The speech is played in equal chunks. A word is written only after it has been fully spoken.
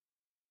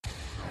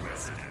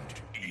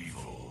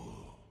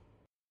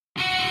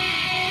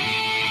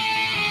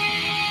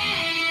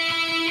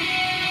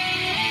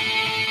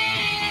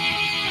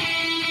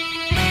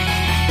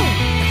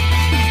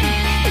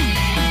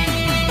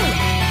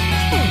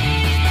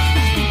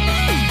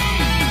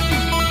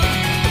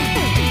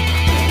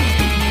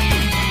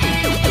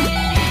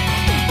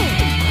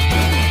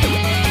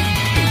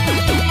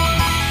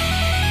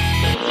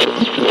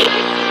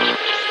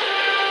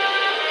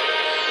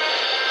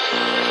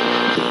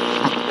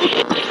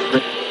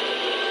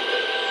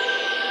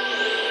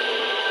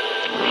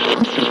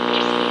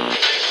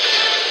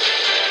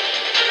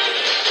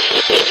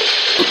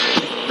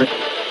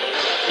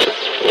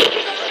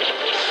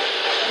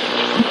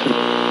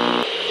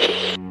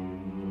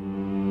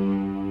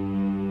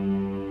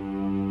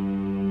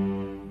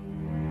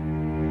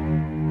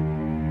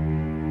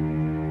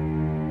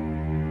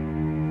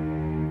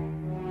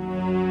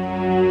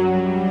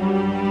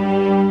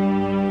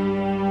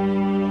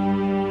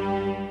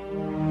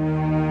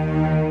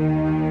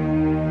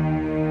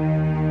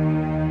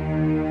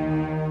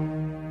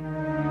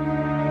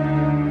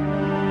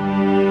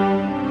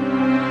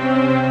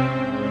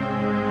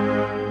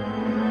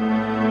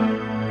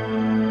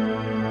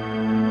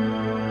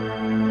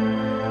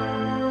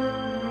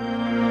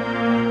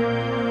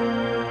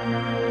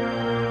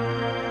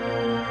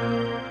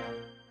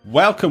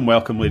Welcome,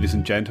 ladies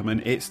and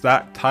gentlemen. It's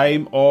that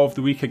time of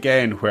the week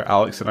again where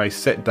Alex and I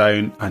sit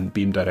down and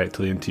beam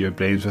directly into your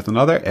brains with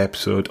another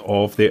episode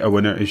of the A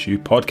Winner Is You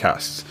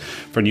podcasts.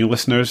 For new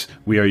listeners,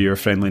 we are your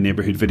friendly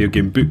neighbourhood video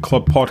game book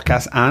club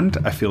podcast, and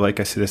I feel like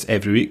I say this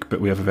every week,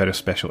 but we have a very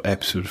special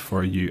episode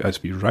for you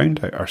as we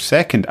round out our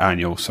second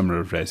annual Summer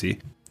of Resi.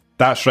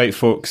 That's right,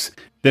 folks.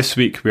 This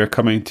week we are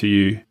coming to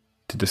you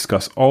to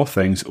discuss all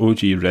things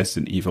OG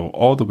Resident Evil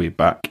all the way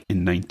back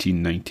in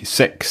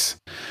 1996.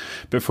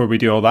 Before we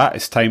do all that,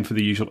 it's time for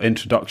the usual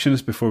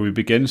introductions before we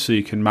begin, so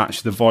you can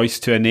match the voice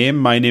to a name.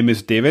 My name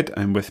is David,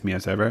 and with me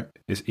as ever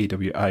is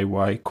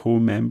AWIY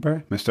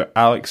co-member, Mr.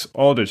 Alex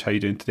Aldridge. How are you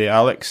doing today,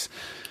 Alex?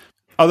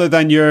 Other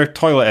than your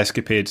toilet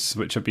escapades,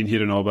 which I've been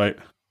hearing all about.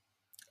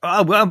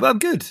 Well, I'm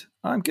good.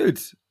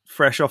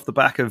 Fresh off the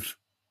back of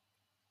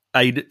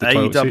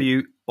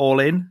AEW All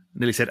In.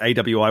 Nearly said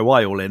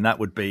AWIY All In. That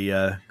would be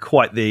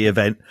quite the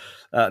event.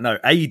 No,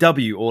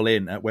 AEW All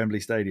In at Wembley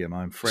Stadium.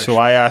 I'm fresh. So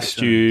I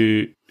asked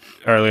you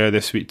earlier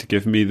this week to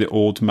give me the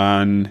old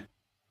man,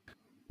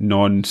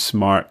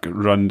 non-smart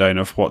rundown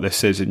of what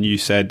this is, and you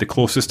said the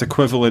closest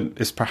equivalent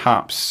is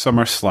perhaps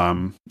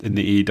SummerSlam in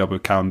the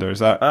AEW calendar. Is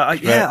that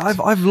correct? Yeah,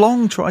 I've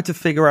long tried to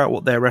figure out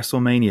what their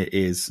WrestleMania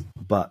is,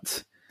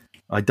 but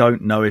I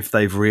don't know if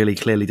they've really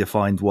clearly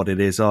defined what it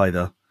is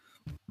either.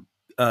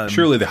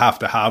 Surely they have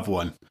to have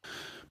one,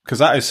 because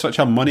that is such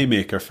a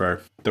moneymaker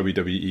for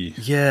WWE.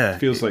 Yeah. It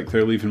feels like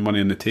they're leaving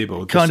money on the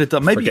table. Kind of,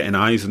 maybe for getting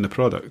eyes on the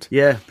product.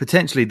 Yeah,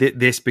 potentially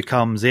this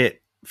becomes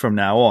it from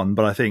now on,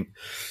 but I think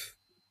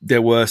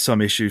there were some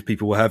issues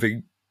people were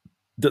having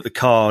that the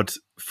card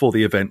for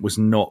the event was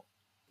not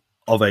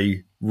of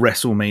a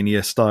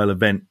WrestleMania style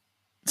event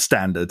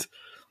standard.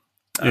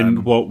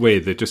 In what way?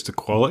 Just the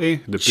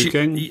quality? The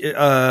booking?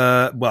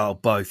 Well,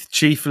 both.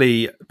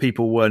 Chiefly,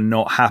 people were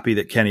not happy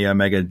that Kenny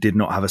Omega did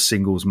not have a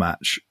singles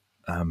match.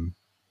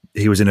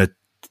 He was in a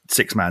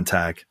 6-man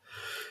tag,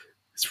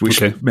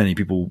 which many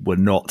people were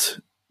not.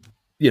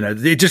 You know,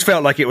 it just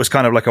felt like it was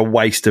kind of like a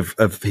waste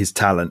of his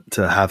talent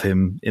to have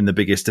him in the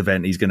biggest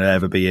event he's going to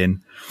ever be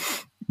in,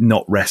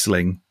 not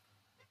wrestling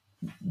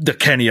the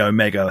Kenny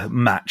Omega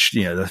match,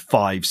 you know, the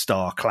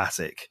 5-star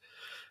classic.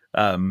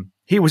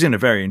 He was in a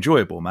very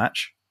enjoyable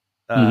match.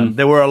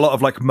 There were a lot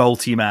of like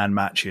multi-man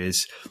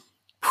matches,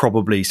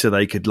 probably so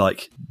they could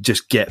like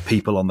just get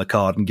people on the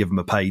card and give them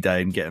a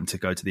payday and get them to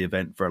go to the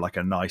event for like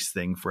a nice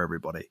thing for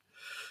everybody.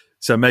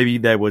 So maybe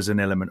there was an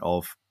element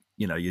of,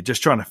 you know, you're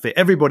just trying to fit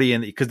everybody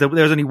in, because there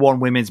was only one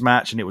women's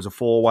match and it was a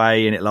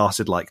 4-way and it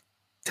lasted like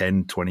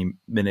 10, 20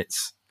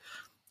 minutes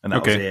and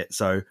that was it.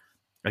 So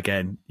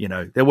again, you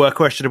know, there were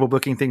questionable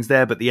booking things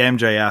there, but the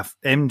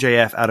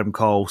MJF Adam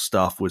Cole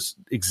stuff was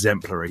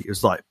exemplary. It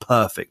was like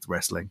perfect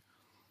wrestling.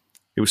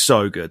 It was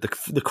so good.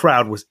 The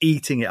crowd was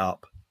eating it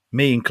up,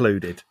 me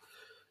included.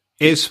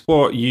 Is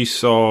what you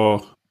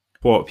saw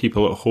what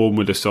people at home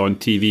would have saw on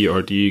TV,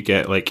 or do you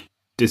get like,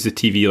 is the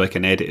TV like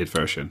an edited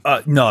version?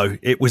 No,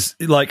 it was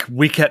like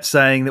we kept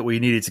saying that we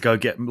needed to go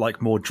get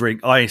like more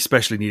drink. I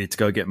especially needed to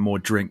go get more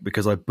drink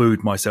because I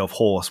booed myself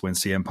hoarse when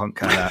CM Punk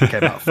came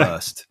out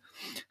first.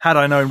 Had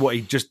I known what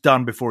he'd just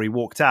done before he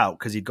walked out,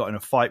 because he'd got in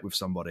a fight with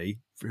somebody.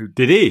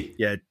 Did he?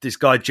 Yeah, this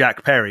guy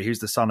Jack Perry, who's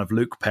the son of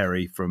Luke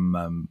Perry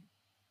from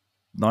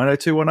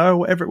 90210,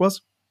 whatever it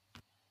was.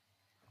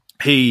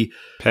 Perry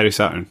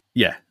Saturn.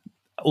 Yeah,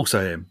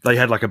 also him. They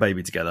had like a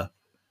baby together.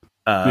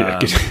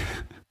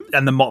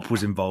 And the mop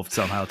was involved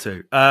somehow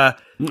too.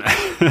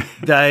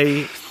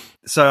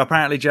 So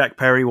apparently Jack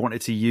Perry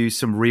wanted to use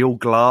some real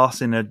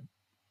glass in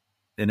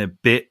a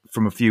bit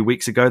from a few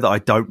weeks ago that I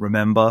don't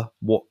remember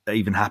what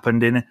even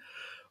happened in it.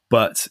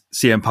 But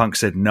CM Punk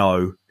said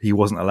no, he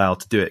wasn't allowed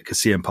to do it because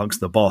CM Punk's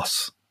the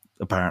boss,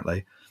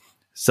 apparently.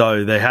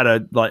 So they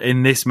had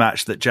in this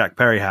match that Jack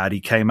Perry had, he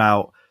came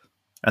out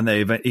and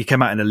he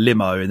came out in a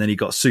limo and then he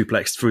got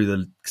suplexed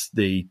through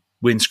the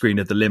windscreen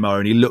of the limo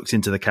and he looked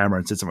into the camera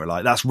and said something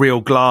like, "That's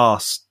real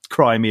glass,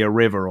 cry me a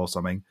river," or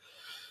something.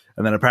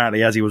 And then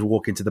apparently as he was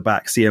walking to the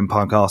back, CM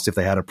Punk asked if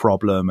they had a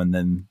problem, and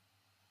then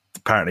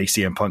apparently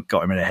CM Punk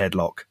got him in a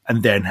headlock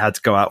and then had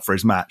to go out for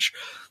his match.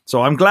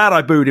 So I'm glad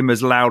I booed him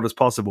as loud as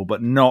possible,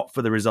 but not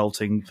for the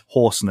resulting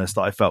hoarseness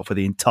that I felt for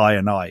the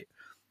entire night.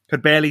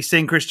 Could barely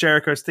sing Chris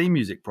Jericho's theme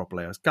music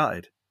properly. I was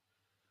gutted.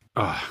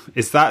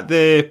 Is that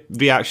the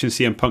reaction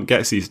CM Punk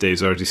gets these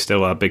days, or is he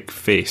still a big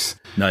face?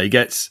 No, he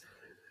gets...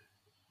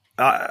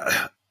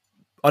 I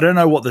don't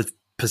know what the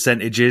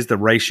percentage is, the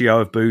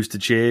ratio of boos to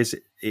cheers,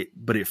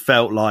 but it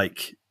felt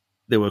like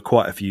there were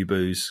quite a few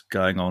boos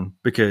going on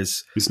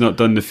because... He's not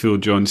done the full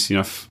John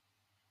Cena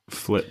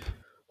flip.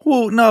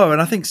 Well, no,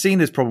 and I think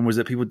Cena's problem was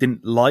that people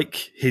didn't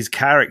like his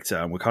character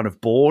and were kind of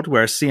bored,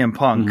 whereas CM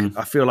Punk,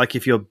 I feel like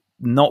if you're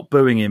not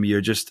booing him, you're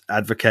just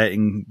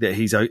advocating that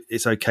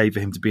it's okay for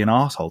him to be an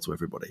arsehole to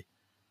everybody.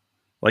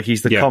 Like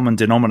he's the common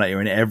denominator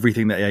in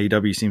everything that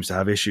AEW seems to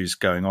have issues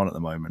going on at the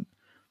moment.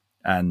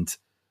 And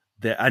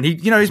he,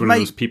 you know, his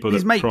mate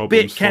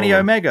bit Kenny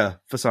Omega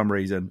for some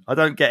reason. I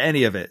don't get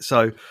any of it.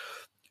 So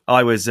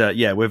I was,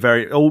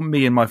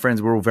 me and my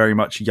friends were all very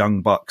much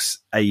Young Bucks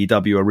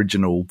AEW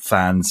original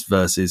fans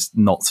versus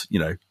not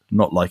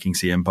liking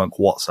CM Punk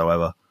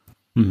whatsoever.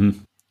 Mm-hmm.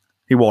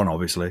 He won,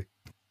 obviously.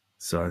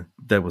 So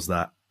there was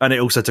that. And it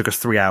also took us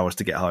 3 hours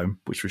to get home,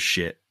 which was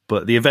shit.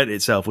 But the event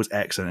itself was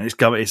excellent.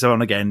 It's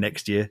on again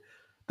next year.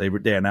 They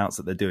announced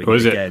that they're doing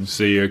it again.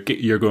 So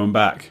you're going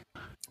back?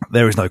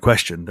 There is no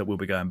question that we'll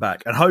be going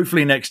back. And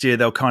hopefully next year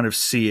they'll kind of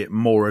see it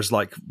more as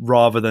like,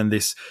 rather than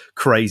this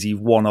crazy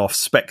one-off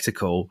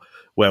spectacle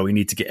where we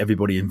need to get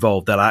everybody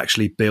involved, they'll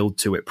actually build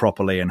to it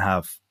properly and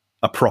have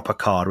a proper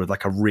card with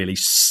like a really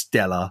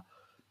stellar,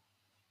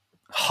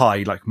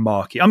 high, like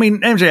marquee. I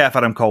mean, MJF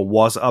Adam Cole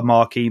was a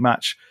marquee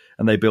match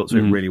and they built to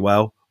it really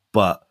well.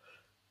 But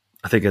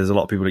I think there's a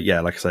lot of people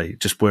that, like I say,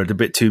 just were a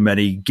bit too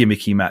many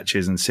gimmicky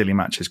matches and silly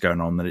matches going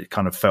on that it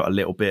kind of felt a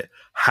little bit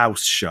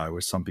house show,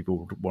 as some people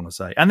would want to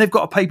say. And they've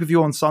got a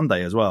pay-per-view on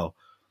Sunday as well.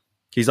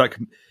 He's like...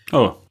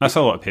 Oh, that's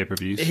a lot of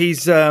pay-per-views.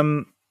 He's...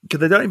 because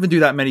they don't even do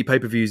that many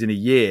pay-per-views in a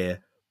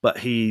year, but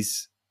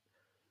he's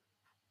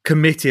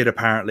committed,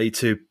 apparently,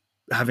 to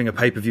having a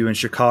pay-per-view in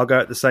Chicago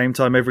at the same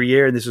time every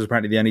year, and this was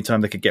apparently the only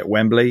time they could get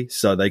Wembley,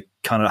 so they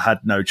kind of had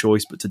no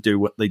choice but to do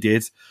what they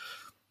did.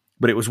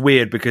 But it was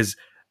weird because,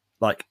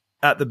 like,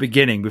 at the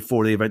beginning,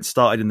 before the event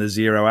started in the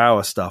 0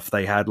 hour stuff,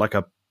 they had like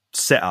a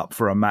setup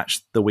for a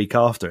match the week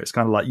after. It's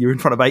kind of like you're in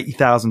front of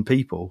 80,000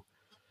 people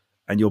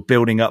and you're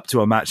building up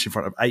to a match in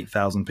front of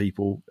 8,000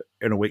 people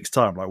in a week's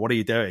time. Like, what are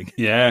you doing?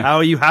 Yeah. How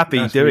are you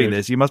happy doing weird.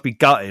 this? You must be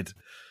gutted.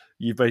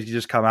 You've basically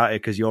just come out here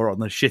because you're on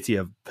the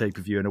shittier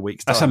pay-per-view in a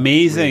week's time. That's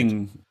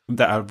amazing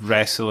that a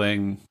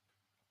wrestling...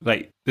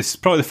 Like, this is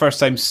probably the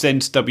first time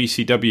since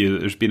WCW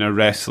that there's been a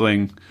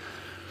wrestling...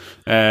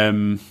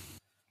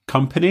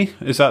 company,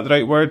 is that the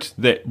right word,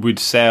 that would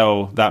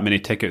sell that many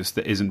tickets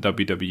that isn't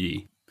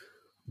WWE?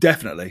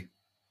 Definitely.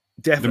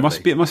 It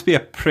must be a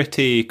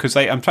pretty, because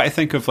like I'm trying to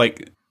think of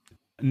like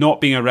not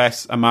being a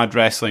mad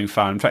wrestling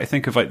fan. I'm trying to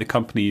think of like the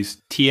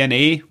companies.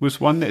 TNA was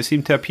one that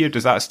seemed to appear.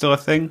 Is that still a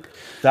thing?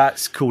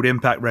 That's called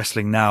Impact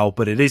Wrestling now,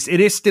 but it is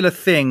still a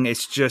thing.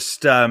 It's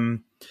just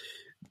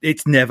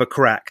it's never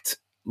cracked.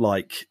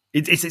 Like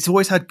it's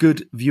always had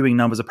good viewing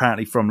numbers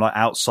apparently from like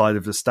outside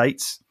of the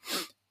States.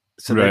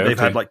 So they've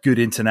had like good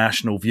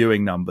international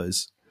viewing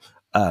numbers,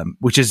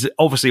 which is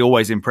obviously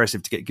always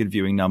impressive to get good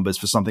viewing numbers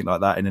for something like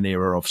that in an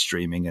era of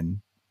streaming and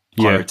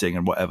pirating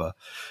and whatever.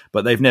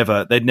 But they'd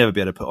never be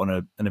able to put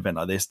on an event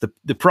like this.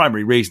 The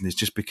primary reason is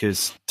just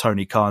because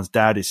Tony Khan's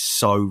dad is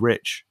so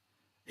rich.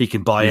 He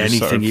can buy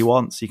anything he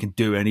wants. He can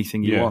do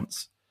anything he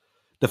wants.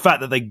 The fact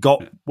that they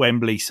got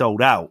Wembley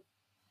sold out,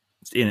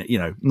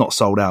 not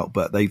sold out,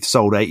 but they've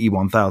sold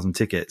 81,000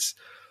 tickets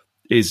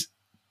is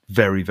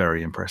very,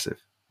 very impressive.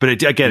 But it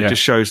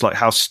just shows like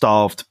how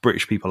starved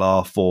British people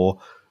are for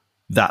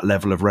that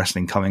level of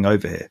wrestling coming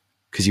over here,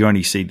 because you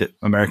only see that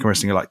American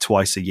wrestling like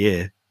twice a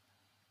year,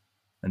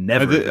 and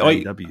never in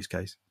AEW's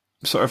case.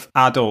 Sort of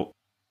adult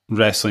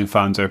wrestling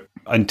fans are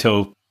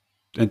until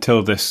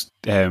this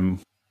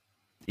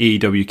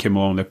AEW came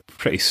along, they're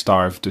pretty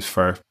starved just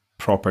for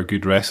proper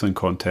good wrestling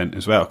content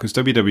as well, because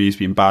WWE's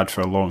been bad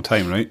for a long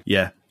time, right?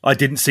 Yeah, I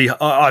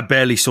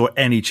barely saw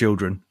any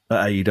children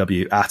at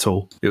AEW at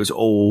all. It was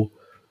all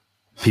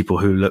people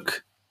who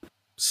look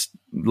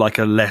like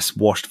a less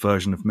washed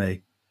version of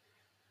me.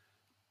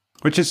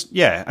 Which is,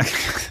 I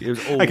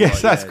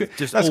guess that's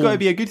got to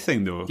be a good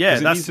thing, though. Yeah,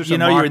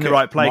 you're in the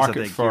right place, I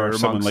think. For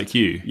someone like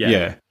you.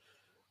 Yeah.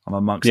 I'm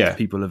amongst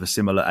people of a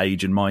similar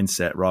age and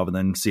mindset rather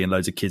than seeing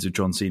loads of kids with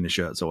John Cena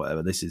shirts or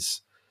whatever. This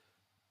is,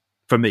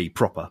 for me,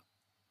 proper.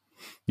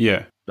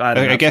 Yeah.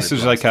 I guess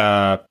there's like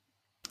I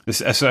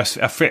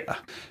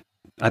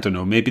don't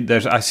know, maybe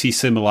I see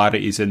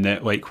similarities in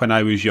that, like when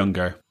I was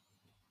younger,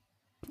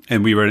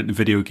 and we were into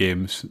video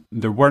games,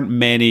 there weren't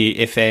many,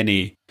 if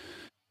any,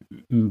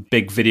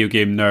 big video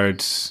game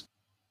nerds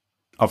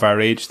of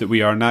our age that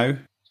we are now.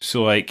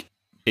 So, like,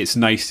 it's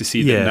nice to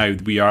see that now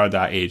we are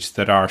that age.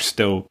 There's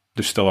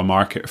still a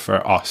market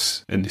for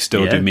us, and they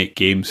still do make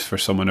games for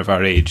someone of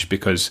our age,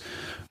 because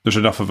there's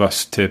enough of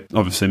us to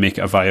obviously make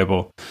it a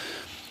viable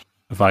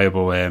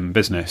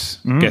business.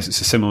 I guess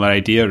it's a similar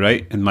idea,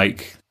 right? And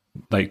like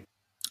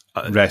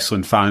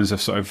wrestling fans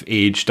have sort of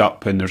aged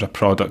up, and there's a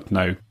product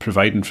now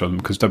providing for them,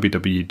 because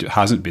WWE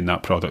hasn't been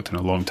that product in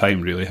a long time,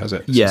 really, has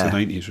it? Since the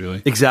 90s,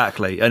 really.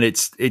 Exactly. And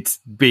it's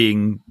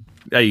being,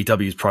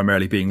 AEW is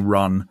primarily being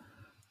run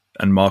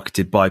and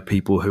marketed by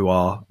people who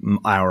are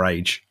our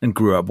age and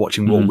grew up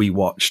watching what we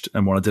watched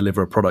and want to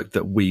deliver a product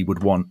that we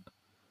would want,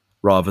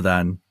 rather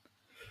than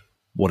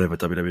whatever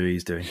WWE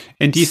is doing.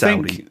 And do you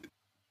think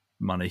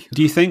money?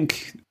 Do you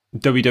think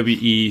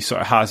WWE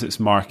sort of has its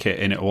market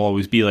and it will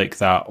always be like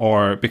that?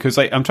 Or because,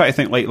 like, I'm trying to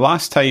think, like,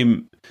 last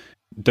time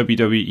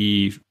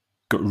WWE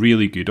got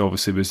really good,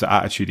 obviously, was the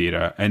Attitude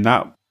Era, and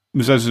that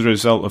was as a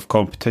result of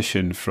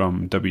competition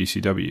from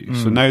WCW.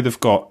 So now they've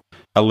got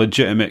a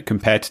legitimate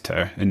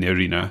competitor in the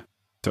arena,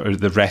 or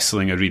the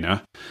wrestling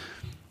arena.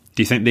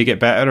 Do you think they get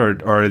better,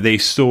 or are they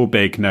so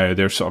big now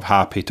they're sort of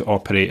happy to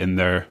operate in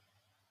the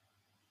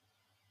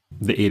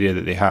area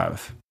that they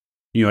have?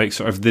 You know, like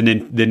sort of the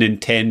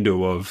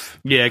Nintendo of...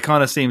 Yeah, it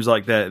kind of seems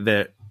like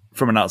they're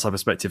from an outside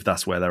perspective,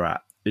 that's where they're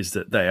at, is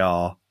that they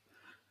are...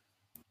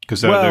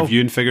 Because their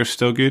viewing figures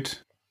still good?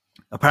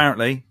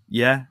 Apparently,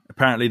 yeah.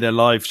 Apparently their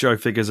live show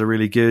figures are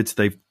really good.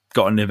 They've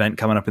got an event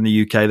coming up in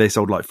the UK. They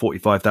sold like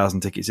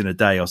 45,000 tickets in a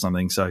day or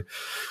something. So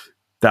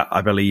that,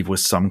 I believe,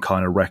 was some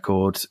kind of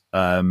record.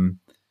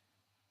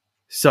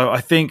 So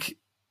I think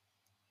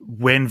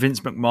when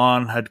Vince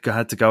McMahon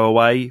had to go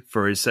away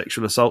for his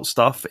sexual assault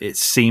stuff, it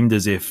seemed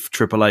as if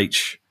Triple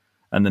H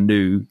and the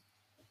new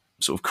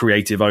sort of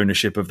creative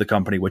ownership of the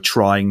company were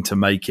trying to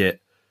make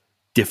it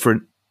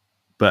different.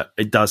 But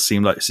it does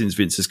seem like since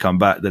Vince has come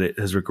back that it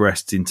has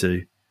regressed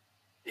into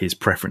his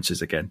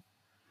preferences again.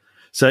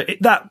 So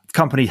that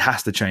company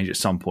has to change at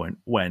some point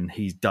when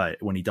he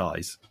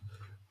dies,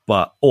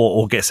 but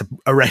or gets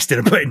arrested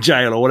and put in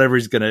jail or whatever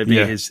is going to be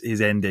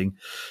his ending.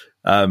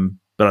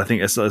 But I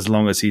think as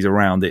long as he's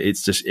around, it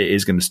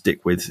is going to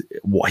stick with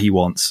what he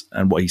wants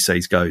and what he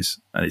says goes,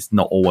 and it's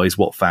not always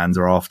what fans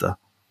are after.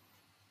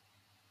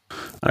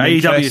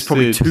 AEW is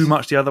probably too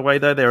much the other way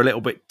though. They're a little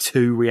bit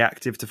too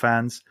reactive to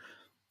fans.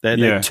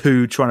 They're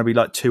too trying to be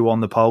like too on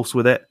the pulse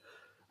with it.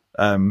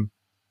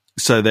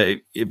 So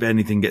that if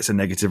anything gets a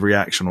negative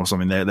reaction or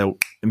something, they'll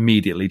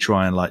immediately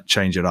try and like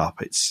change it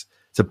up. It's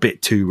a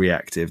bit too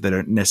reactive. They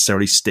don't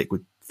necessarily stick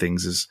with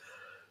things as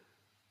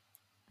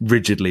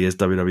rigidly as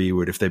WWE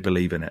would if they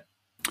believe in it.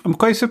 I'm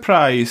quite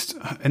surprised,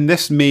 and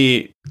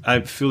I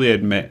fully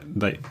admit,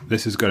 like,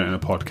 this is going on a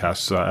podcast,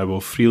 so I will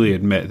freely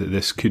admit that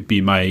this could be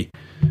my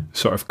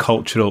sort of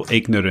cultural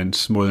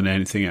ignorance more than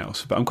anything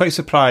else. But I'm quite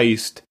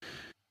surprised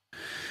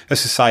a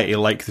society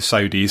like the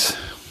Saudis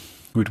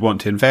would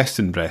want to invest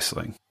in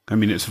wrestling. I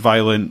mean, it's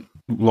violent,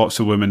 lots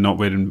of women not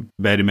wearing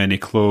very many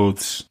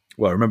clothes.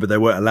 Well, remember, they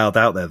weren't allowed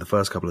out there the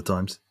first couple of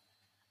times.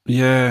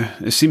 Yeah,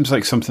 it seems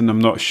like something I'm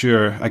not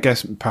sure. I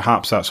guess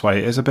perhaps that's why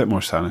it is a bit more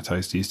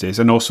sanitised these days.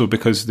 And also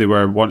because they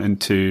were wanting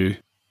to...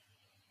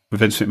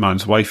 Vince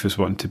McMahon's wife was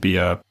wanting to be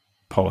a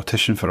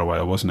politician for a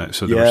while, wasn't it?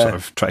 So they were sort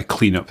of trying to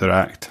clean up their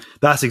act.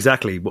 That's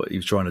exactly what he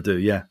was trying to do,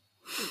 yeah.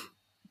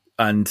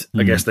 And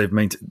I guess they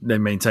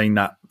maintained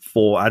that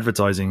for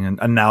advertising.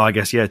 And now, I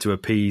guess, to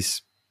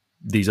appease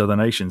these other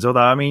nations. Although,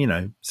 I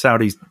mean,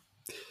 Saudis...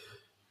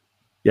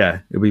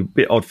 Yeah, it'd be a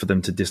bit odd for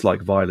them to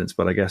dislike violence,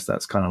 but I guess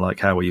that's kind of like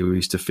how we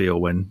used to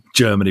feel when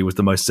Germany was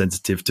the most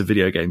sensitive to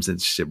video game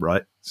censorship,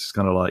 right? It's just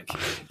kind of like...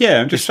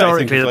 Yeah, I'm just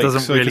historically, trying to think, that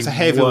doesn't really it's a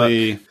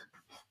heavily work.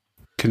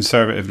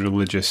 Conservative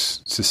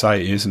religious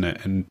society, isn't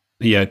it? And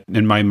yeah,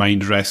 in my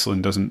mind,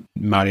 wrestling doesn't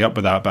marry up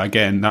with that. But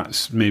again,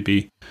 that's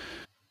maybe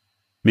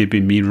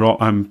me wrong.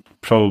 I'm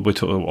probably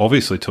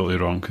obviously totally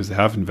wrong because they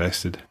have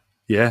invested.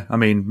 Yeah, I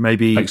mean,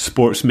 maybe... Like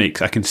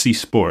I can see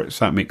sports,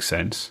 that makes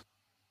sense.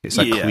 It's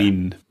a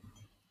clean...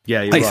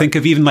 Yeah, I think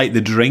of even like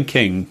the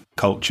drinking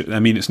culture.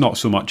 I mean, it's not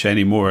so much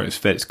anymore.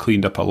 It's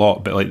cleaned up a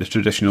lot, but like the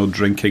traditional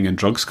drinking and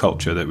drugs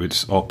culture that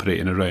was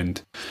operating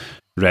around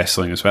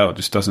wrestling as well, it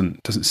just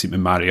doesn't seem to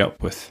marry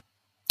up with.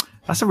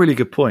 That's a really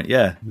good point.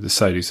 Yeah, the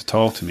Saudis at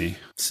all to me.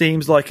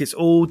 Seems like it's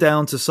all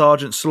down to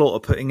Sergeant Slaughter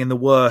putting in the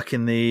work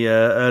in the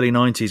early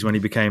 '90s when he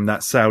became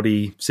that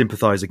Saudi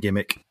sympathizer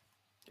gimmick.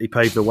 He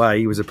paved the way.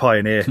 He was a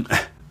pioneer.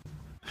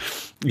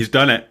 He's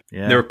done it.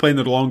 Yeah. They were playing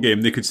the long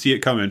game. They could see it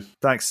coming.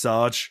 Thanks,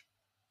 Sarge.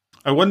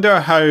 I wonder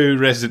how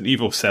Resident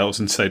Evil sells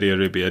in Saudi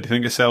Arabia. Do you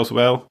think it sells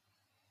well?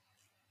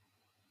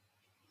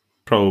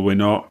 Probably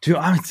not.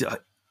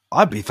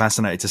 I'd be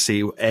fascinated to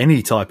see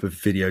any type of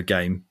video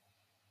game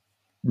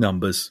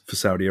numbers for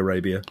Saudi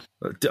Arabia.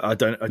 I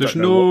don't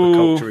know what the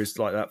culture is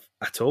like that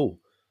at all.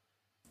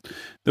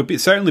 There'll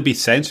certainly be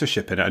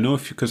censorship in it. I know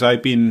because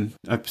I've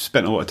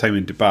spent a lot of time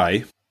in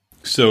Dubai.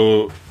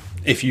 So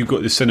if you go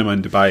to the cinema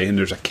in Dubai and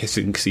there's a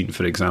kissing scene,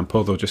 for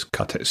example, they'll just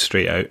cut it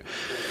straight out.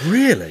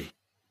 Really?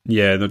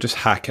 Yeah, they'll just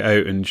hack it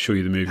out and show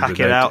you the movie. Hack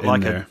it out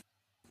like a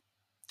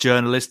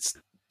journalist's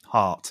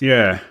heart.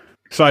 Yeah.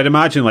 So I'd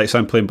imagine, like, so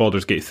I'm playing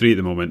Baldur's Gate 3 at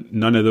the moment.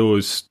 None of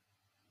those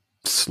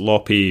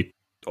sloppy,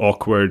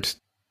 awkward,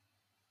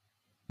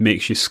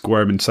 makes you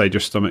squirm inside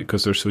your stomach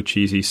because they're so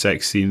cheesy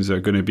sex scenes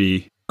are going to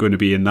be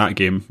in that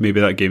game.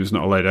 Maybe that game's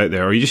not allowed out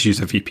there. Or you just use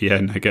a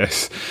VPN, I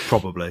guess.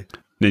 Probably.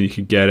 Then you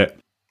could get it.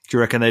 Do you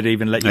reckon they'd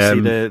even let you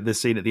see the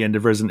scene at the end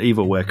of Resident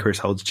Evil where Chris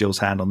holds Jill's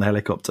hand on the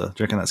helicopter? Do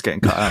you reckon that's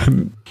getting cut out?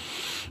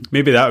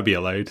 Maybe that would be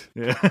allowed.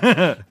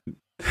 Yeah.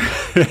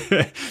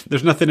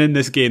 There's nothing in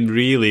this game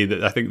really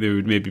that I think they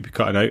would maybe be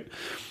cutting out.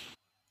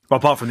 Well,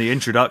 apart from the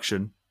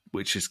introduction,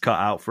 which is cut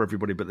out for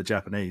everybody but the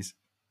Japanese.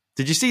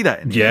 Did you see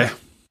that? Yeah,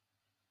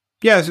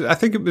 I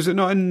think it was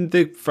not in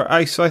the.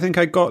 So I think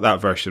I got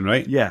that version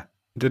right. Yeah,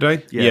 did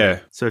I? Yeah.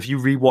 So if you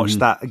rewatch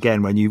that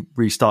again when you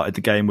restarted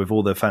the game with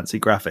all the fancy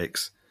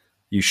graphics,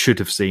 you should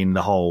have seen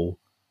the whole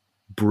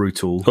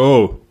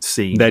brutal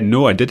scene. Then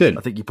no, I didn't.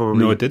 I think you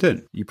probably I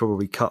didn't. You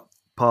probably cut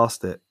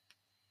past it.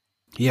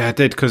 Yeah, I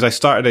did because I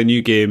started a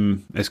new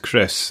game as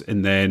Chris,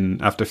 and then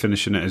after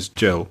finishing it as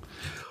Jill,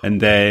 and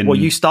then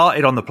you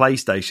started on the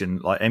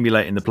PlayStation, like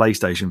emulating the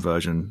PlayStation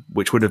version,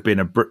 which would have been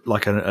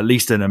at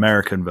least an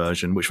American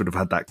version, which would have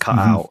had that cut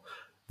out.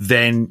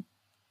 Then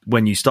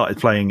when you started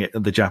playing it,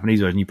 the Japanese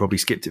version, you probably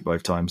skipped it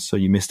both times, so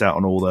you missed out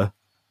on all the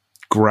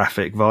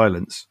graphic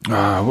violence.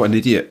 Ah, what an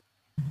idiot.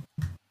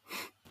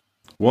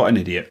 What an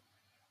idiot.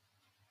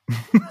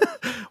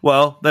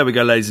 Well, there we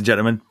go, ladies and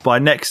gentlemen. By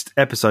next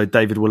episode,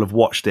 David will have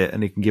watched it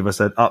and he can give us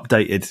an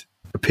updated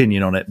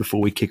opinion on it before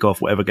we kick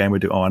off whatever game we're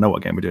doing. Oh, I know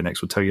what game we're doing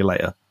next. We'll tell you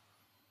later.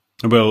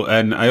 Well,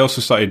 and I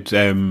also started...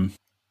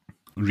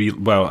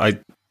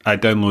 I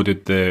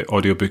downloaded the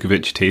audiobook of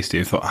Itchy Tasty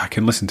and thought, I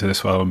can listen to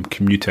this while I'm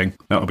commuting.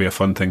 That'll be a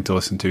fun thing to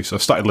listen to. So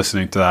I've started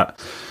listening to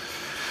that.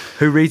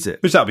 Who reads it?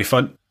 Which that'll be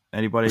fun.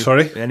 Anybody?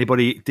 Sorry?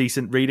 Anybody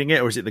decent reading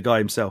it, or is it the guy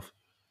himself?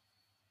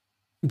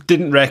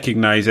 Didn't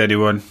recognise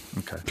anyone.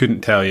 Okay. Couldn't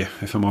tell you,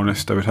 if I'm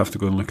honest. I would have to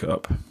go and look it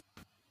up.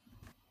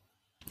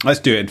 Let's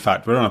do it, in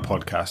fact. We're on a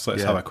podcast.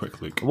 Let's have a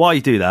quick look. While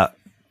you do that,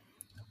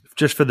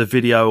 just for the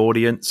video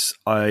audience,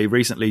 I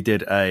recently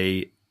did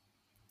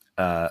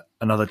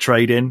another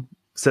trade-in.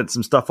 Sent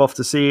some stuff off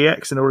to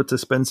CEX in order to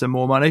spend some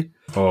more money.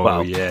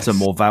 Some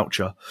more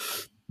voucher.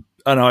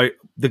 And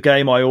the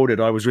game I ordered,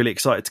 I was really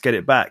excited to get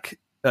it back,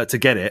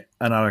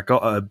 and I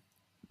got a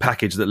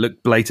package that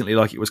looked blatantly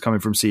like it was coming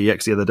from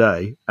CEX the other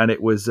day, and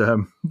it was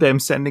them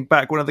sending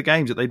back one of the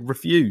games that they'd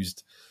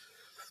refused.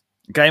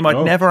 A game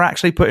I'd never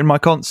actually put in my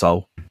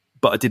console,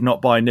 but I did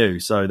not buy new.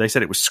 So they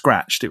said it was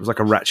scratched. It was like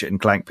a Ratchet and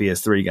Clank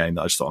PS3 game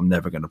that I just thought I'm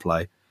never going to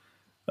play.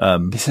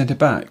 They sent it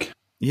back?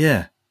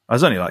 Yeah. I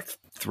was only like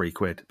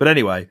 £3. But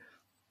anyway,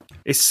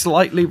 it's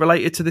slightly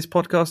related to this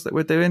podcast that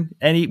we're doing.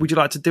 Would you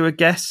like to do a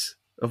guess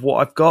of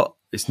what I've got?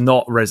 It's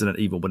not Resident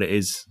Evil, but it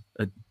is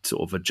a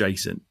sort of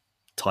adjacent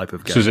type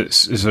of game.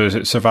 So is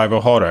it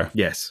survival horror?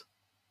 Yes.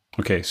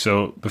 Okay,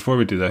 so before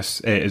we do this,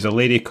 it is a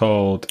lady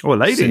called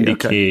Cindy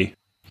Kay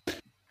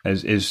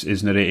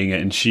is narrating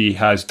it, and she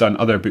has done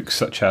other books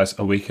such as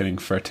Awakening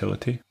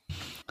Fertility,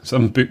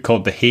 some book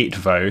called The Hate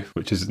Vow,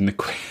 which is in the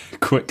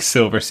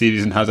Quicksilver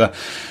series and has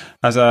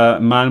a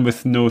man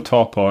with no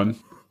top on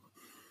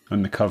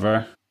the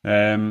cover.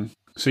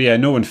 So yeah,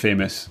 no one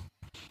famous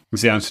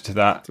is the answer to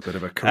that. It's a bit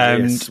of a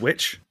career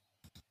switch.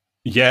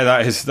 Yeah,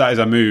 that is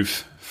a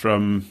move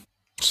from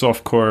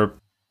softcore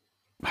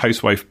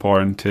housewife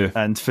porn to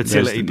and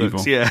fertility Resident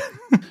books. Evil. Yeah,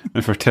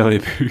 and fertility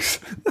books.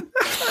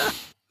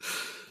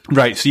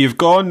 Right, so you've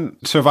gone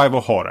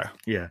survival horror.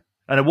 Yeah,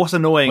 and what's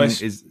annoying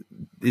is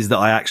that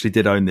I actually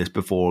did own this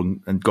before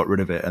and got rid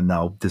of it, and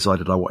now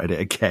decided I wanted it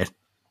again.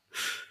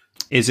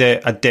 Is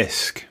it a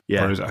disc?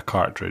 Yeah. Or is it a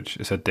cartridge?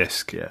 It's a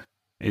disc. Yeah.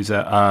 Is it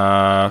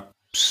a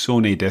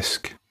Sony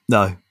disc?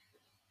 No.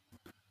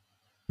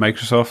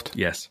 Microsoft?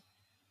 Yes.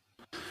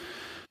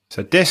 It's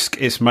a disc.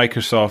 It's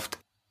Microsoft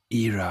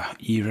era.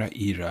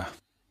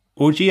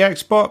 OG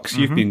Xbox?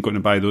 You've been going to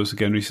buy those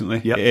again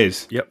recently? Yep. It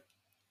is? Yep.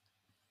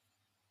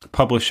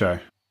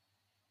 Publisher?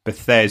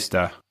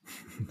 Bethesda?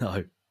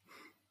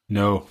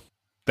 No.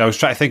 I was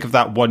trying to think of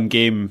that one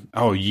game,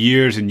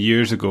 years and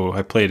years ago,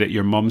 I played at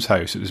your mum's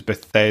house. It was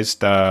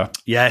Bethesda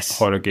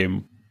horror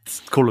game. It's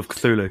Call of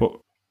Cthulhu.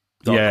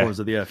 Dark Corners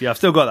of the Earth. Yeah, I've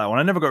still got that one.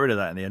 I never got rid of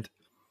that in the end.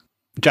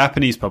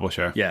 Japanese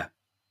publisher. Yeah.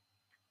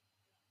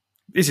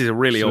 This is a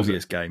really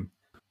obvious game.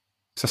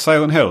 It's a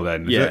Silent Hill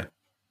then, is it?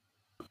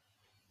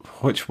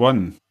 Which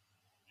one?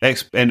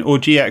 An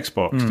OG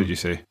Xbox, did you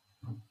say?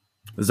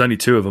 There's only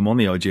 2 of them on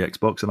the OG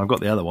Xbox, and I've got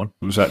the other one.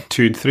 Was that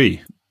 2 and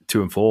 3?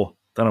 2 and 4.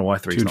 Don't know why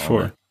 3's not 4.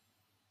 on there.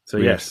 So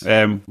yes.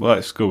 Well,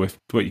 let's go with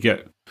what you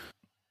get.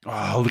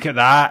 Oh, look at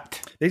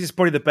that. This is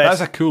probably the best.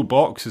 That's a cool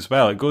box as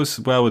well. It goes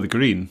well with the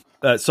green.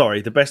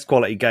 The best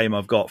quality game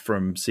I've got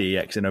from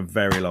CEX in a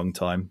very long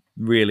time.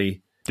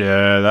 Really.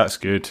 Yeah, that's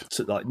good.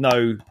 So, like,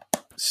 no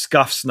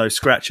scuffs, no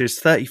scratches.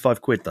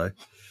 £35 though.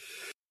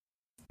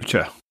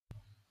 Sure.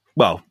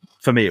 Well,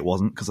 for me it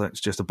wasn't, because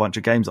it's just a bunch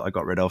of games that I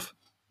got rid of.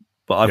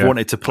 But I've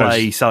wanted to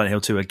play Silent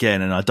Hill 2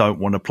 again, and I don't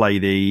want to play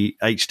the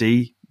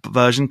HD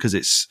version because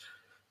it's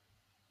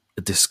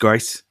a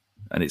disgrace,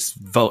 and it's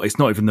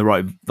not even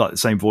the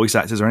same voice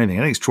actors or anything.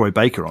 I think it's Troy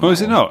Baker on. Oh,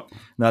 is it not?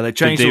 No, they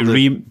changed.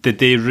 Did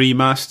they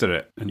remaster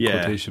it? In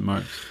quotation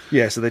marks.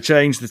 Yeah, so they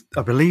changed.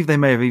 I believe they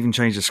may have even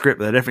changed the script,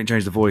 but they definitely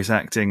changed the voice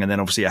acting, and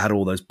then obviously it had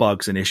all those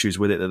bugs and issues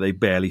with it that they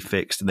barely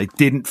fixed, and they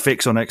didn't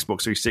fix on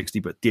Xbox 360,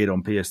 but did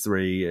on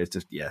PS3. It's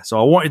just So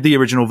I wanted the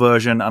original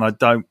version, and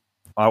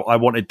I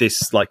wanted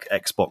this like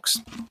Xbox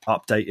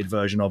updated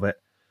version of it.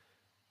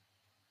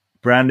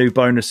 Brand new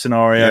bonus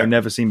scenario,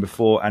 never seen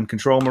before, and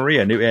Control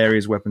Maria, new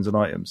areas, weapons, and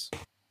items.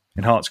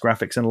 Enhanced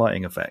graphics and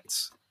lighting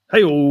effects.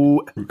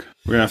 Hey-oh! We're going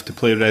to have to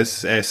play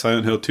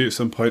Silent Hill 2 at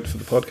some point for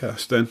the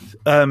podcast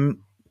then.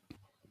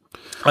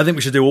 I think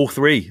we should do all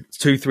 3. It's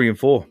 2, 3, and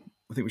 4.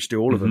 I think we should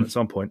do all of them at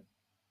some point.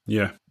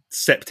 Yeah.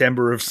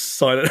 September of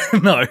Silent...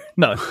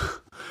 No.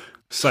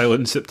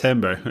 Silent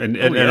September. And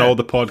all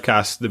the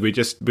podcasts, that we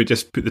just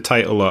put the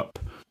title up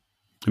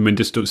and we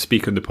just don't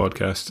speak on the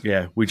podcast.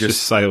 Yeah, it's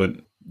just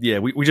silent. Yeah,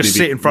 we just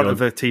sit in front of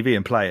the TV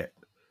and play it,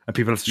 and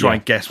people have to try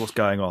and guess what's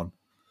going on.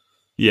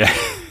 Yeah.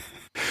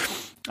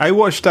 I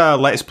watched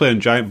Let's Play on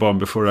Giant Bomb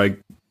before I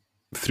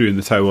threw in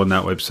the towel on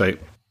that website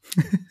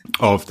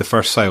of the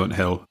first Silent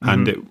Hill,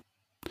 and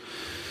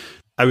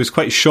I was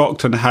quite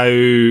shocked on how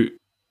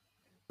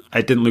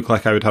it didn't look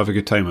like I would have a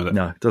good time with it.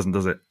 No, it doesn't,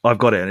 does it? I've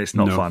got it and it's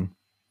not No. fun.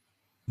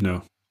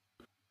 No.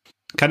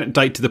 Kind of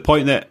like to the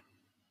point that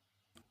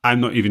I'm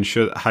not even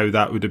sure how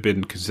that would have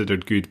been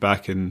considered good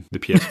back in the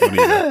PS1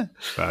 era.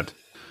 Bad.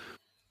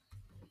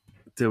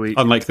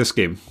 Unlike this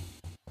game.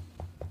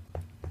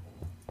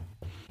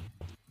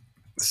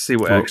 See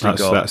what it actually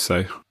got.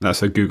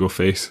 That's a Google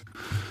face.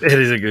 It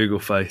is a Google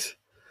face.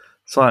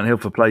 Silent Hill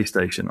for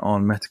PlayStation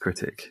on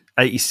Metacritic,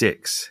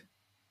 86.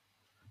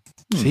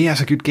 See, that's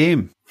a good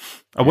game.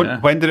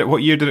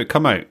 What year did it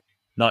come out?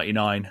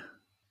 99.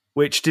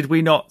 Which, did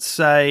we not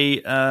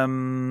say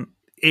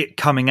it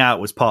coming out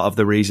was part of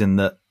the reason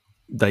that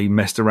they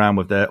messed around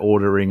with their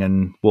ordering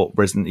and what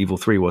Resident Evil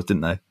 3 was,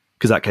 didn't they?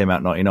 Because that came out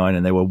in 99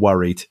 and they were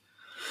worried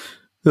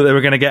that they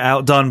were going to get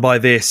outdone by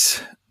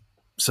this.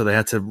 So they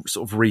had to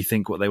sort of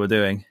rethink what they were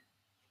doing.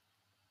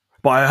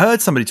 But I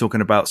heard somebody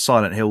talking about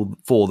Silent Hill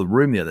 4 The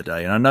Room the other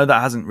day, and I know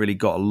that hasn't really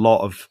got a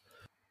lot of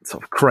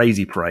sort of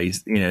crazy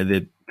praise. You know,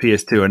 the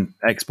PS2 and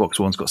Xbox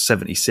one's got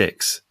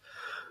 76.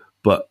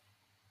 But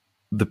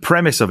the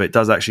premise of it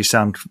does actually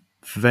sound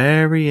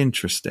very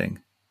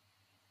interesting.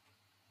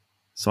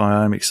 So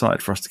I'm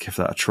excited for us to give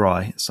that a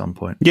try at some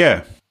point.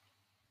 Yeah.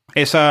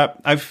 It's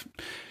I've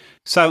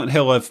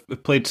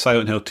played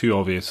Silent Hill 2,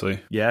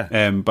 obviously.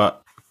 Yeah.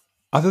 But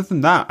other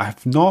than that,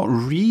 I've not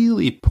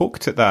really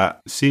poked at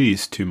that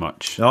series too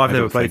much. No, I've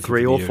never played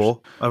 3 or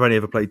 4. I've only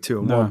ever played 2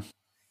 and 1.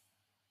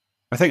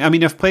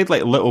 I've played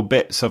like little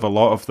bits of a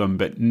lot of them,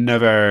 but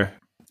never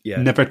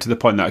to the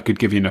point that I could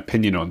give you an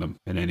opinion on them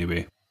in any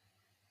way.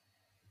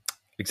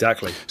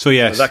 Exactly. So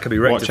yes, that could be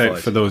rectified. Watch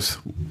out for those.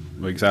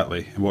 Well,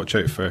 exactly. Watch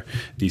out for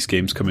these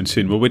games coming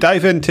soon. Well, we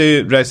dive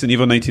into Resident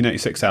Evil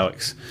 1996,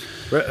 Alex.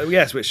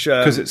 Yes, which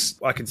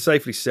I can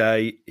safely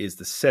say is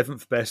the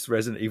 7th best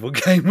Resident Evil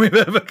game we've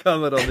ever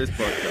covered on this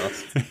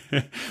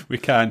podcast. We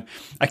can.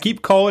 I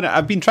keep calling it.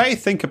 I've been trying to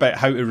think about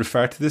how to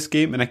refer to this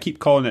game, and I keep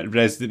calling it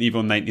Resident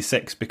Evil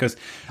 96 because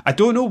I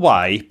don't know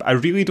why, but I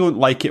really don't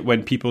like it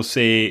when people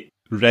say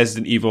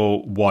Resident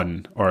Evil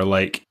 1 or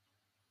like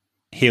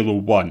Halo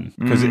 1,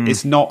 because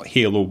it's not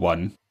Halo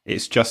 1,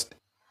 it's just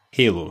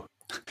Halo.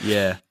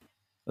 Yeah.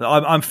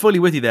 I'm fully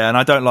with you there, and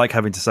I don't like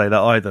having to say that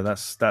either.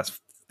 That's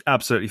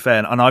absolutely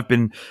fair. And I've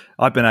been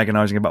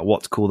agonizing about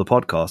what to call the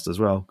podcast as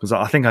well, because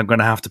I think I'm going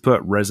to have to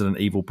put Resident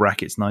Evil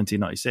brackets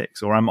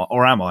 1996, or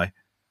am I?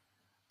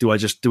 Do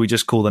we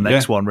just call the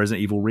next one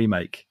Resident Evil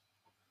Remake?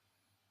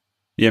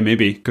 Yeah,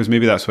 maybe, because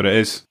maybe that's what it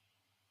is.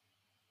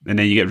 And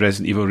then you get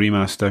Resident Evil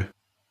Remaster.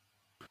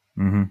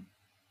 Mm-hmm.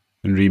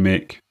 And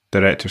Remake.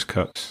 Director's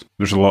cuts.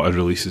 There's a lot of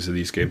releases of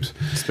these games.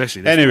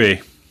 Especially this anyway,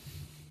 one.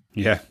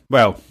 Yeah.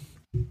 Well,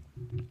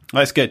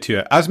 let's get to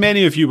it. As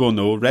many of you will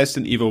know,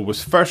 Resident Evil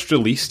was first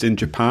released in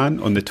Japan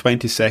on the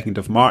 22nd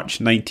of March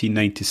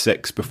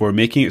 1996 before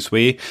making its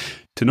way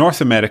to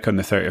North America on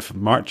the 30th of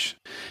March,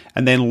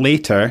 and then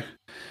later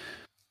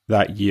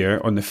that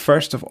year on the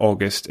 1st of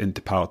August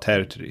into PAL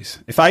territories.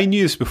 If I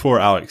knew this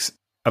before, Alex,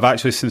 I've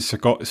actually since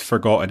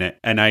forgotten it,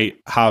 and I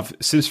have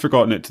since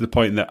forgotten it to the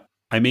point that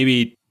I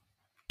maybe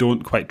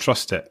don't quite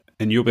trust it,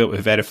 and you'll be able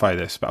to verify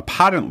this, but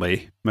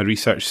apparently my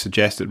research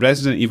suggests that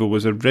Resident Evil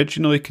was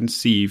originally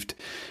conceived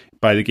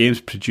by the game's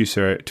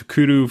producer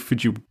Takeru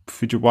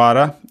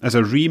Fujiwara as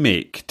a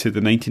remake to the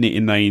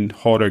 1989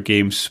 horror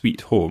game Sweet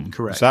Home.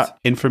 Correct. Does that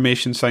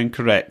information sound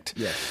correct?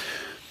 Yes.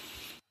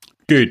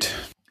 Good.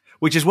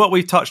 Which is what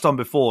we've touched on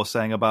before,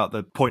 saying about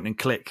the point and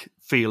click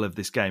feel of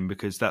this game,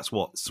 because that's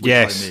what Sweet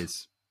Home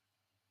is.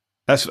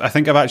 I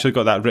think I've actually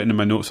got that written in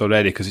my notes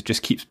already, because it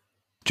just keeps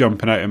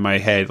jumping out in my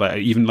head, like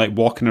even like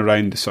walking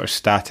around the sort of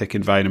static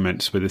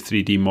environments with the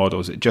 3D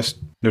models,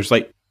 there's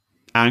like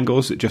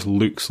angles, it just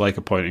looks like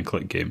a point and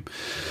click game.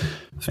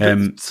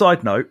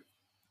 Side note,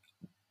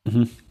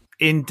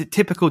 in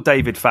typical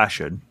David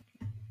fashion,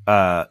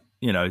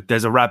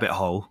 there's a rabbit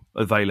hole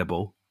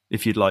available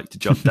if you'd like to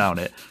jump down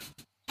it.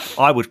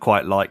 I would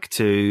quite like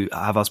to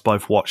have us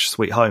both watch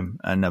Sweet Home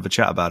and have a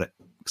chat about it,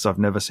 because I've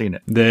never seen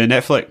it. The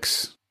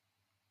Netflix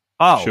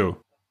show.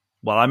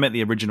 Well, I meant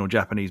the original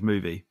Japanese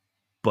movie.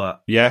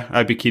 But yeah,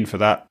 I'd be keen for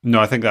that. No,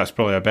 I think that's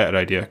probably a better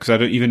idea, because I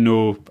don't even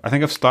know. I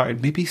think I've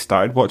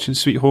started watching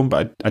Sweet Home,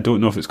 but I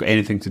don't know if it's got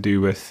anything to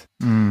do with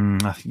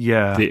the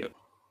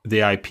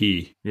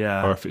IP,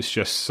 or if it's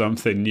just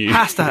something new. It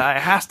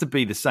has to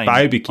be the same. But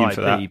I'd be keen IP,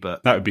 for that.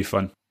 But that would be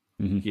fun.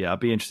 Mm-hmm. Yeah, I'd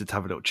be interested to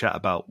have a little chat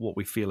about what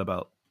we feel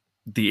about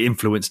the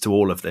influence to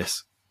all of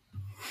this.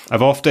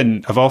 I've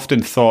often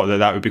thought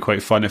that would be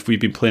quite fun if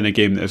we've been playing a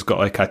game that has got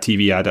like a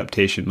TV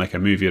adaptation, like a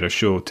movie or a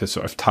show, to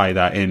sort of tie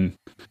that in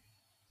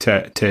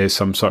to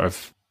some sort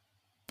of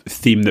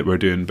theme that we're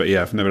doing. But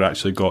yeah, I've never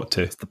actually got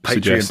to the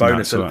Patreon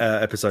bonus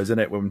episodes, isn't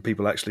it, when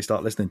people actually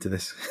start listening to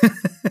this.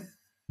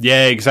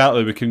 Yeah,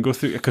 exactly. We can go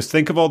through, because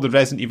think of all the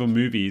Resident Evil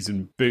movies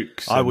and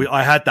books.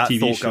 I had that TV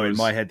thought shows. go in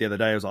my head the other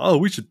day. I was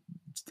like, we should,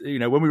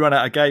 when we run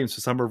out of games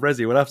for Summer of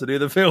Resi, we'll have to do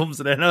the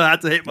films. And then I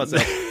had to hit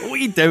myself. What are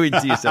you doing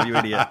to yourself, you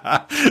idiot?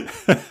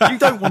 You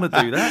don't want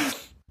to do that.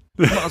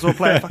 You might as well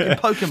play a fucking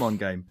Pokemon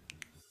game.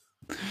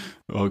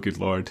 Oh, good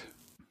Lord.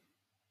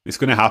 It's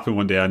going to happen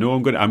one day. I know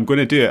I'm going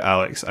to do it,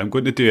 Alex. I'm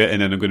going to do it,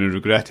 and then I'm going to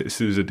regret it as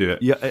soon as I do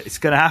it. Yeah, it's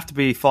going to have to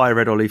be fire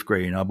red or leaf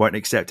green. I won't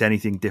accept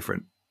anything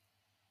different.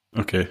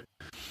 Okay.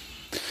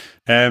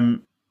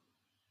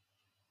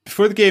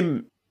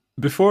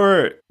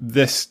 Before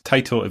this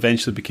title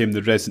eventually became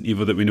the Resident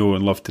Evil that we know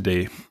and love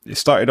today, it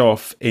started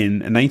off in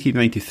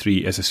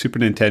 1993 as a Super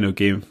Nintendo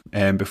game,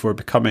 before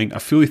becoming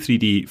a fully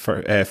 3D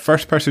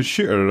first-person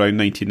shooter around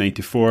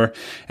 1994,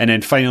 and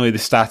then finally the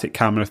static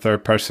camera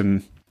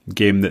third-person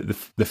game that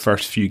the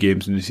first few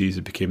games in the series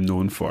became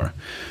known for.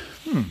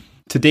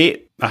 To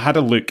date, I had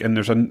a look, and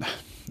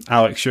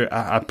Alex,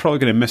 I'm probably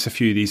going to miss a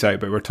few of these out,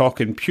 but we're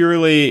talking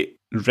purely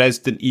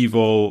Resident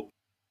Evil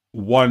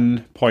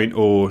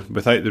 1.0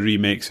 without the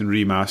remakes and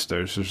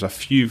remasters. There's a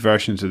few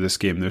versions of this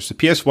game. There's the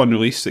PS1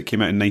 release that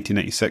came out in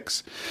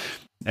 1996.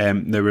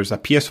 There was a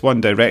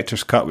PS1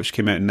 Director's Cut which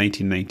came out in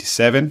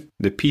 1997.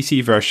 The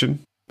PC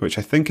version, which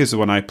I think is the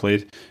one I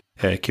played,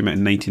 came out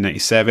in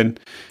 1997.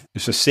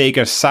 There's a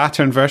Sega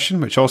Saturn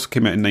version, which also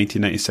came out in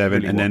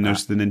 1997, and then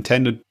there's the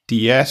Nintendo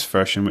DS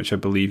version, which I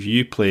believe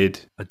you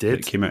played. I did.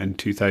 It came out in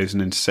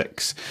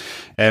 2006.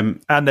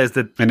 And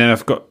then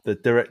I've got the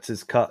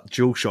Director's Cut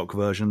DualShock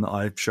version that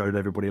I showed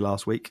everybody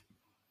last week.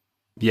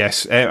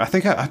 Yes, I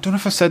think I don't know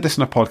if I said this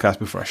in a podcast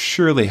before. I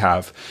surely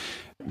have.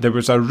 There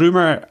was a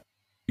rumor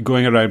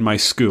going around my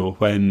school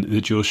when the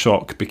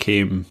DualShock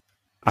became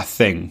a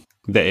thing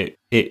that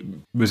it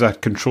was a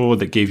controller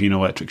that gave you an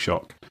electric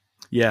shock.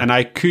 Yeah. And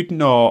I could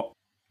not...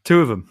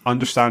 Two of them.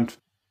 Understand...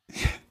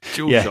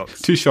 Dual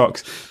shocks. 2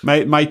 shocks.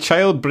 My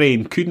child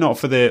brain could not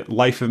for the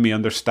life of me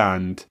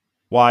understand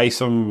why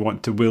someone would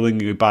want to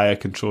willingly buy a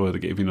controller that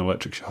gave you an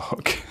electric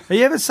shock. Have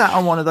you ever sat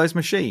on one of those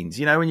machines?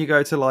 You know, when you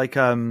go to like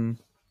a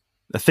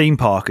theme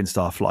park and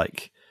stuff,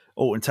 like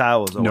Alton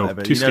Towers or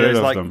whatever. Too scared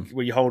of like them.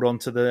 Where you hold on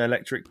to the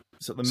electric...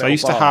 Sort of the So I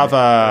used to bar have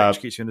a...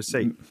 Electrocutes you in the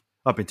seat.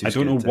 I've been too I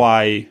scared. I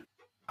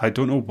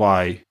don't know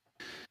why,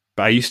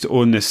 but I used to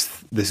own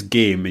this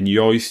game, and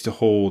you always used to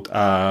hold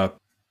a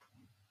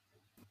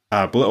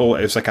little.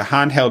 It was like a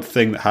handheld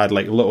thing that had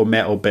like little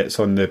metal bits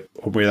on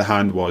where the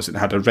hand was, and it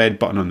had a red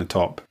button on the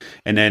top,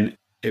 and then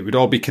it would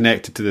all be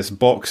connected to this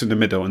box in the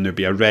middle, and there'd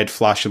be a red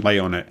flashing light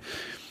on it.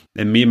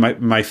 And me and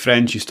my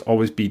friends used to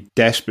always be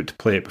desperate to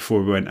play it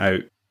before we went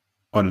out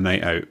on a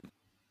night out.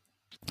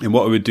 And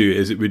what it would do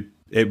is it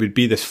would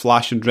be this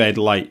flashing red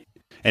light,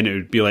 and it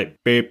would be like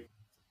beep,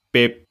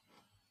 beep,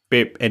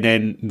 beep, and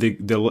then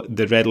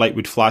the red light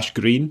would flash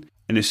green,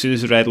 and as soon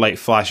as the red light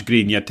flashed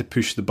green, you had to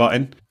push the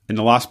button, and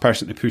the last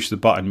person to push the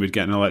button would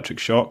get an electric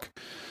shock.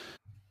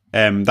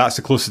 That's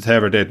the closest I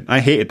ever did.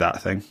 I hated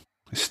that thing.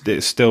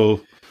 It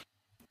still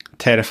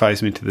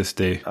terrifies me to this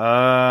day.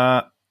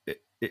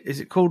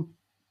 Is it called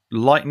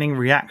Lightning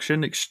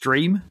Reaction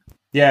Extreme?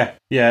 Yeah,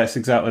 it's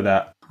exactly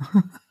that.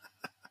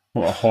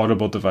 What a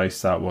horrible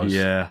device that was.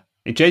 Yeah.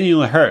 It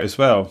genuinely hurt as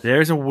well.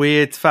 There is a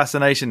weird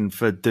fascination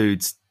for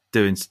dudes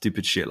doing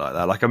stupid shit like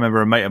that. Like I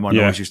remember a mate of mine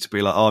always used to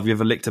be like, "Oh, have you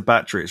ever licked a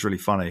battery? It's really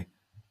funny."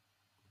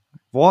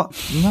 What?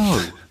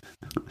 No.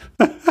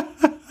 But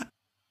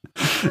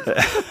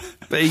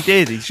he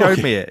did. He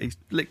showed me it. He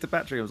licked the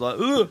battery. I was like,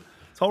 "Ugh,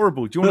 it's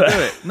horrible. Do you want to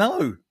do it?"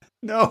 No.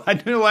 No, I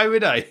don't know. Why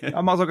would I?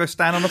 I might as well go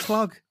stand on a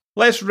plug.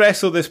 Let's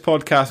wrestle this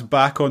podcast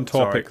back on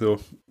topic,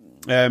 though.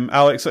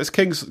 Alex, let's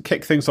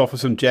kick things off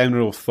with some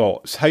general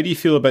thoughts. How do you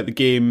feel about the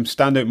game?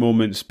 Standout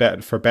moments,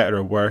 for better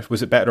or worse?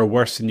 Was it better or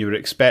worse than you were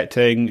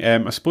expecting?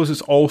 I suppose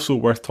it's also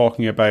worth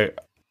talking about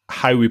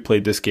how we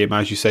played this game.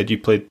 As you said, you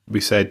played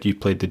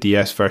the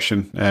DS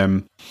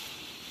version,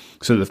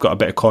 so they've got a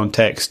bit of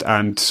context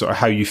and sort of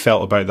how you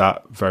felt about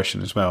that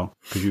version as well,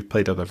 because you've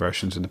played other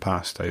versions in the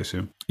past, I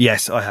assume.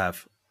 Yes, I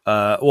have.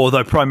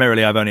 Although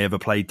primarily I've only ever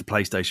played the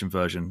PlayStation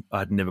version. I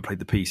had never played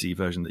the PC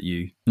version that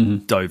you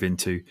dove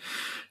into.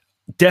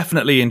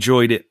 Definitely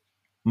enjoyed it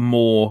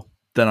more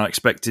than I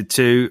expected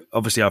to.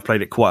 Obviously, I've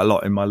played it quite a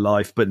lot in my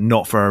life, but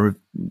not for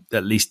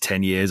at least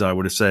 10 years, I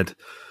would have said.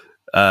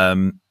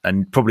 And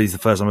probably it's the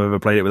first time I've ever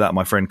played it without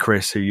my friend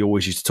Chris, who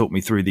always used to talk me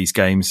through these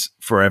games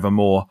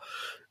forevermore.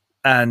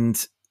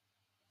 And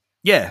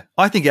yeah,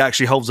 I think it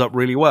actually holds up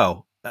really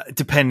well,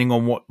 depending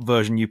on what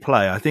version you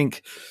play. I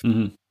think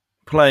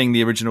playing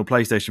the original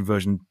PlayStation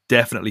version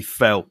definitely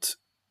felt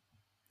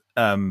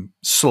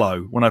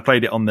slow. When I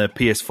played it on the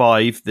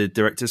PS5, the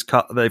director's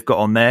cut they've got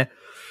on there,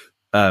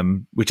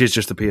 which is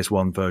just the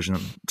PS1 version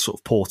sort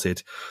of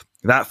ported,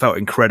 that felt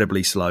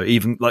incredibly slow,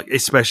 even like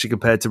especially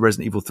compared to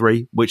Resident Evil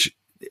 3, which,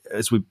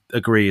 as we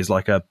agree, is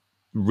like a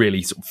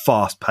really sort of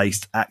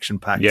fast-paced,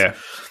 action-packed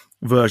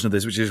version of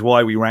this, which is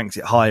why we ranked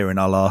it higher in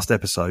our last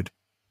episode.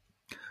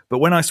 But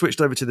when I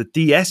switched over to the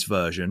DS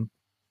version,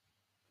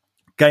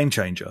 game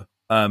changer.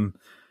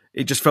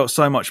 It just felt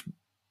so much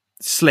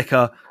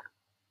slicker,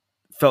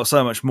 felt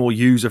so much more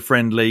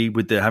user-friendly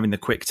with having the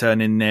quick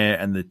turn in there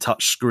and the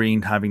touch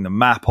screen, having the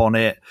map on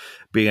it,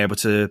 being able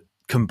to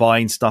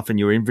combine stuff in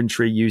your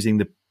inventory using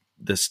the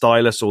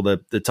stylus or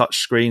the touch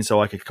screen, so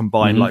I could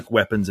combine like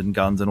weapons and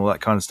guns and all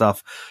that kind of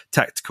stuff.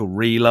 Tactical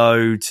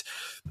reload.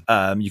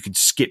 You could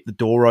skip the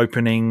door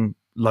opening,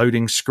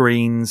 loading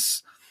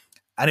screens.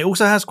 and it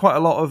also has quite a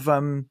lot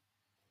of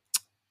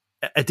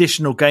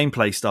additional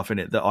gameplay stuff in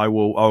it that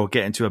I'll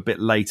get into a bit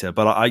later.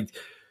 But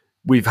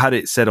we've had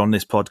it said on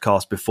this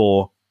podcast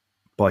before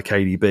by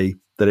KDB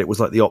that it was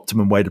like the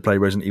optimum way to play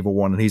Resident Evil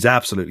 1, and he's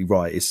absolutely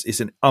right. It's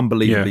an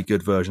unbelievably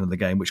good version of the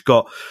game, which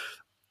got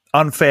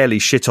unfairly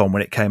shit on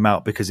when it came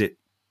out because it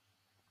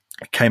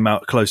came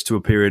out close to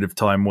a period of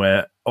time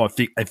where, I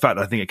think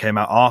it came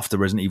out after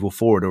Resident Evil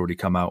 4 had already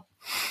come out.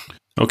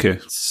 Okay.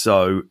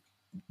 So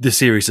the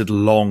series had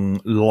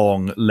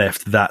long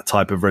left that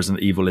type of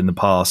Resident Evil in the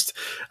past,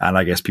 and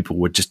I guess people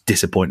were just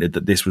disappointed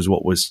that this was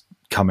what was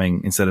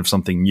coming instead of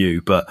something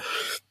new. But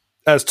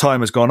as time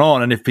has gone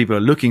on, and if people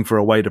are looking for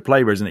a way to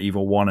play Resident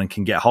Evil 1 and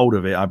can get hold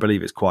of it, I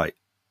believe it's quite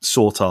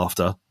sought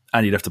after,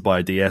 and you'd have to buy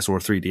a DS or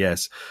a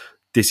 3DS.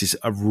 This is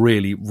a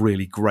really,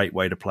 really great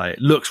way to play it.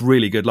 Looks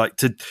really good. Like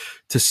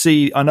to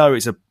see, I know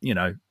it's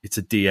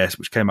a DS,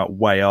 which came out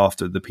way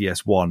after the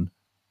PS1.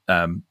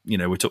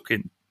 We're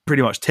talking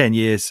pretty much 10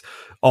 years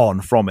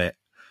on from it.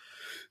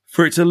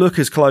 For it to look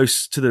as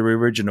close to the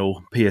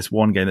original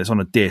PS1 game that's on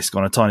a disc,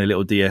 on a tiny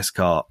little DS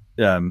cart,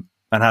 and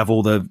have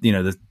all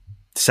the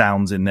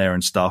sounds in there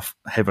and stuff,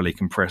 heavily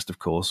compressed, of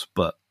course,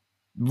 but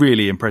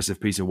really impressive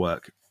piece of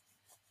work.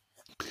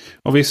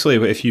 Obviously,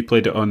 if you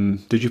played it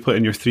did you play it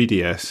on your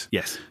 3DS?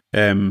 Yes.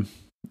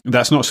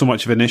 That's not so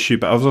much of an issue,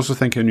 but I was also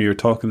thinking when you were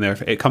talking there,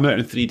 if it coming out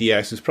on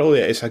 3DS,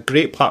 it's a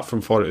great platform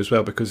for it as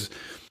well, because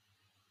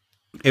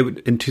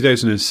in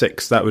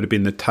 2006, that would have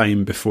been the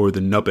time before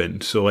the nubbin.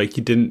 So like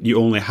you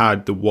only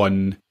had the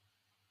one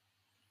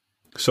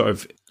sort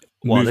of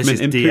movement this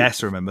is input.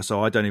 DS, remember?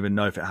 So I don't even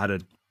know if it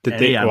had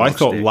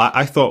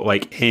I thought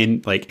like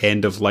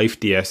end of life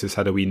DSs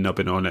had a wee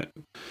nubbin on it.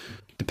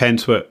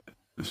 Depends what.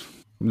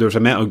 There was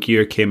a Metal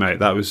Gear came out.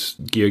 That was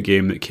Gear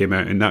game that came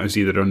out, and that was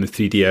either on the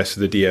 3DS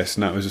or the DS,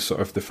 and that was sort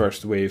of the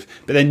first wave.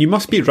 But then you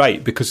must be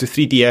right, because the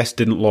 3DS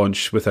didn't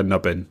launch with a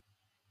nubbin,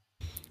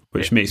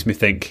 which makes me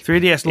think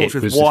 3DS launched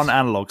with one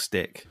analog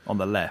stick on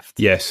the left.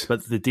 Yes,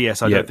 but the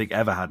DS I don't think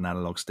ever had an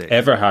analog stick.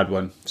 Ever had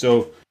one.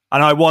 So,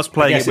 and I was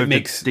playing it with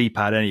the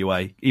D-pad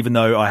anyway, even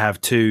though I have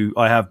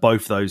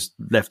both those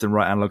left and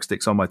right analog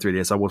sticks on my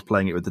 3DS. I was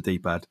playing it with the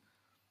D-pad.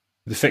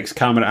 The fixed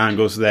camera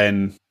angles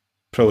then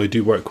probably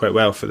do work quite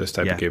well for this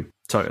type of game.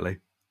 Totally.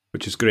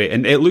 Which is great.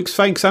 And it looks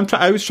fine,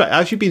 because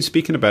as you've been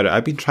speaking about it,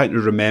 I've been trying to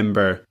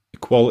remember the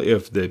quality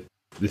of the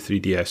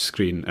 3DS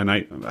screen, and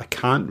I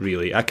can't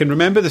really. I can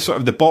remember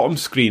the bottom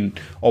screen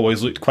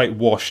always looked quite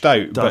washed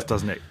out.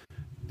 Doesn't it?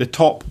 The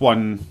top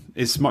one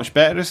is much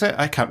better, is it?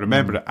 I can't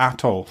remember it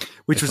at all.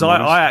 Which was,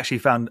 I actually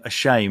found a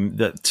shame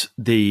that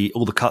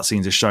all the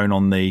cutscenes are shown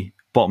on the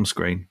bottom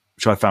screen,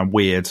 which I found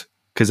weird,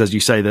 because as you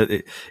say,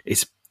 that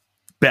it's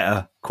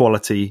better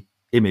quality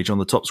image on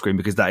the top screen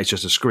because that is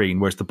just a screen,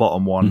 whereas the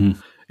bottom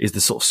one is the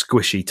sort of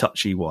squishy,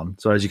 touchy one.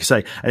 So as you can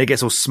say, and it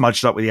gets all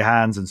smudged up with your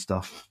hands and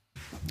stuff.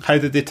 How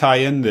did they tie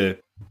in the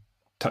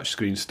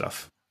touchscreen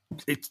stuff?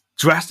 It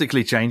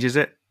drastically changes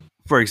it.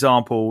 For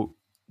example,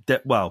 the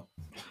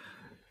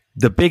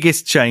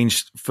biggest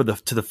change to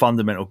the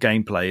fundamental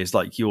gameplay is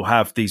like you'll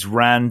have these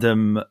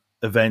random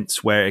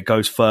events where it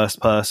goes first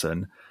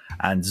person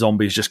and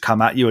zombies just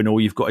come at you, and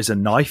all you've got is a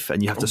knife,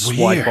 and you have to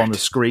swipe on the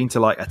screen to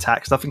like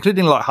attack stuff,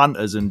 including like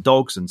hunters and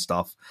dogs and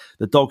stuff.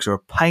 The dogs are a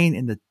pain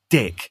in the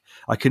dick.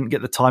 I couldn't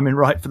get the timing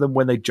right for them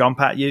when they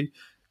jump at you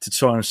to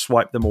try and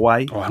swipe them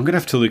away. Oh, I'm going to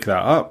have to look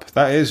that up.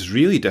 That is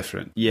really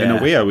different. Yeah. In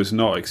a way I was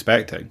not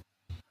expecting.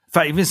 In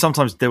fact, even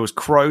sometimes there was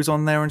crows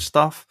on there and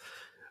stuff,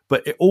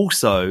 but it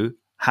also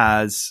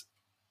has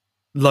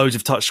loads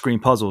of touchscreen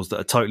puzzles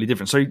that are totally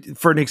different. So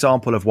for an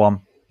example of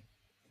one,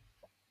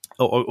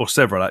 or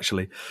several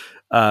actually,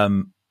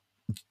 the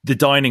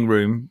dining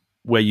room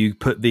where you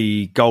put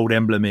the gold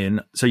emblem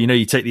in. So,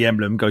 you take the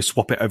emblem, go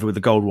swap it over with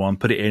the gold one,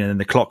 put it in, and then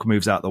the clock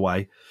moves out the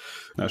way.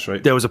 That's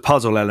right. There was a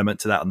puzzle element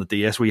to that on the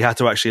DS where you had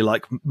to actually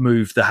like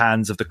move the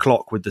hands of the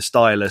clock with the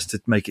stylus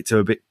to make it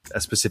to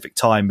a specific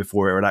time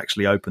before it would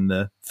actually open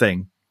the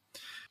thing.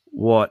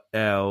 What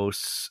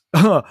else?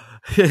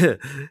 Richard,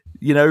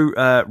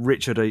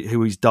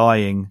 who is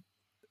dying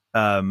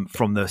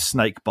from the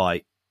snake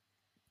bite.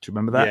 Do you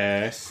remember that?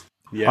 Yes.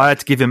 Yeah. I had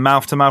to give him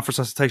mouth-to-mouth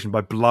resuscitation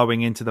by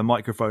blowing into the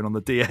microphone on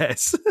the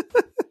DS.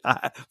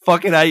 I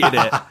fucking hated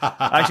it.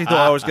 I actually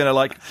thought I was going to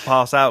like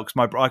pass out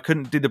because I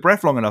couldn't do the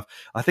breath long enough.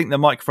 I think the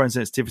microphone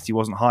sensitivity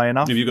wasn't high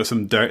enough. Have you got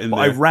some dirt in there?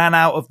 I ran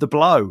out of the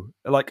blow.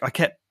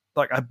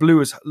 I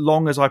blew as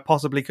long as I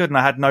possibly could, and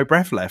I had no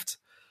breath left.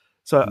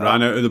 So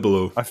ran out of the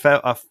blow. I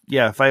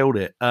failed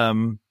it.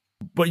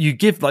 But you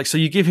give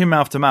him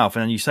mouth to mouth,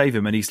 and then you save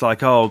him, and he's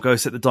like, "Oh, go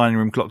set the dining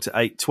room clock to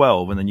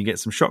 8:12," and then you get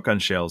some shotgun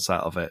shells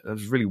out of it. It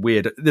was really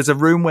weird. There's a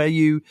room where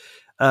you,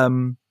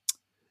 the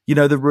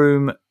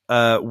room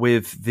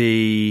with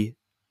the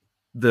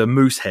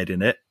moose head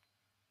in it,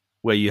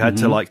 where you had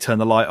to like turn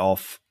the light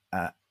off.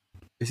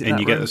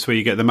 That's where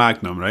you get the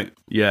Magnum, right?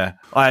 Yeah,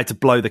 I had to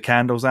blow the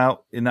candles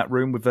out in that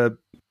room with the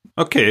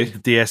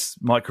DS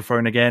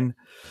microphone again.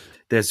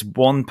 There's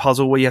one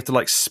puzzle where you have to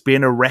like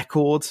spin a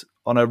record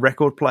on a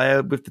record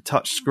player with the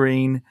touch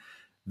screen.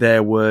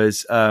 there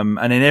was, and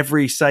in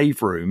every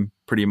save room,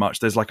 pretty much,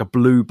 there's like a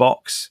blue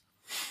box,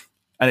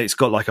 and it's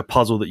got like a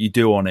puzzle that you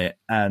do on it.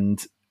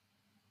 And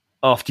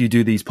after you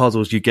do these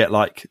puzzles, you get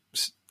like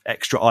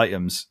extra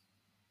items.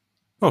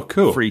 Oh,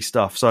 cool. Free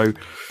stuff. So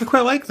I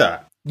quite like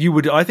that.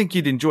 I think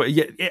you'd enjoy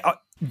it. Yeah,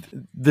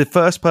 the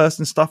first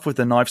person stuff with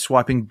the knife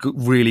swiping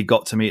really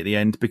got to me at the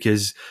end,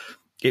 because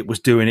it was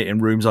doing it in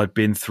rooms I'd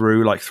been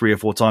through like 3 or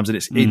 4 times, and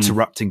it's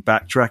interrupting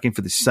backtracking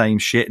for the same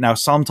shit. Now,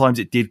 sometimes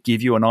it did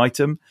give you an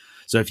item.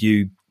 So if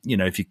you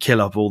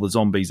kill up all the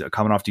zombies that are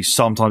coming after you,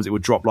 sometimes it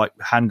would drop like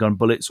handgun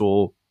bullets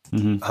or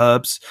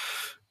herbs.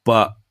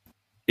 But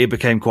it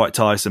became quite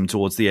tiresome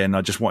towards the end.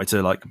 I just wanted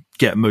to like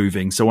get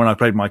moving. So when I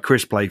played my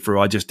Chris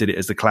playthrough, I just did it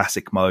as the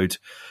classic mode,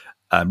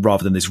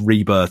 rather than this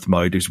rebirth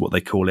mode, is what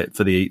they call it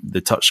for the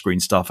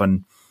touchscreen stuff.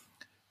 And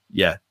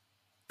yeah,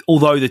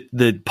 although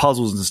the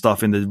puzzles and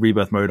stuff in the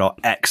rebirth mode are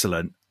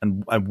excellent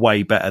and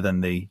way better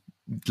than the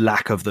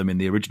lack of them in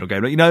the original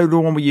game. You know, the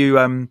one where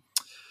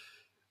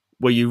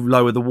you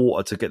lower the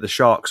water to get the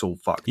sharks all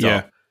fucked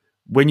up.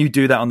 When you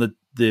do that on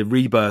the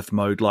rebirth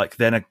mode, like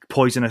then a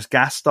poisonous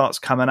gas starts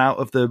coming out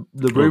of the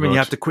room, and you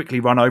have to quickly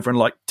run over and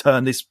like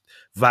turn this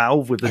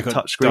valve with the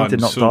touchscreen to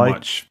not die.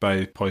 Much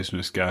by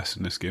poisonous gas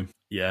in this game.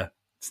 Yeah,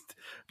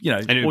 you know,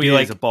 and it would be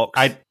like a box.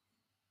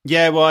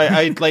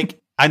 I'd like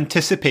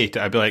anticipate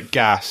it. I'd be like,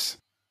 gas,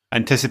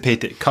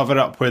 anticipate it, cover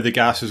up where the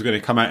gas was going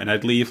to come out, and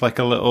I'd leave like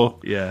a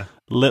little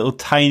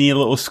tiny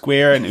little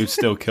square, and it would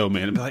still kill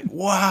me. And I'd be like,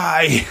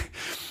 why?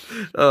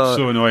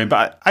 So annoying.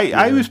 But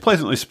I was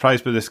pleasantly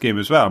surprised by this game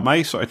as well.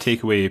 My sort of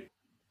takeaway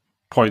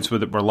points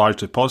with it were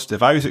largely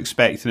positive. I was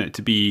expecting it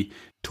to be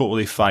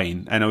totally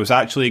fine, and I was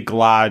actually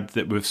glad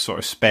that we've sort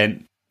of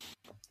spent,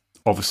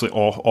 obviously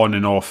on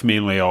and off,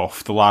 mainly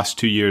off, the last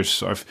 2 years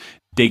sort of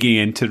digging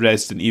into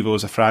Resident Evil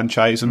as a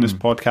franchise on this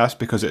podcast,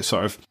 because it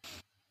sort of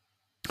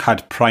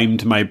had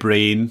primed my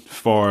brain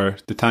for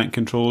the tank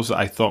controls that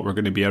I thought were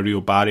going to be a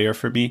real barrier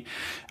for me.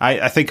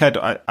 I think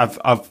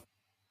I've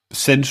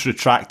since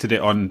retracted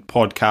it on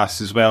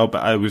podcasts as well,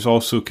 but I was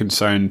also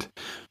concerned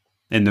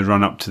in the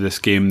run up to this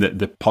game that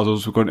the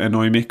puzzles were going to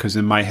annoy me, because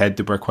in my head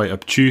they were quite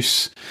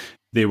obtuse.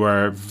 They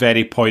were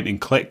very point and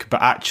click,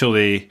 but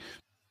actually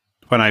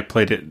when I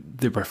played it,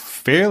 they were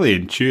fairly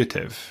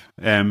intuitive.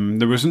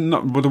 There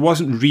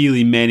wasn't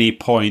really many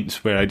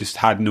points where I just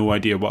had no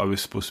idea what I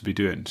was supposed to be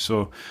doing.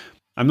 So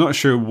I'm not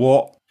sure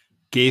what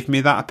gave me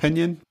that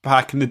opinion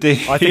back in the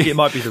day. I think it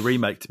might be the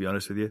remake, to be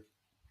honest with you,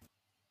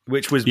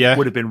 which would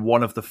have been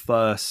one of the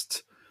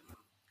first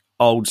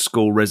old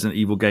school Resident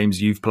Evil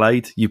games you've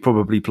played. You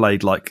probably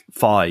played like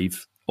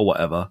 5 or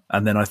whatever,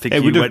 and then I think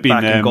you went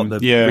back and got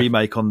the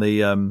remake on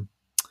the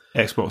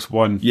Xbox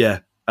One. Yeah,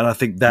 and I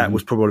think that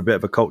was probably a bit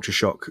of a culture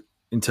shock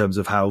in terms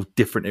of how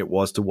different it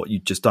was to what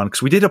you'd just done.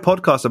 Because we did a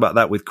podcast about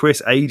that with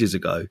Chris ages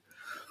ago,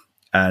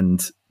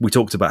 and we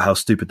talked about how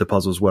stupid the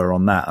puzzles were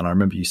on that, and I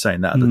remember you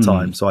saying that at the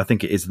time. So I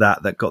think it is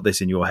that got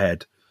this in your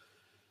head.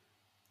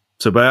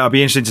 So, but I'll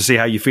be interested to see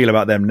how you feel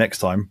about them next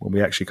time when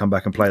we actually come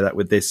back and play that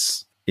with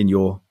this in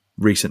your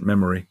recent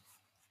memory.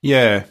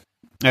 Yeah.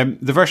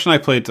 The version I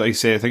played, like I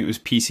say, I think it was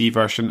PC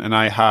version, and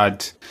I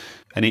had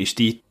an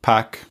HD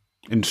pack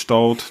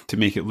installed to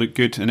make it look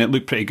good, and it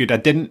looked pretty good. I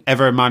didn't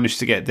ever manage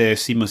to get the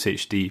seamless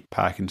HD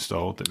pack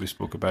installed that we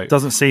spoke about.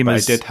 Doesn't seem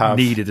as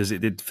needed as it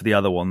did for the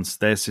other ones.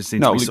 There's just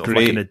seems to be sort of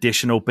like an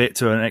additional bit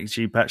to an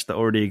XG patch that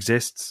already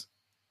exists.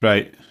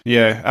 Right.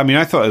 Yeah. I mean,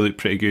 I thought it looked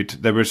pretty good.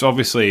 There were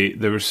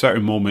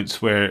certain moments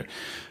where,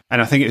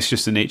 and I think it's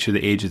just the nature of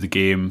the age of the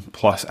game,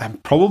 plus the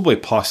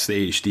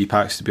HD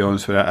packs, to be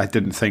honest with you. I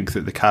didn't think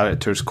that the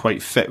characters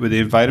quite fit with the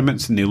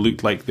environments, and they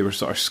looked like they were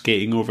sort of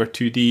skating over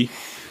 2D.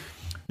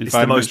 It's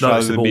the most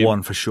noticeable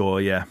one for sure,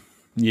 yeah.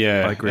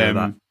 Yeah. I agree with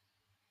that.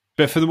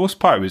 But for the most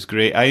part, it was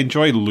great. I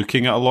enjoyed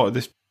looking at a lot of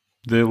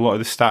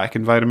the static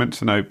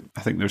environments, and I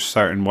think there's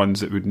certain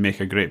ones that would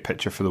make a great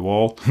picture for the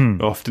wall, I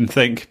often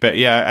think. But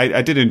yeah,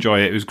 I did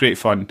enjoy it. It was great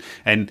fun.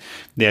 And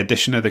the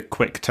addition of the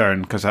quick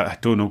turn, because I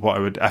don't know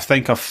what I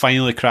think I've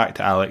finally cracked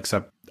it, Alex.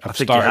 I've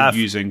started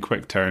using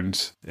quick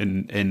turns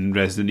in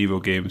Resident Evil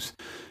games,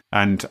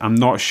 and I'm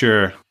not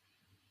sure.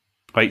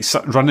 Like,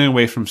 running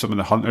away from some of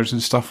the hunters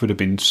and stuff would have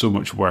been so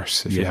much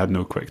worse if you had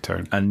no quick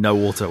turn. And no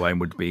auto aim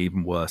would be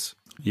even worse.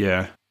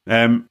 Yeah.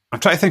 I'm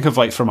trying to think of,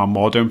 like, from a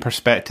modern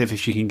perspective,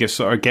 if you can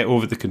get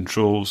over the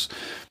controls.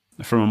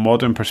 From a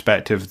modern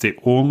perspective, the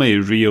only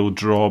real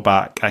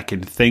drawback I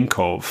can think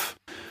of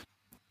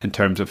in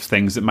terms of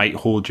things that might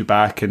hold you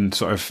back and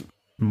sort of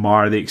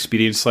mar the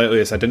experience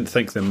slightly is I didn't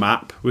think the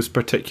map was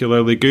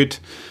particularly good.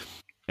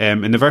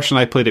 In the version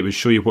I played, it would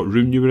show you what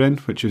room you were in,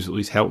 which was at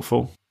least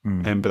helpful.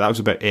 But that was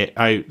about it.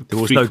 There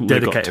was no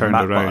dedicated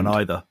map button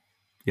either.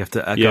 You have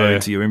to go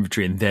into your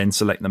inventory and then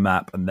select the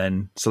map and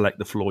then select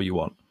the floor you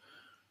want.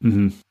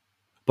 Mm-hmm.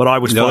 But I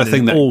was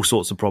finding all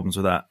sorts of problems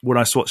with that. When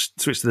I switched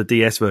to the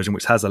DS version,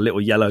 which has a little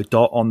yellow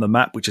dot on the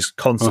map, which is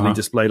constantly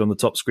displayed on the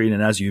top screen,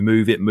 and as you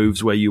move, it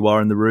moves where you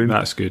are in the room.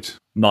 That's good.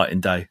 Night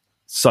and day.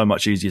 So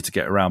much easier to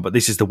get around. But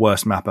this is the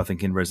worst map, I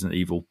think, in Resident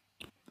Evil.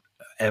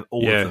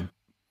 All of them.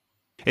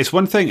 It's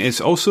one thing.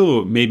 It's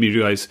also made me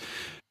realise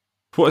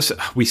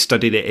we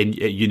studied it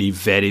at uni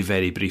very,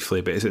 very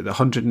briefly, but is it the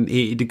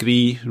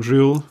 180-degree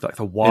rule? Like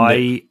the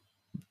Y.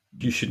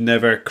 You should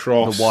never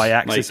cross the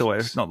y-axis, or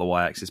whatever. Not the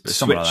y-axis, but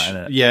something like that,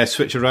 isn't it? Yeah,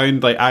 switch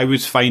around. Like, I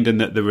was finding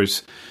that there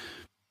was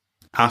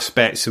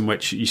aspects in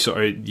which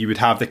you would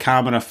have the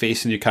camera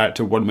facing your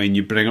character one way, and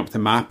you bring up the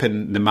map,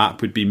 and the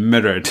map would be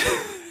mirrored.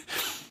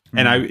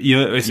 And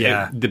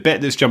the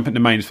bit that's jumping to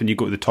mind is when you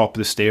go to the top of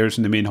the stairs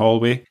in the main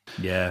hallway.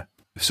 Yeah.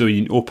 So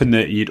you'd open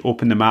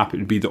the map, it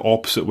would be the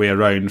opposite way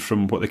around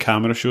from what the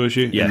camera shows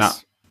you.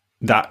 Yes.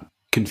 And that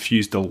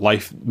confused the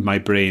life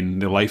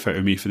out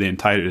of me for the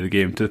entirety of the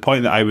game, to the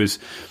point that I was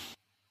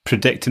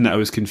predicting that I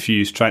was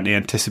confused, trying to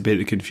anticipate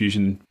the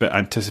confusion, but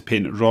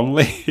anticipating it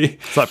wrongly.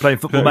 It's like playing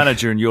Football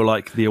Manager and you're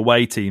like the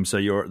away team, so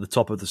you're at the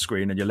top of the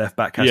screen and your left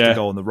back has to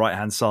go on the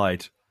right-hand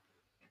side.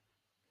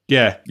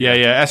 Yeah.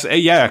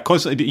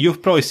 Constantly.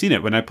 You've probably seen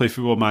it when I play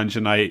Football Manager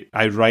and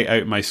I write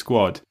out my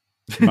squad.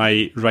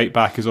 My right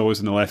back is always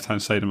on the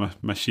left-hand side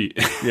of my sheet.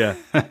 Yeah.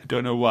 I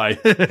don't know why.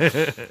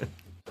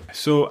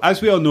 So,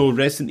 as we all know,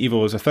 Resident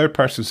Evil is a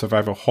third-person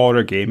survival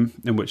horror game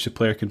in which the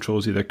player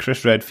controls either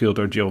Chris Redfield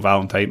or Jill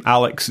Valentine.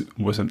 Alex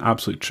was an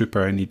absolute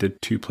trooper and he did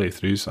 2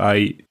 playthroughs.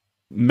 I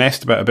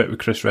messed about a bit with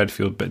Chris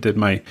Redfield, but did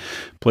my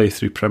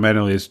playthrough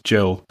primarily as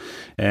Jill,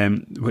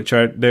 both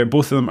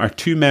of them are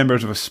 2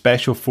 members of a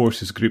special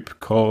forces group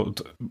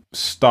called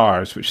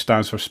STARS, which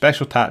stands for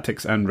Special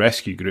Tactics and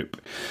Rescue Group.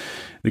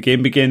 The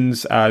game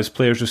begins as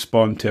players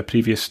respond to a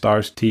previous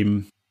STARS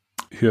team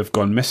who have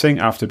gone missing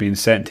after being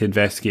sent to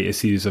investigate a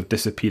series of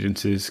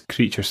disappearances,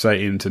 creature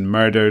sightings and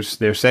murders.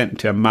 They're sent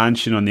to a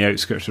mansion on the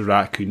outskirts of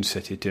Raccoon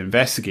City to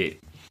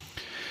investigate.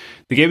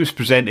 The game is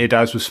presented,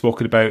 as was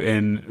spoken about,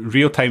 in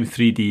real-time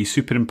 3D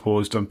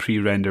superimposed on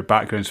pre-rendered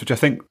backgrounds, which I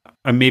think,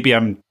 and maybe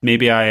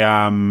I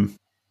am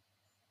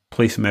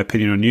placing my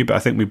opinion on you, but I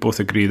think we both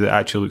agree that it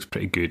actually looks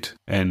pretty good.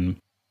 And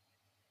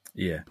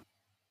yeah,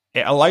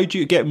 it allowed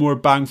you to get more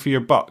bang for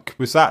your buck.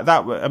 Was that?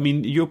 I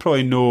mean, you'll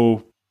probably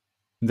know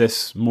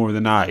this more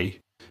than I,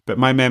 but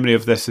my memory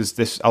of this is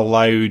this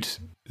allowed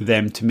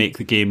them to make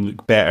the game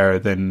look better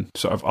than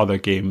sort of other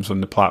games on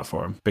the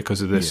platform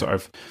because of this sort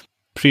of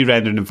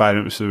pre-rendered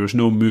environment, so there was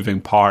no moving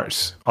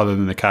parts other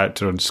than the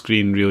character on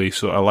screen, really,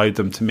 so it allowed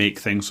them to make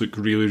things look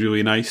really,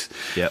 really nice.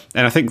 Yeah,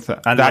 and I think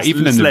that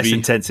even in less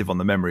intensive on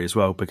the memory as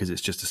well, because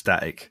it's just a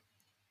static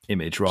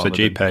image rather than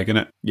a JPEG, isn't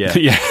it? Yeah.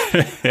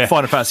 Yeah.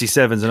 Final Fantasy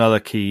VII is another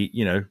key,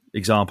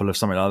 example of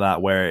something like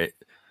that, where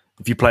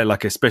if you play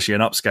like especially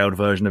an upscaled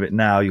version of it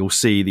now, you'll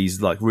see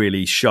these like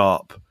really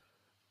sharp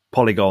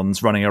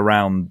polygons running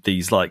around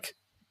these like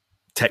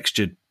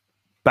textured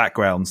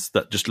backgrounds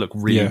that just look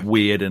really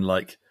weird and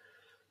like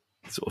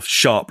sort of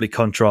sharply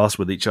contrast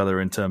with each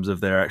other in terms of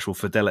their actual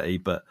fidelity,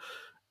 but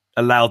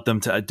allowed them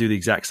to do the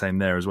exact same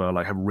there as well,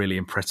 like have really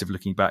impressive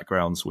looking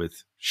backgrounds with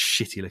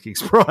shitty looking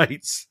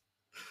sprites.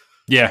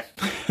 Yeah.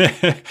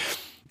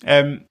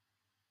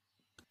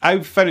 I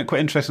found it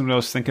quite interesting when I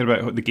was thinking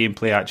about what the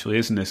gameplay actually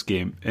is in this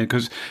game,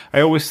 because I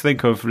always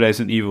think of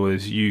Resident Evil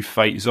as you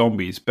fight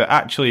zombies, but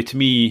actually to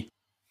me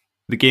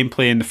the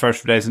gameplay in the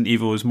first Resident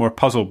Evil is more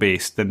puzzle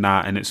based than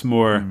that, and it's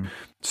more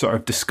sort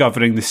of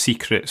discovering the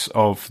secrets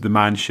of the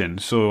mansion.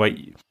 So like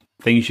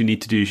things you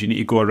need to do is you need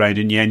to go around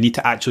and you need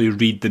to actually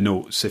read the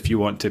notes if you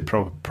want to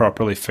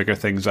properly figure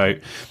things out,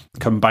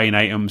 combine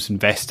items,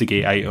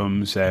 investigate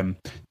items.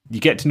 You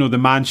get to know the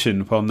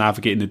mansion while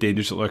navigating the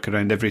dangers that lurk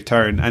around every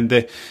turn, and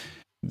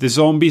the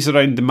zombies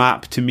around the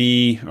map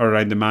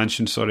around the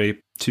mansion,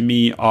 to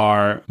me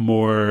are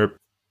more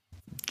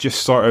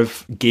just sort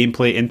of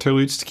gameplay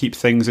interludes to keep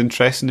things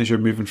interesting as you're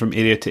moving from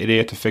area to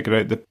area to figure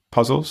out the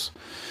puzzles.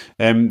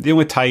 The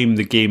only time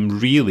the game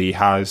really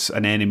has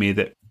an enemy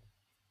that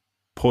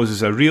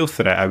poses a real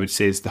threat, I would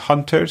say, is the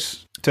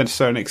hunters to a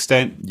certain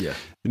extent. Yeah.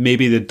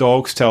 Maybe the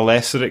dogs to a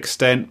lesser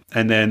extent,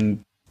 and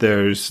then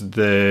there's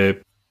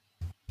the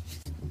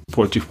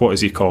what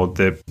is he called?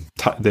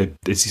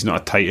 He's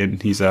not a titan.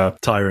 He's a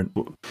tyrant.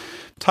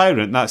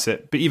 Tyrant, that's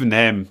it. But even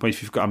them,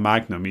 if you've got a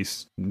magnum,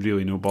 he's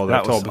really no bother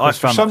at all. I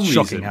found it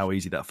shocking how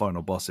easy that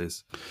final boss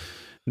is.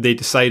 They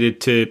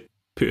decided to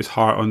put his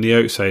heart on the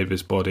outside of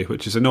his body,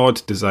 which is an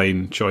odd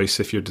design choice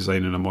if you're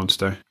designing a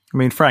monster. I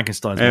mean,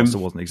 Frankenstein's monster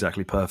wasn't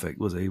exactly perfect,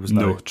 was he?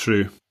 No,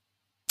 true.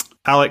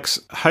 Alex,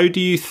 how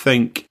do you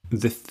think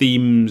the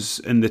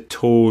themes and the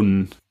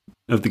tone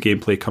of the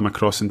gameplay come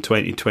across in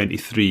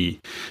 2023?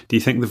 Do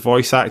you think the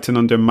voice acting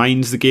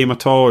undermines the game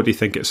at all, or do you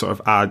think it sort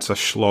of adds a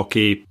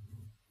schlocky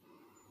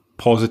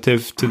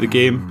positive to the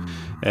game?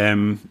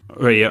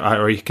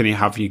 Or can you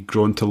have you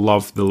grown to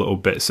love the little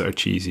bits that are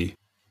cheesy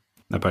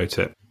about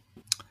it?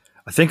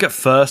 I think at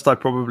first I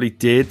probably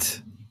did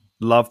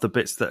love the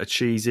bits that are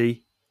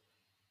cheesy.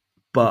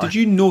 But did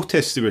you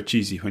notice they were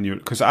cheesy when you were?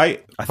 Because I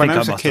think I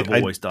must have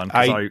always done.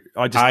 I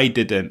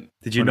didn't.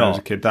 Did you when not? I was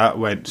a kid, that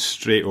went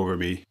straight over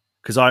me.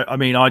 Because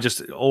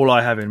all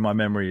I have in my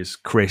memory is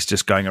Chris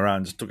just going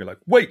around just talking like,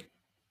 "Wait,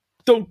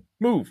 don't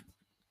move,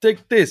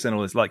 take this and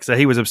all this. Like, so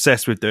he was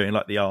obsessed with doing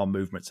like the arm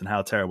movements and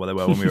how terrible they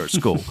were when we were at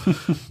school.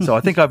 So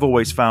I think I've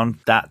always found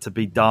that to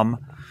be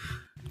dumb.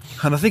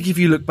 And I think if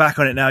you look back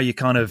on it now, you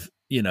kind of,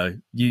 you know,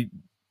 you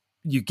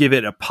give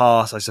it a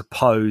pass, I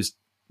suppose,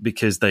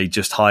 because they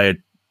just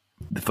hired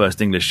the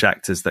first English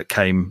actors that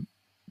came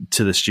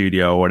to the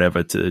studio or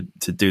whatever to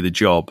do the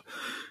job.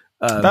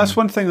 That's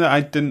one thing that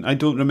I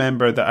don't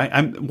remember. That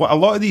I'm a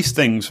lot of these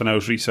things when I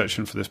was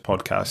researching for this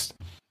podcast,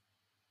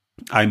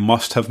 I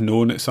must have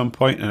known at some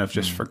point and I've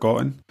just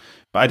forgotten.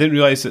 But I didn't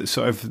realize that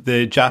sort of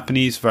the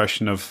Japanese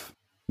version of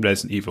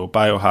Resident Evil,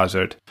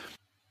 Biohazard,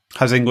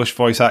 has English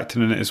voice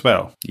acting in it as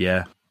well.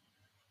 Yeah.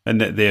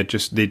 And that they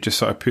just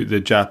sort of put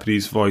the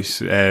Japanese voice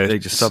they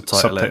just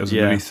subtitles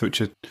underneath,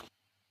 which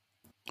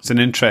it's an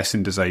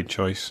interesting design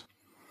choice.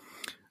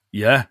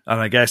 Yeah, and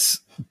I guess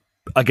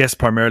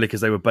primarily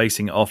because they were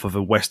basing it off of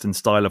a Western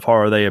style of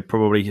horror, they had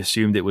probably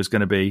assumed it was going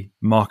to be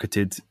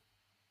marketed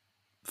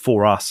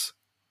for us.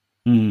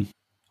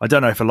 I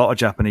don't know if a lot of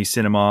Japanese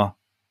cinema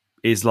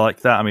is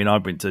like that. I mean, I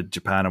went to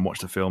Japan and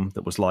watched a film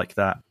that was like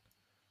that,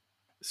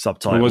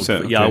 subtitled. What was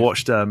it? Yeah, I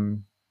watched.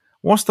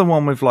 What's the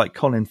one with like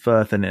Colin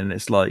Firth in it? And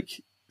it's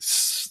like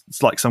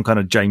some kind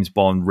of James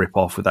Bond rip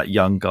off with that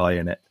young guy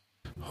in it.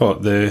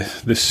 What,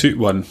 the suit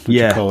one? What do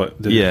you call it?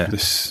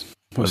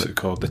 What's it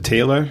called? The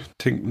Tailor?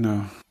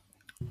 No.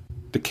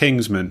 The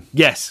Kingsman.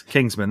 Yes,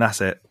 Kingsman, that's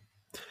it.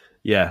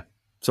 Yeah.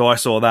 So I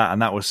saw that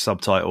and that was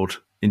subtitled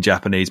in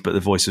Japanese, but the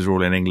voices were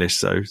all in English,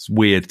 so it's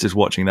weird just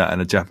watching that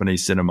in a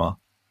Japanese cinema.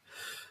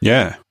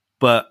 Yeah.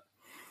 But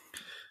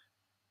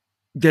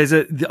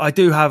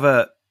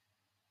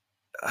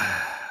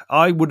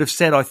I would have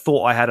said I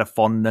thought I had a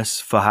fondness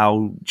for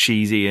how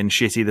cheesy and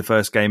shitty the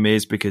first game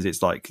is because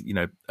it's like, you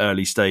know,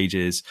 early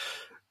stages.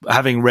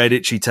 Having read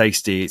Itchy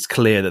Tasty, it's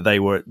clear that they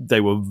were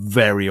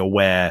very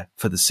aware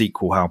for the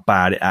sequel how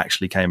bad it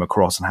actually came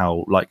across and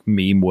how like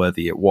meme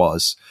worthy it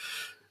was,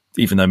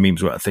 even though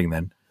memes weren't a thing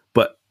then.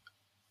 But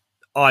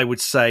I would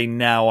say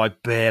now I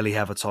barely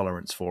have a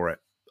tolerance for it.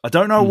 I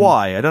don't know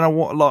why. I don't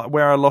know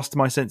where I lost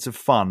my sense of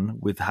fun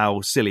with how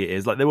silly it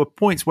is. Like there were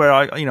points where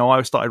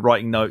I started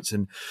writing notes,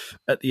 and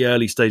at the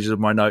early stages of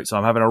my notes,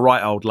 I'm having a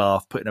right old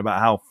laugh, putting about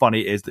how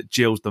funny it is that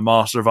Jill's the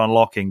master of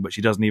unlocking, but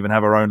she doesn't even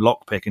have her own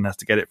lockpick and has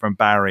to get it from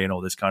Barry and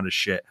all this kind of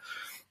shit.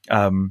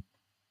 But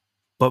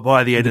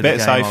by the end of the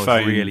game, I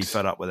was really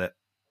fed up with it.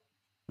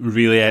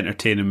 Really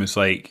entertaining was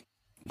like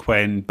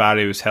when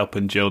Barry was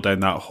helping Jill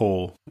down that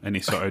hole, and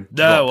he sort of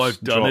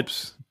I've done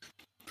it.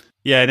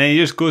 Yeah, and then he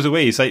just goes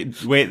away. He's like,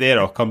 wait there,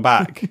 I'll come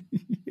back.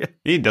 Yeah.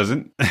 He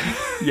doesn't.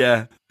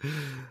 Yeah.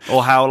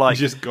 Or how, like...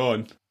 He's just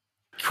gone.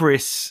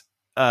 Chris,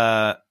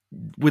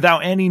 without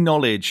any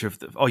knowledge of...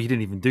 you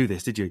didn't even do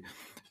this, did you?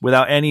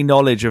 Without any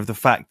knowledge of the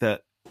fact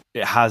that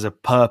it has a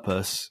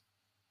purpose,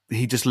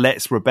 he just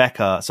lets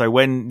Rebecca... So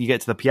when you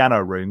get to the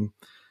piano room,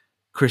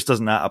 Chris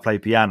doesn't know how to play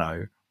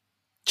piano.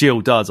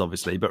 Jill does,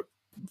 obviously, but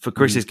for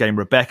Chris's game,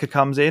 Rebecca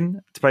comes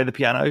in to play the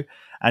piano,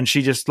 and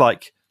she just,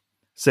 like...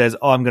 says,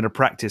 I'm going to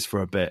practice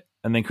for a bit.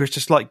 And then Chris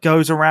just like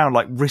goes around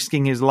like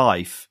risking his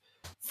life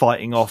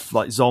fighting off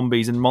like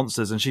zombies and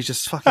monsters. And she's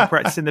just fucking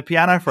practicing the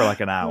piano for like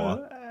an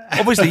hour.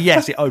 Obviously,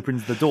 yes, it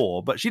opens the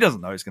door, but she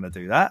doesn't know it's going to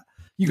do that.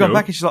 You go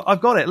back and she's like,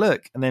 I've got it,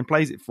 look. And then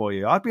plays it for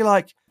you. I'd be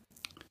like,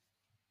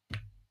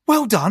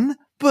 well done.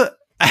 But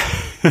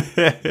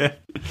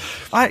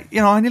I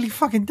nearly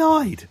fucking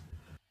died.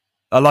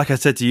 Like I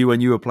said to you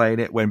when you were playing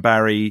it, when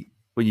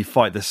you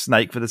fight the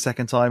snake for the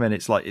second time and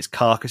it's like its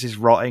carcass is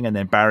rotting and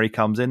then Barry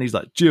comes in, he's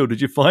like, Jill,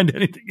 did you find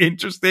anything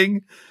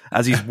interesting?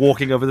 As he's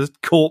walking over the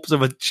corpse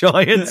of a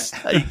giant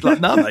snake.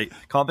 Like, no, mate,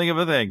 can't think of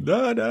a thing.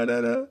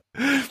 No.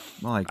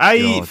 My God.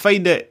 I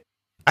find it...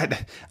 I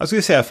was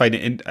going to say I find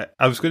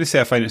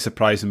it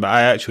surprising, but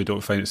I actually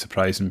don't find it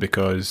surprising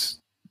because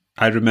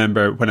I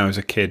remember when I was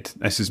a kid,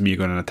 this is me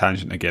going on a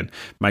tangent again,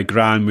 my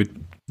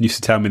gran used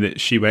to tell me that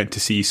she went to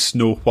see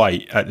Snow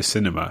White at the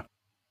cinema.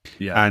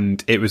 Yeah.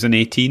 And it was an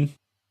 18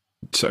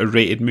 sort of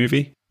rated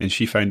movie and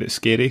she found it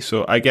scary.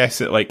 So I guess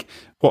that like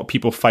what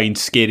people find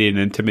scary and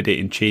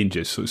intimidating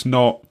changes. So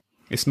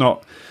it's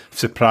not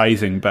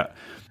surprising, but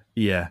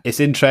yeah, it's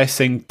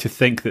interesting to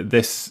think that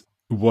this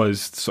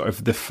was sort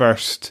of the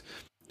first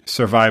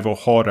survival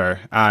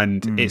horror,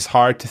 and it's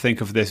hard to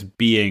think of this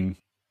being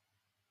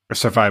a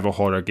survival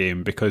horror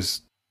game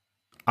because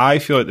I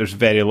feel like there's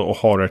very little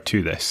horror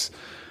to this.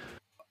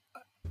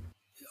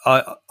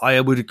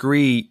 I would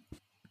agree.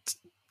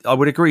 I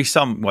would agree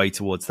some way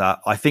towards that.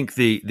 I think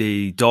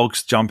the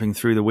dogs jumping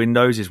through the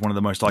windows is one of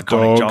the most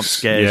iconic jump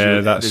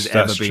scares there's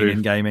ever been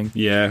in gaming.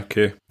 Yeah,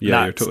 okay.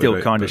 Yeah, that totally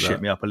still kind of shit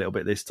me up a little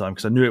bit this time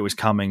because I knew it was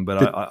coming,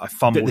 but I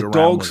fumbled around. The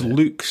dogs with it.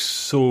 Look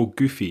so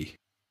goofy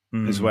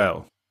as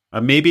well.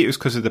 And maybe it was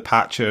because of the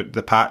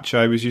patch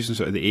I was using,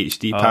 sort of the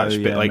HD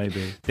patch. But like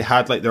maybe. they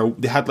had like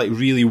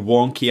really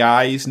wonky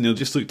eyes, and they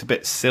just looked a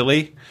bit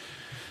silly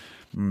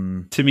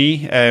to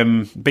me.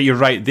 But you're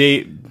right,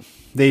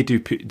 They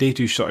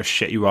do sort of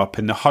shit you up,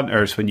 and the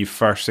hunters when you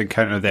first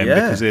encounter them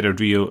because they're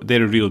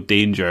a real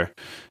danger.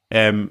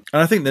 And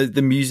I think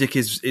the music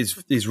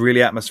is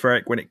really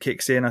atmospheric when it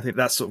kicks in. I think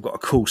that's sort of got a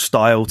cool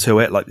style to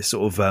it, like this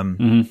sort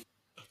of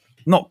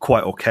not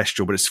quite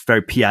orchestral, but it's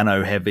very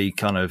piano heavy,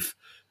 kind of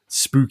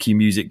spooky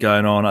music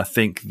going on. I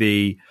think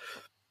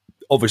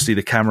obviously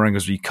the camera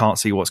angles, you can't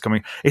see what's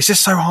coming. It's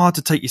just so hard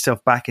to take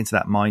yourself back into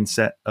that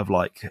mindset of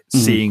like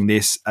seeing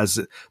this as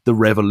the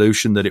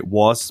revolution that it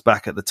was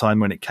back at the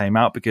time when it came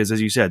out, because as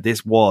you said,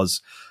 this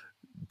was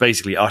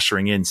basically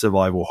ushering in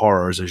survival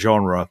horror as a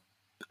genre.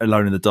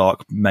 Alone in the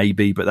Dark,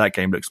 maybe, but that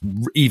game looks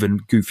even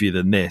goofier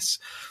than this.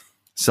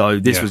 So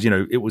this was,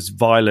 it was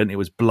violent, it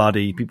was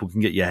bloody, people can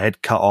get your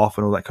head cut off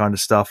and all that kind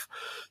of stuff.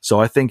 So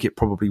I think it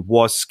probably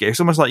was scary. It's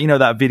almost like,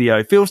 that video,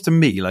 it feels to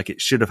me like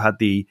it should have had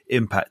the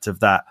impact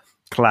of that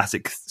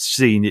classic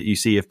scene that you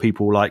see of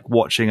people like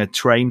watching a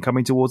train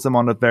coming towards them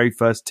on the very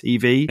first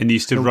TV. And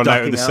used to run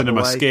out of the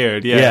cinema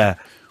scared, Yeah.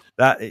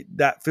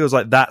 That feels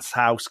like that's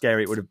how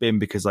scary it would have been,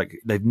 because like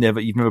you've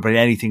never played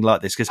anything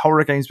like this, because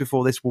horror games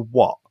before this were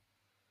what?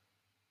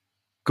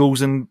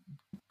 Ghouls and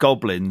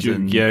goblins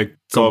and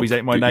zombies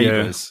ate my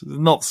neighbors.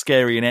 Not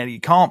scary in any.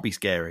 It can't be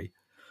scary.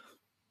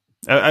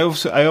 I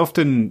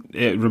often,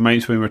 it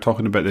reminds me when we're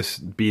talking about this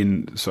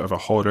being sort of a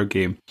horror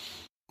game.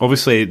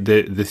 Obviously,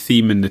 the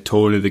theme and the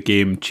tone of the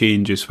game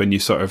changes when you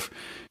sort of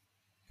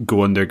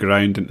go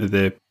underground into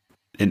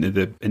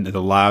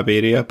the lab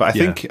area. But I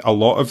think a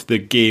lot of the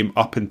game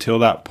up until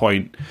that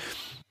point.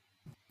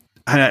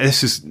 And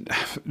this is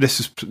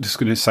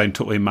going to sound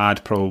totally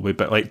mad, probably,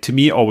 but like to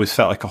me, it always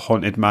felt like a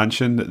haunted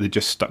mansion that they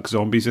just stuck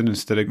zombies in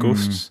instead of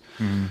ghosts.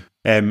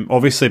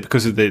 Obviously,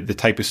 because of the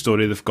type of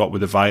story they've got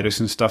with the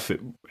virus and stuff,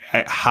 it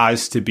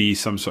has to be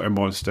some sort of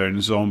monster,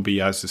 and zombie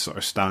as the sort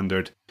of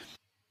standard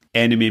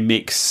enemy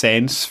makes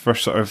sense for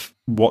sort of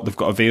what they've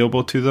got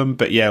available to them.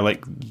 But yeah,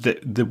 like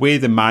the way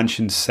the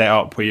mansion's set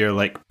up, where you're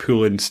like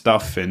pulling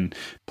stuff and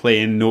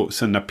playing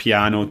notes on a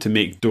piano to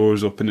make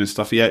doors open and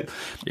stuff, it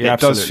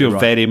does feel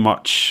very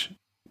much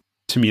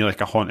to me like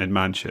a haunted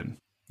mansion.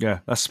 Yeah,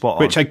 that's spot on.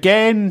 Which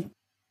again,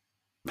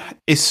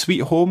 is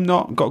Sweet Home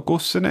not got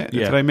ghosts in it?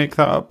 Did I make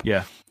that up?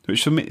 Yeah.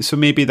 So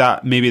maybe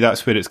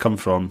that's where it's come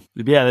from.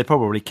 Yeah, they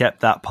probably kept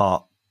that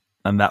part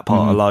and that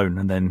part alone,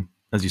 and then,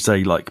 as you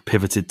say, like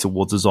pivoted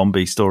towards a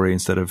zombie story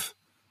instead of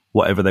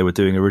whatever they were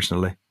doing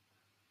originally.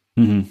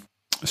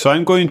 So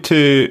I'm going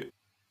to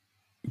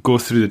go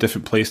through the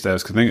different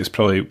playstyles, because I think it's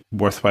probably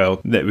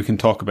worthwhile that we can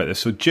talk about this.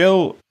 So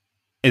Jill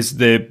is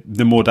the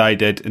mode I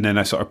did, and then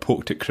I sort of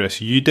poked at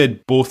Chris. You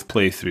did both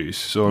playthroughs,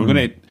 so I'm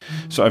going to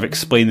sort of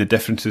explain the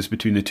differences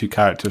between the two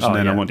characters, and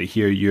then I want to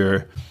hear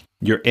your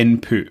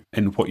input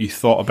and what you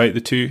thought about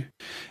the two.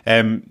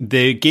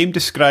 The game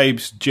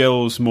describes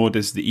Jill's mode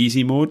as the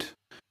easy mode,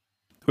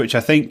 which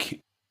I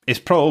think is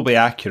probably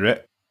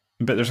accurate,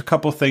 but there's a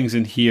couple of things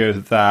in here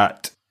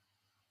that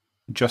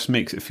just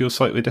makes it feel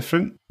slightly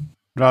different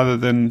rather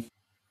than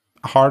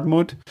a hard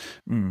mode.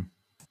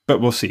 But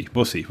we'll see.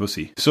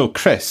 So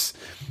Chris,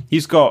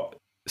 he's got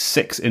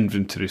 6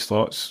 inventory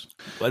slots.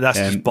 Well, that's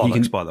just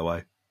bollocks, by the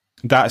way.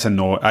 That's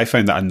annoying. I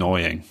found that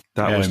annoying.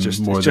 That was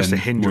just a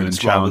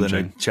hindrance rather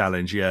than a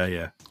challenge.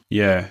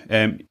 Yeah.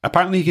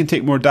 Apparently he can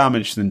take more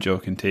damage than Jill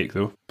can take,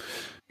 though.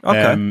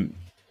 Okay.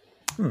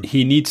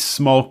 He needs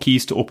small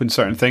keys to open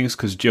certain things,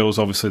 because Jill's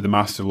obviously the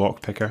master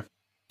lockpicker.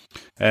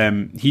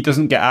 He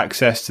doesn't get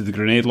access to the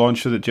grenade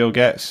launcher that Jill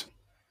gets.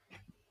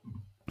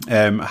 He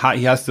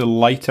has the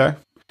lighter,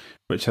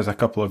 which has a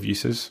couple of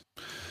uses.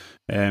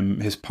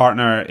 His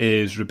partner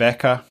is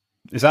Rebecca.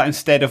 Is that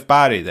instead of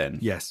Barry then?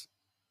 Yes.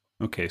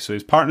 Okay, so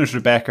his partner's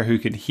Rebecca, who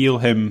can heal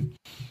him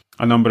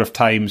a number of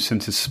times,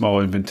 since his small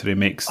inventory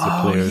makes the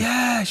player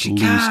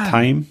lose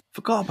time.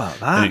 Forgot about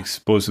that. And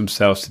expose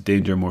themselves to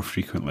danger more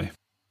frequently.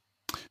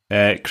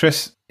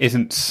 Chris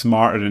isn't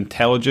smart or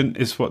intelligent,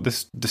 is what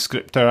this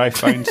descriptor I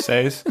found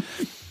says,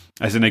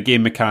 as in a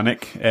game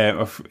mechanic.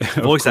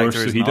 Voice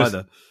actor isn't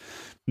either.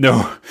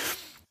 No.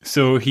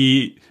 So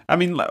he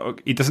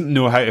doesn't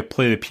know how to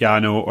play the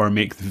piano or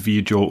make the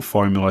V-Jolt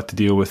formula to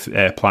deal with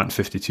Plant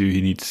 52.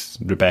 He needs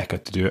Rebecca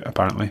to do it,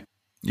 apparently.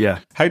 Yeah.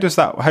 How does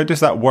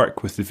that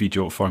work with the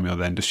V-Jolt formula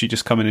then? Does she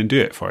just come in and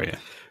do it for you?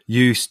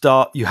 You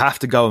have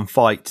to go and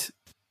fight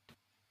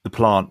the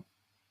plant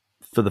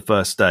for the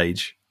first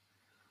stage.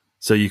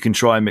 So you can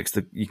try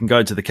and you can go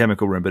into the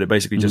chemical room, but it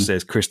basically just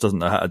says Chris doesn't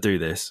know how to do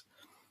this.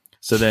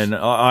 So then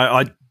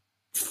I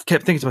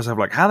kept thinking to myself,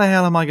 like, how the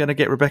hell am I going to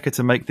get Rebecca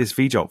to make this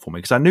V-Jolt for me?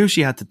 Because I knew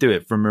she had to do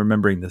it from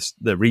remembering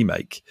the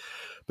remake.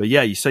 But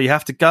yeah, so you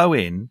have to go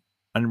in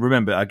and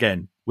remember,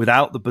 again,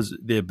 without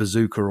the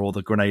bazooka or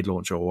the grenade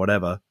launcher or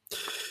whatever,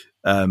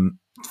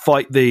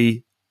 fight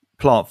the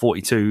Plant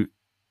 42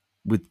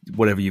 with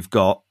whatever you've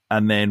got.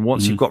 And then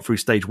once you've got through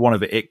stage 1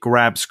 of it, it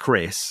grabs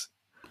Chris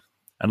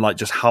and like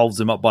just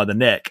holds him up by the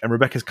neck. And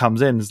Rebecca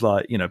comes in and is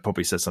like,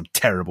 probably says some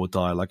terrible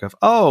dialogue of,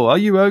 "Oh, are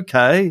you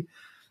okay?"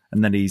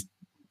 And then he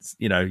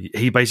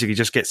basically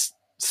just gets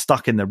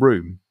stuck in the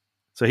room.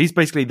 So he's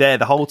basically there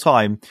the whole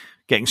time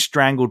getting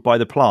strangled by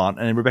the plant.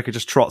 And then Rebecca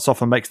just trots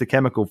off and makes the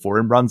chemical for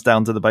him, runs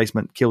down to the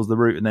basement, kills the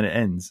root, and then it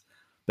ends.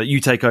 But you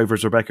take over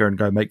as Rebecca and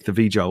go make the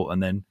V-Jolt.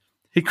 And then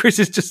Chris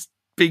is just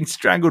being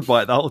strangled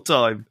by it the whole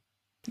time.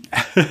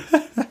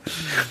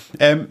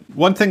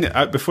 One thing,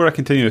 before I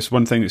continue, this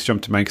one thing that's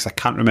jumped to mind, because I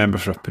can't remember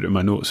if I've put it in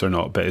my notes or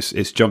not, but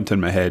it's jumped in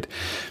my head.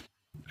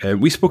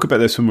 We spoke about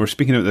this when we were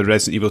speaking about the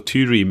Resident Evil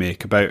 2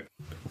 remake, about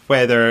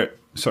whether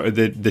sort of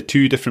the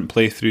two different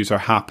playthroughs are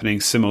happening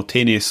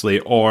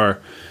simultaneously,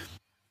 or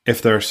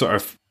if they're sort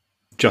of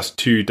just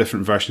two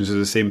different versions of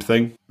the same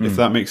thing, if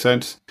that makes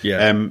sense.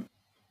 Yeah.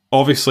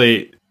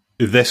 Obviously,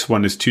 this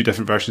one is two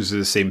different versions of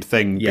the same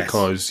thing, yes,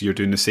 because you're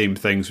doing the same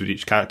things with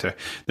each character.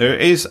 There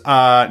is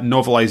a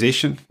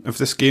novelization of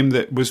this game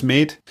that was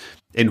made,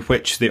 in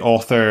which the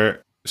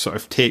author sort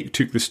of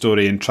took the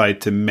story and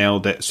tried to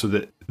meld it so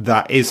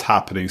that is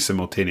happening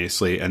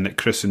simultaneously, and that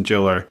Chris and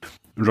Jill are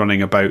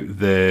running about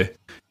the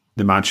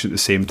mansion at the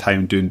same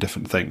time doing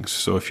different things.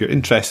 So if you're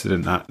interested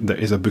in that, there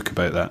is a book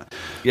about that.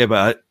 Yeah,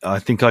 but I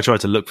think I tried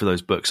to look for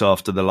those books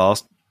after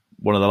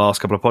one of the last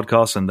couple of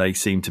podcasts, and they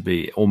seem to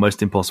be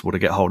almost impossible to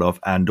get hold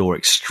of and or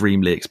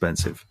extremely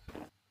expensive.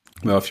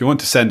 Well, if you want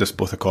to send us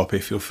both a copy,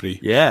 feel free.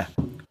 Yeah,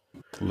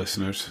 to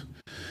listeners.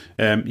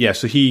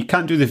 So he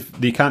can't do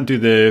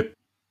the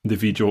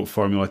V-jolt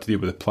formula to deal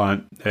with the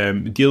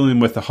plant. Dealing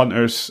with the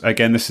hunters,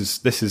 again, this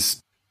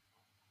is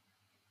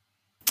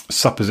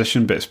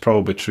supposition, but it's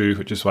probably true,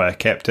 which is why I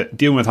kept it.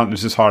 Dealing with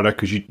hunters is harder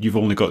because you've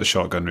only got the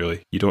shotgun,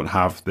 really. You don't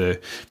have the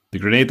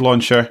grenade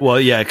launcher.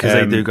 Well, yeah, because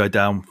they do go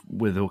down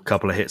with a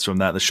couple of hits from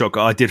that. The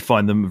shotgun, I did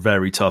find them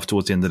very tough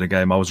towards the end of the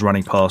game. I was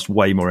running past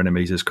way more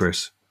enemies as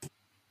Chris.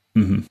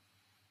 Mm-hmm.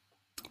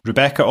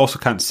 Rebecca also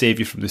can't save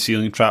you from the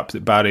ceiling trap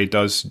that Barry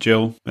does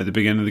Jill at the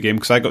beginning of the game,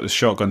 because I got the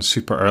shotgun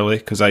super early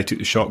because I took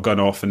the shotgun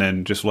off and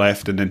then just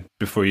left, and then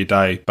before you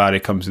die, Barry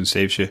comes and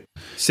saves you.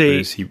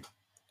 See,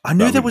 I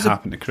knew there was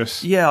happen to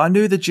Chris. Yeah, I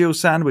knew the Jill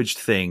sandwich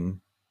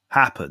thing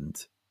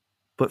happened,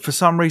 but for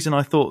some reason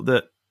I thought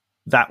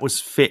that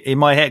was fit in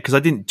my head, because I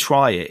didn't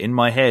try it. In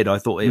my head, I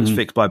thought it was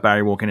fixed by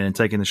Barry walking in and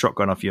taking the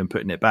shotgun off you and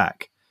putting it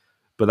back,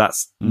 but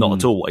that's not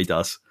at all what he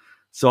does.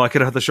 So I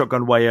could have had the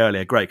shotgun way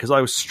earlier. Great, because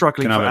I was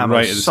struggling for ammo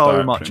right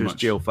so much as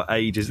Jill for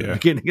ages at the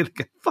beginning of the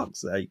game.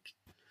 Fuck's sake.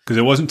 Because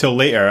it wasn't until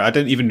later, I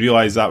didn't even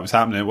realise that was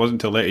happening. It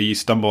wasn't until later you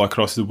stumble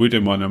across the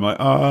wooden one. I'm like,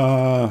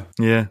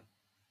 yeah.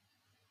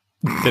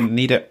 Didn't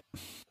need it.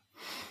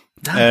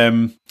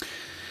 In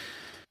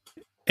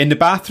the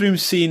bathroom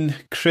scene,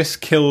 Chris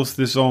kills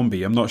the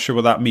zombie. I'm not sure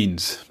what that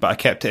means, but I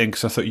kept it in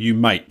because I thought you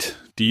might.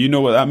 Do you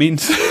know what that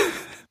means?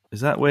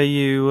 Is that where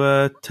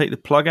you take the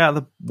plug out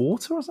of the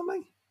water or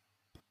something?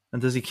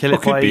 And does he kill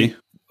it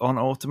on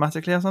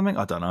automatically or something?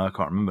 I don't know. I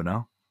can't remember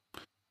now.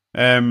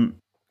 And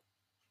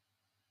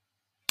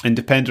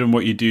depending on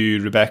what you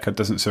do, Rebecca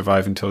doesn't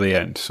survive until the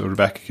end. So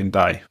Rebecca can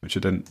die, which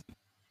I didn't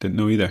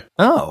know either.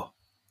 Oh.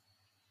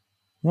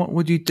 What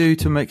would you do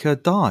to make her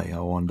die, I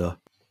wonder?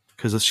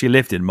 Because she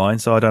lived in mine,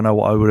 so I don't know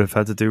what I would have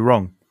had to do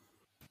wrong.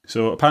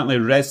 So apparently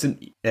Rebecca's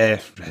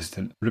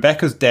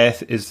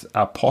death is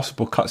a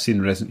possible cutscene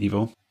in Resident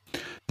Evil.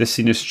 This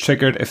scene is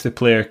triggered if the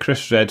player,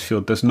 Chris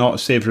Redfield, does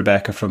not save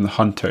Rebecca from the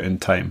hunter in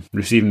time.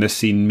 Receiving this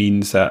scene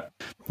means that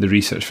the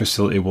research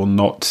facility will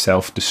not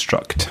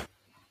self-destruct.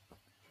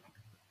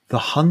 The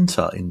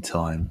hunter in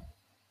time?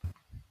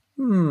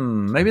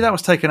 Maybe that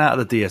was taken out of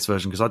the DS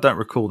version, because I don't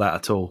recall that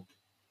at all.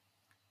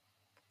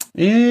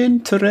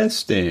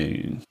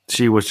 Interesting.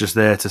 She was just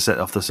there to set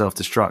off the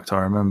self-destruct,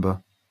 I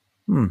remember.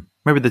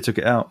 Maybe they took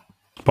it out.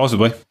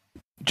 Possibly.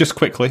 Just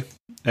quickly,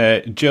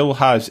 Jill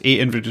has 8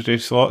 inventory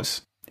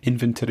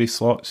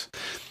slots.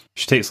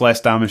 She takes less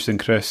damage than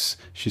Chris.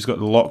 She's got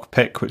the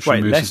lockpick, which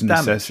removes his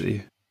necessity.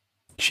 Damage.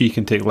 She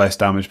can take less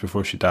damage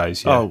before she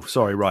dies. Yeah. Oh,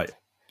 sorry, right.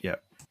 Yeah.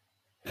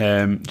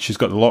 She's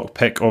got the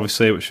lockpick,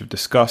 obviously, which we've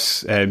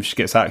discussed. She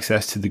gets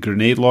access to the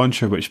grenade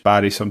launcher, which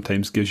Barry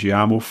sometimes gives you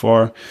ammo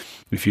for,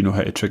 if you know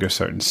how to trigger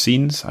certain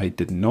scenes. I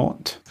did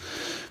not.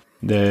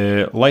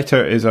 The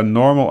lighter is a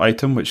normal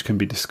item which can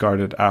be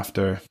discarded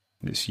after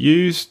it's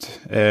used.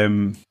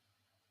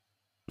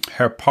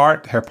 Her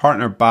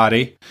partner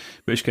Barry,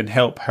 which can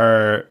help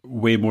her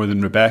way more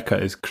than Rebecca,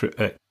 is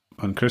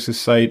on Chris's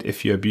side.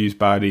 If you abuse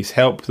Barry's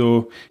help,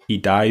 though, he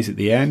dies at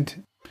the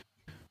end.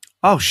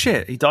 Oh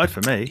shit! He died for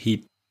me.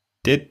 He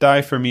did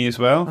die for me as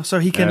well. Oh, so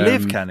he can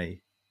live, can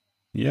he?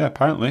 Yeah,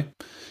 apparently.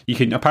 You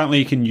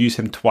can use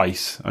him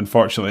twice.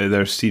 Unfortunately,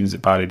 there's scenes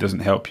that Barry doesn't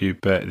help you,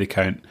 but they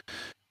count.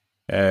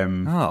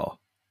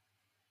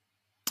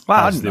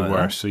 Wow, as they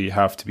were, so you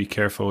have to be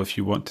careful if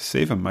you want to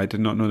save him. I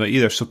did not know that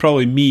either. So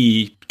probably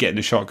me getting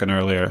the shotgun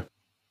earlier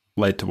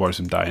led towards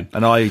him dying.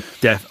 And I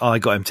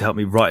got him to help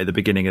me right at the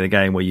beginning of the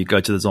game, where you go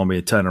to the zombie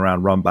and turn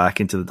around, run back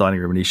into the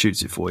dining room, and he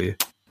shoots it for you.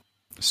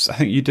 I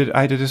think you did.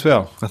 I did as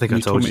well. I think I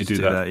told you to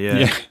do that.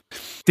 Yeah.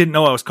 Didn't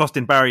know I was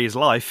costing Barry his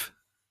life.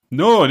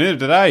 No, neither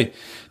did I.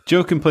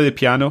 Jill can play the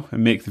piano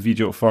and make the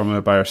V-jolt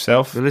formula by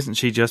herself. Well, isn't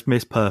she just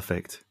Miss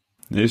Perfect?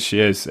 Yes, she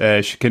is.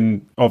 She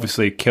can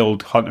obviously kill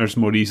hunters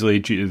more easily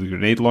due to the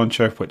grenade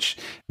launcher, which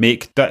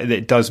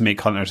it does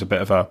make hunters a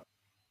bit of a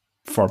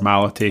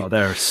formality. Oh,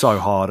 they're so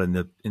hard in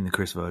the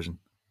Chris version.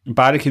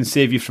 Barry can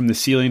save you from the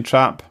ceiling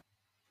trap.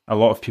 A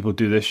lot of people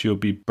do this. You'll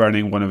be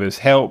burning one of his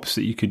helps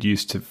that you could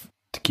use to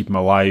to keep him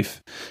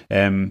alive.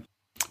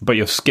 But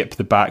you'll skip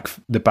the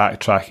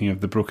backtracking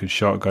of the broken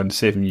shotgun,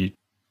 saving you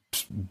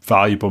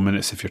valuable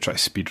minutes if you're trying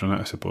to speedrun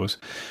it, I suppose.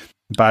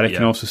 Barry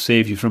can also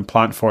save you from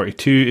Plant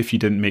 42 if you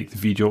didn't make the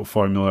V-Jolt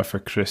formula for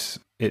Chris.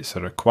 It's a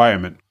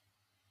requirement.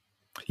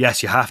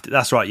 Yes, you have to.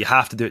 That's right. You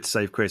have to do it to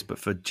save Chris. But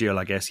for Jill,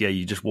 I guess,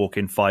 you just walk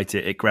in, fight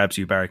it. It grabs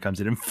you. Barry comes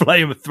in and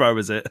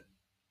flamethrowers it.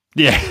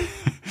 Yeah.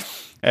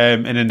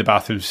 And in the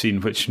bathroom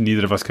scene, which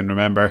neither of us can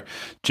remember,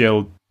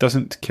 Jill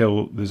doesn't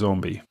kill the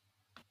zombie.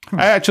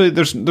 Actually,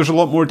 there's a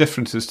lot more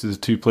differences to the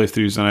two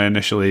playthroughs than I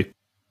initially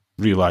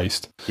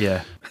realised.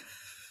 Yeah.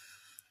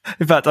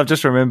 In fact, I've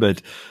just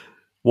remembered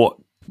what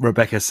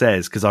Rebecca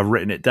says because I've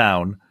written it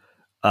down.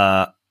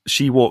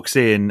 She walks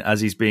in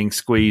as he's being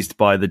squeezed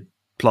by the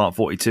Plant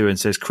 42 and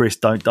says, "Chris,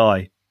 don't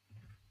die."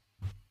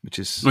 Which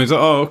is... He's like,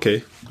 oh,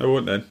 okay. I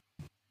won't then.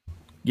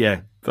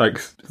 Yeah.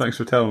 Thanks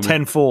for telling me.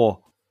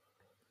 10-4.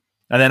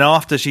 And then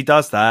after she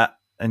does that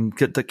and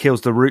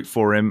kills the root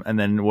for him, and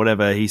then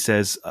whatever, he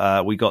says,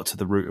 we got to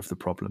the root of the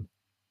problem.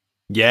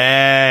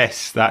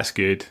 Yes, that's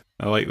good.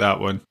 I like that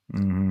one.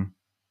 Mm-hmm.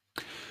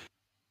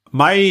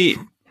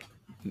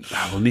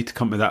 We'll need to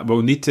come to that.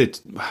 We'll need to...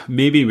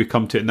 Maybe we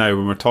come to it now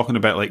when we're talking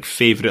about like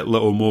favourite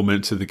little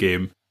moments of the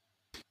game.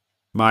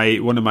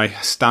 One of my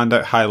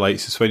standout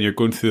highlights is when you're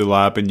going through the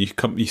lab and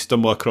you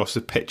stumble across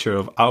a picture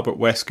of Albert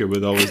Wesker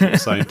with all his little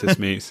scientist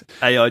mates.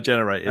 AI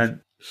generated.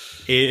 And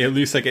it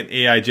looks like an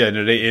AI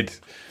generated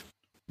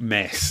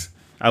mess.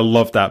 I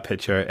love that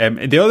picture.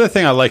 And the other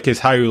thing I like is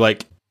how,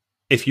 like,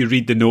 if you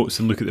read the notes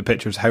and look at the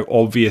pictures, how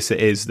obvious it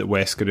is that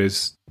Wesker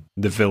is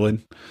the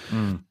villain.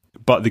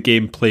 But the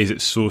game plays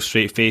it so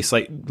straight face.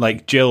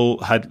 Like Jill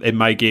had in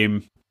my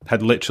game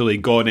had literally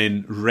gone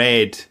in,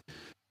 read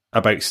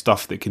about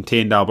stuff that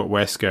contained Albert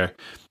Wesker,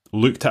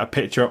 looked at a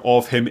picture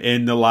of him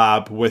in the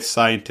lab with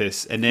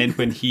scientists, and then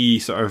when he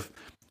sort of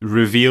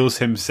reveals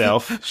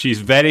himself,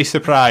 she's very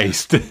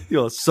surprised.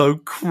 You're so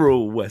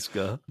cruel,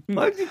 Wesker.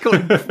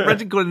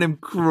 Imagine calling him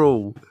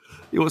cruel.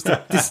 He wants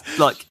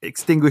to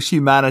extinguish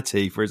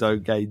humanity for his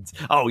own gains.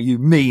 Oh, you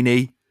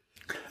meanie.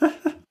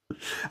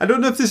 I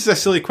don't know if this is a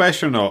silly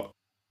question or not,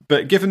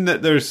 but given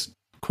that there's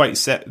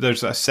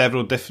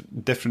several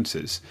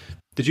differences,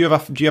 do you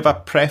have a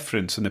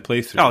preference in the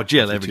playthrough? Oh,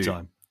 Jill every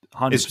time.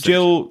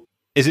 100%.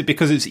 Is it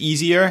because it's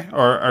easier,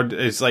 or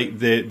is like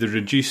the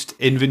reduced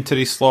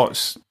inventory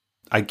slots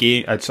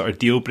a sort of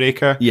deal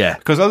breaker? Yeah.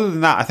 Because other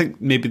than that, I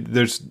think maybe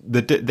there's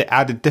the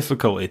added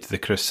difficulty to the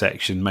Chris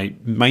section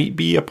might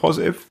be a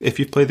positive if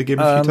you've played the game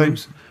a few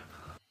times.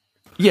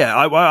 Yeah,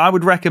 I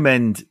would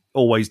recommend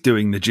always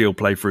doing the Jill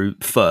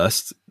playthrough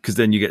first, because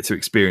then you get to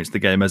experience the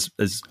game as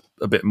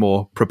a bit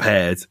more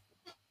prepared.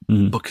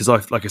 Because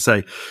like I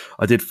say,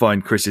 I did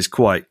find Chris is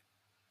quite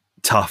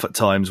tough at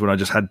times when I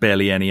just had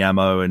barely any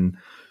ammo, and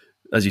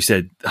as you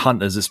said,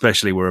 hunters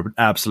especially were an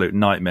absolute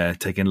nightmare,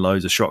 taking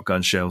loads of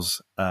shotgun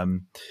shells.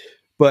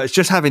 But it's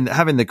just having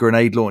the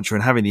grenade launcher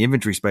and having the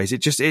inventory space.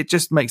 It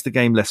just makes the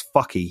game less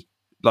fucky.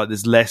 Like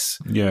there's less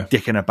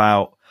dicking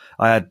about.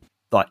 I had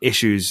like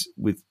issues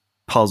with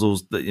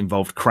puzzles that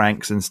involved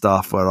cranks and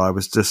stuff where I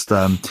was just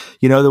the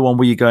one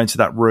where you go into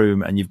that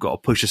room and you've got to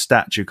push a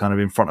statue kind of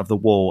in front of the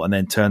wall and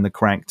then turn the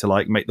crank to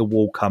like make the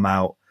wall come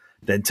out,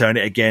 then turn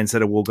it again so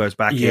the wall goes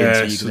back in,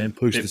 so you can then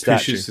push the statue. It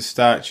pushes the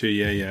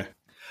statue.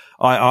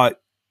 I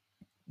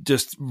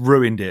just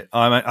ruined it.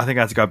 I think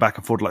I had to go back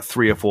and forth like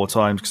 3 or 4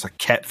 times because I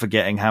kept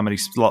forgetting how many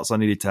slots I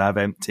needed to have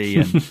empty,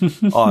 and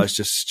it's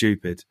just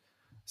stupid.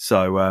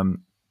 So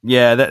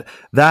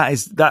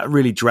that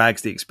really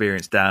drags the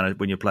experience down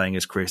when you're playing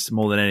as Chris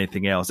more than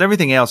anything else.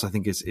 Everything else I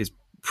think is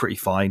pretty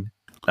fine.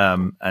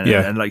 And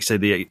like you say,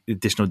 the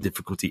additional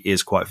difficulty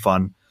is quite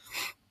fun.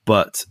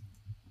 But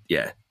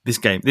yeah, this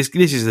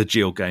is a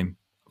Jill game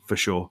for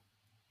sure.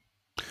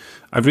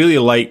 I really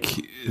like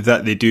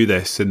that they do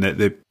this and that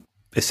they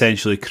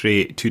essentially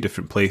create 2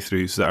 different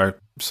playthroughs that are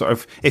sort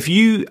of, if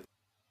you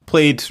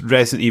played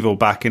Resident Evil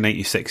back in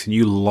 '96 and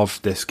you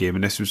loved this game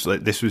and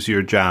this was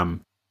your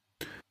jam,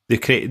 They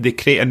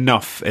create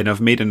enough and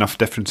have made enough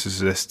differences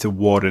to this to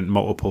warrant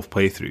multiple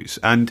playthroughs.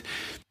 And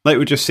like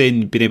we're just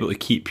saying, being able to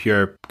keep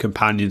your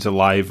companions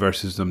alive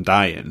versus them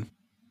dying.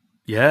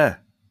 Yeah.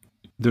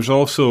 There's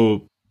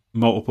also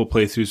multiple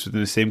playthroughs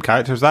within the same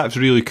characters. That's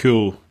really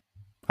cool,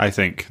 I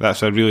think.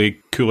 That's a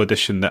really cool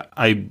addition that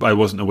I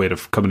wasn't aware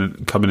of coming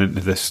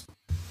into this,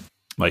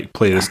 like,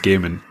 play this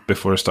game and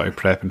before I started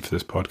prepping for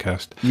this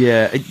podcast.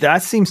 Yeah,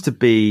 that seems to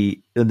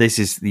be, and this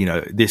is,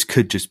 this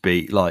could just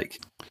be like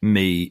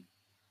me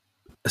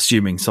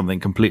assuming something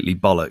completely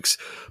bollocks,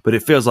 but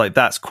it feels like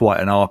that's quite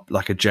a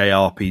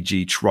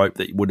JRPG trope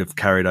that would have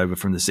carried over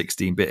from the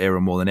 16-bit era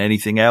more than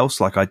anything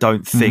else. Like, I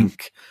don't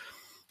think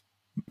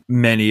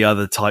many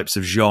other types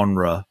of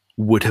genre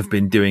would have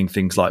been doing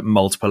things like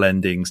multiple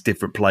endings,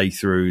 different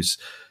playthroughs,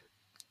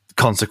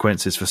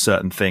 consequences for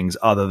certain things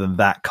other than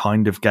that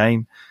kind of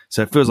game.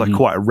 So it feels like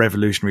quite a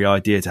revolutionary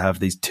idea to have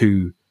these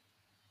 2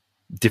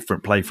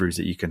 different playthroughs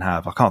that you can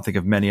have. I can't think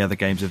of many other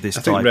games of this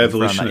type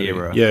around that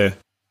era. Yeah.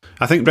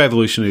 I think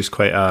revolutionary is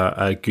quite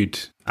a good,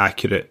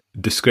 accurate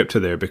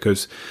descriptor there,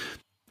 because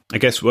I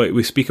guess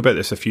we speak about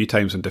this a few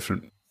times on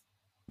different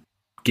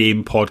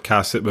game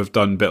podcasts that we've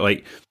done, but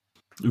like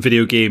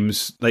video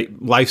games, like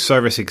live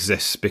service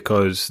exists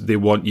because they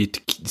want you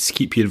to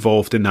keep you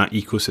involved in that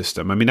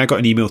ecosystem. I mean, I got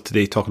an email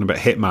today talking about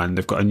Hitman.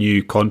 They've got a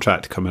new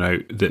contract coming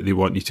out that they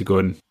want you to go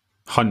and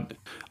hunt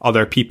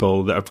other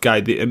people that have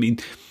guided. I mean,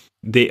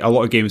 a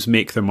lot of games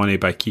make their money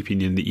by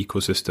keeping you in the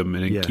ecosystem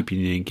and keeping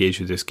you engaged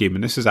with this game.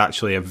 And this is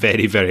actually a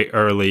very, very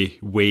early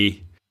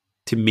way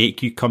to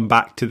make you come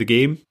back to the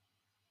game.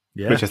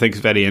 Yeah. Which I think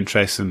is very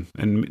interesting,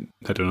 and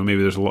I don't know,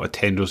 maybe there's a lot of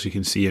tendrils you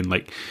can see in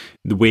like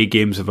the way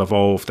games have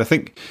evolved. I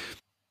think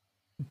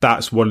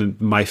that's one of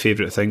my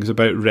favourite things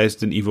about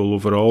Resident Evil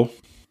overall,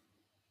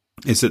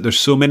 is that there's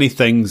so many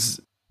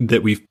things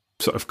that we've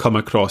sort of come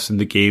across in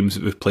the games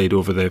that we've played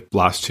over the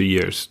last 2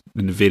 years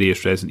in the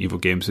various Resident Evil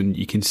games, and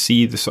you can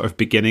see the sort of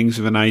beginnings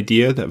of an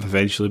idea that have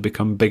eventually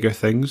become bigger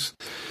things.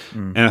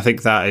 And I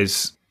think that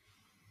is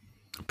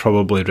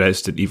probably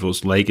Resident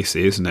Evil's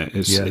legacy, isn't it?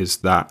 Is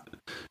that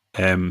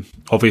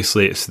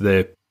obviously it's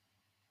the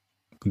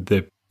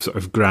sort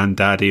of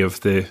granddaddy of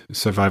the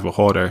survival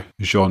horror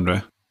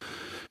genre,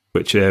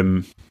 which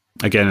again,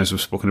 as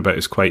we've spoken about,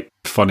 is quite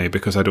funny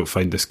because I don't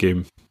find this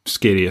game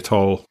scary at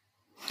all,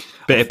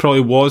 but it probably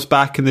was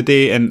back in the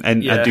day. And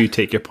I do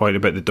take your point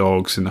about the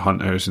dogs and the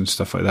hunters and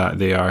stuff like that.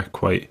 They are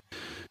quite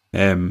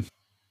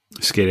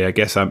scary. I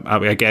guess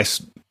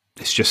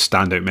it's just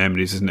standout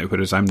memories, isn't it?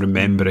 Whereas I'm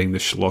remembering the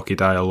schlocky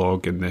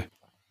dialogue and the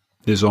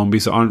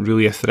zombies that aren't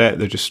really a threat.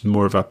 They're just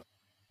more of a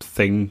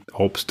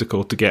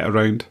obstacle to get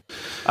around.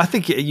 I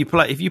think if you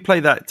play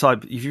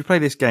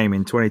this game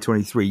in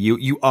 2023,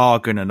 you are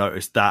going to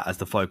notice that as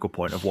the focal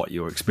point of what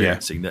you're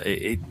experiencing. That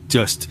it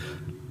just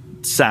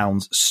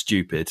sounds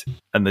stupid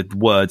and the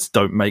words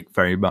don't make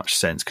very much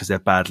sense because they're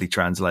badly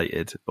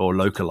translated or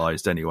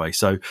localized anyway.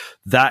 So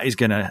that is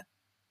going to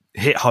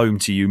hit home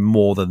to you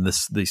more than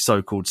the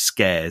so-called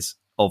scares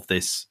of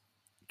this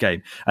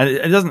game. And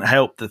it doesn't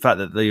help the fact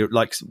that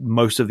like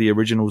most of the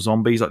original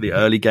zombies, like the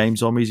early game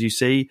zombies you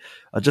see,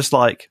 are just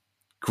like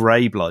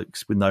grey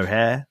blokes with no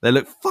hair. They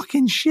look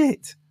fucking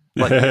shit.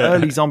 Like the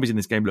early zombies in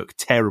this game look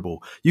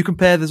terrible. You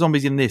compare the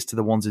zombies in this to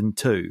the ones in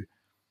 2,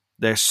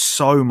 they're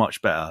so much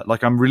better.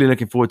 Like I'm really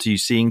looking forward to you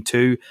seeing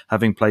 2,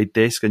 having played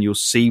this, and you'll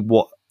see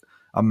what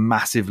a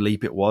massive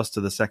leap it was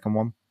to the second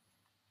one.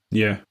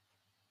 Yeah,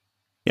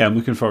 I'm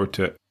looking forward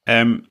to it.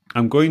 I'm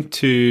going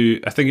to.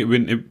 I think it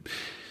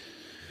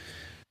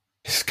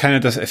kind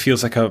of does. It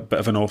feels like a bit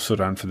of an also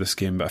ran for this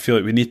game, but I feel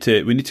like we need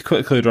to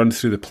quickly run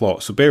through the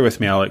plot. So bear with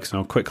me, Alex, and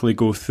I'll quickly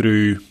go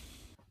through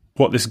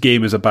what this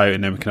game is about,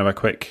 and then we can have a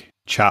quick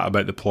chat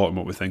about the plot and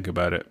what we think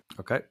about it.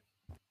 Okay.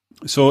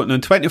 So on the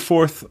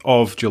 24th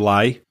of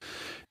July,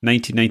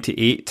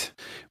 1998,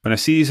 when a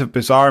series of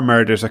bizarre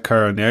murders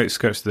occur on the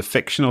outskirts of the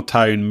fictional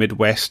town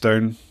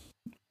Midwestern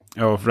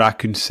of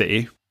Raccoon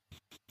City,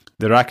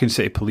 the Raccoon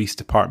City Police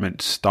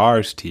Department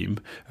STARS team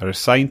are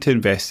assigned to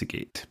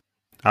investigate.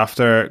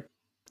 After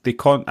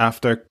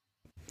contact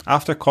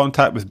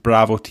with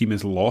Bravo team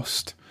is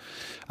lost,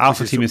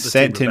 Alpha team is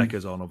sent in.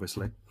 Rebecca's on,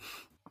 obviously.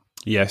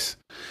 Yes.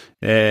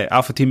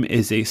 Alpha team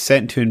is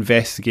sent to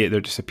investigate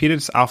their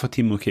disappearance. Alpha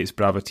team locates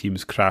Bravo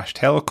team's crashed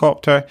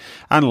helicopter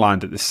and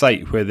land at the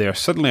site, where they are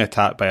suddenly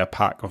attacked by a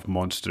pack of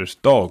monstrous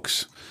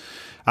dogs.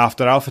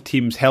 After Alpha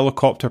team's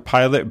helicopter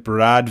pilot,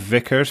 Brad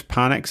Vickers,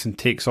 panics and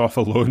takes off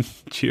alone.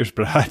 Cheers,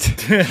 Brad.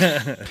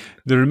 The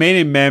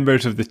remaining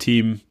members of the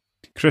team,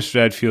 Chris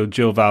Redfield,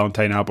 Jill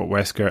Valentine, Albert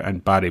Wesker,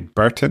 and Barry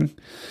Burton,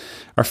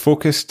 are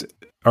forced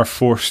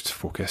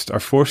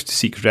to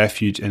seek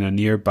refuge in a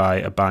nearby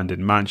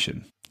abandoned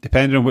mansion.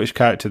 Depending on which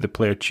character the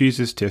player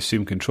chooses to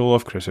assume control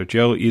of, Chris or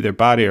Jill, either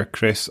Barry or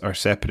Chris are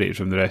separated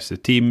from the rest of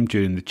the team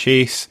during the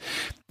chase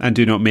and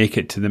do not make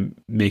it to the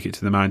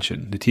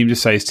mansion. The team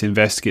decides to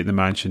investigate the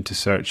mansion to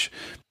search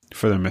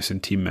for their missing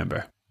team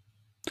member.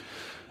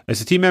 As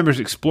the team members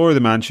explore the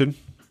mansion,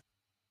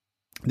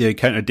 they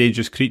encounter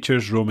dangerous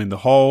creatures roaming the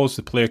halls.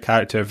 The player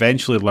character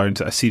eventually learns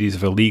that a series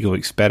of illegal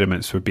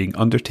experiments were being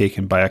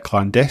undertaken by a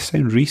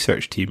clandestine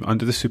research team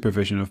under the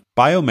supervision of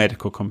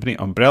biomedical company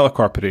Umbrella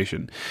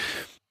Corporation.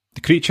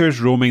 The creatures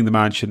roaming the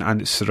mansion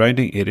and its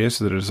surrounding areas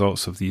are the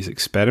results of these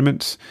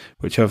experiments,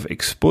 which have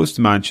exposed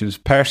the mansion's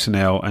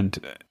personnel and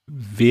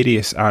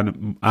various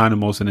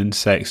animals and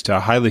insects to a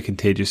highly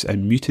contagious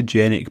and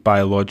mutagenic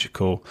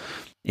biological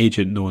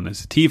agent known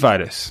as the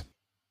T-virus.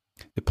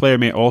 The player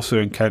may also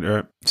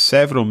encounter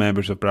several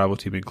members of Bravo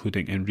Team,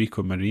 including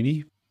Enrico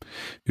Marini,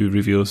 who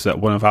reveals that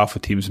one of Alpha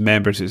Team's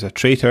members is a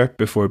traitor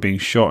before being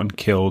shot and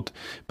killed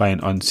by an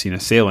unseen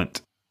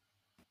assailant.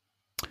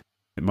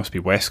 It must be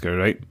Wesker,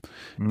 right?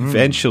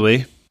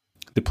 Eventually,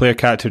 the player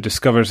character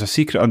discovers a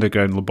secret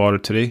underground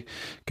laboratory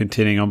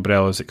containing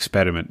Umbrella's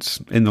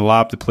experiments. In the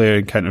lab, the player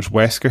encounters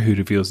Wesker, who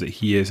reveals that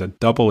he is a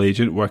double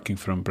agent working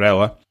for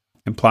Umbrella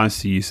and plans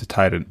to use the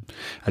Tyrant,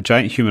 a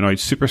giant humanoid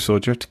super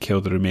soldier, to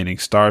kill the remaining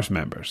STARS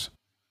members.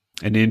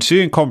 In the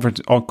ensuing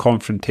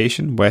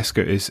confrontation,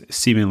 Wesker is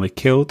seemingly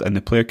killed and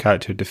the player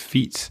character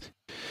defeats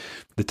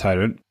the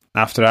Tyrant,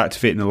 After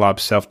activating the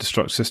lab's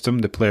self-destruct system,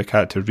 the player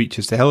character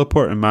reaches the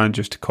heliport and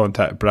manages to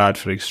contact Brad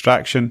for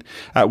extraction,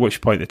 at which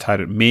point the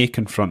tyrant may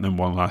confront them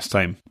one last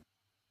time.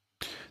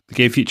 The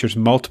game features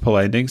multiple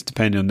endings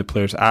depending on the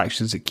player's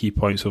actions at key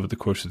points over the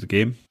course of the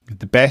game.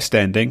 The best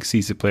ending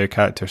sees the player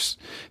character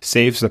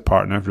saves their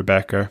partner,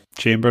 Rebecca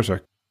Chambers,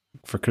 or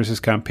for Chris's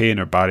campaign,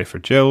 or Barry for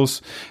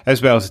Jill's,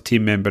 as well as a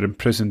team member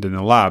imprisoned in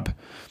the lab,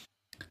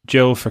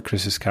 Jill for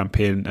Chris's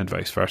campaign, and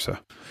vice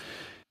versa.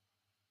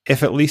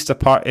 If at least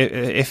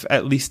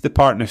the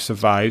partner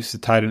survives, the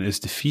tyrant is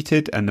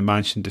defeated and the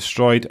mansion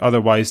destroyed.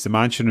 Otherwise, the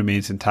mansion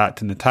remains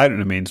intact and the tyrant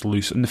remains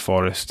loose in the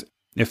forest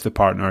if the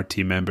partner or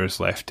team member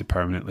is left to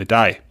permanently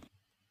die.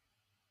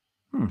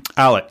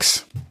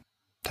 Alex,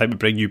 time to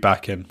bring you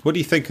back in. What do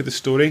you think of the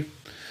story?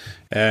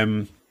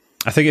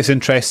 I think it's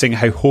interesting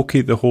how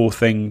hokey the whole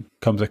thing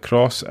comes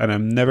across, and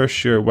I'm never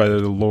sure whether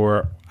the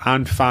lore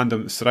and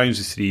fandom that surrounds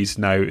the series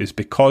now is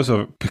because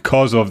of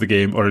the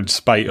game or in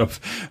spite of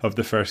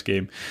the first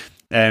game.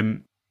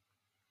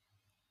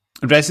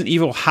 Resident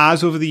Evil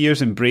has over the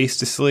years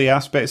embraced the silly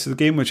aspects of the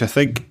game, which I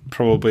think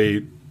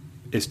probably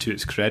is to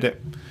its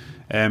credit.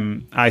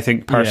 I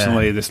think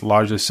personally this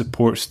largely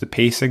supports the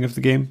pacing of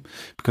the game,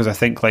 because I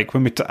think like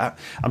when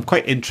I'm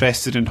quite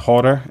interested in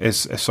horror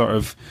as a sort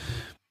of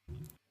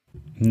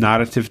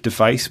narrative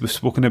device. We've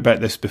spoken about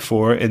this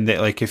before, in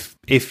that like if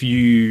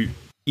you,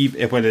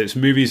 whether it's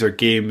movies or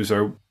games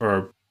or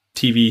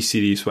TV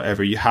series,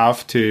 whatever, you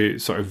have to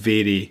sort of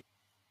vary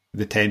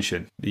the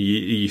tension.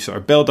 You sort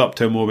of build up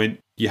to a moment,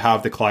 you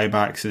have the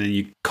climax, and then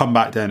you come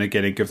back down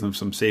again and give them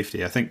some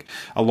safety. I think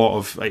a lot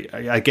of, like,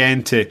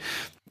 again, to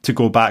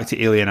go back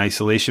to Alien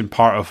Isolation,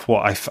 part of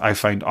what I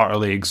find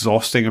utterly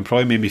exhausting and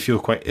probably made me feel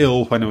quite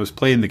ill when I was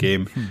playing the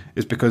game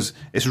is because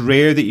it's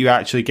rare that you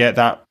actually get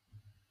that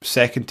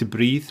second to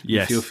breathe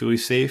and feel fully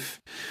safe,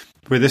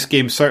 where this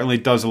game certainly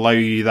does allow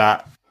you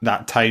that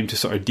time to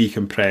sort of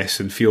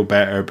decompress and feel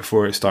better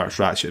before it starts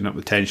ratcheting up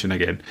the tension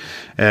again.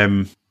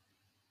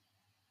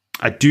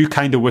 I do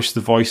kind of wish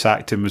the voice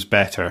acting was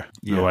better.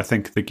 Though I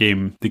think the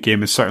game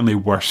is certainly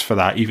worse for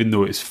that, even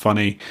though it's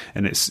funny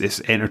and it's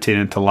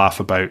entertaining to laugh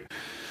about.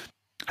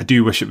 I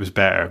do wish it was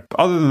better. But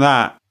other than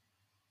that,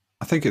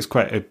 I think it's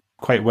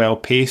quite well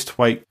paced,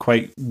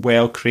 quite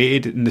well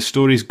created, and the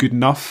story's good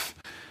enough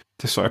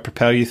to sort of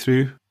propel you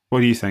through.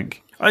 What do you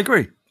think? I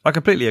agree. I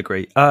completely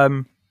agree.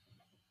 I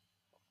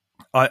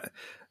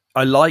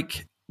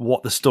like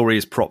what the story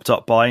is propped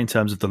up by in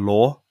terms of the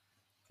lore.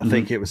 I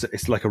think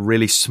it's like a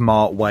really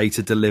smart way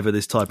to deliver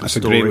this type of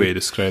story. That's a great way to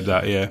describe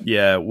that, yeah.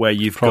 Yeah, where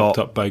you've propped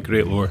up by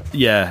great lore.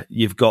 Yeah,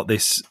 you've got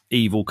this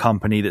evil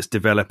company that's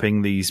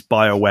developing these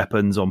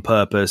bioweapons on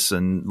purpose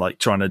and like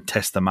trying to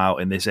test them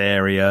out in this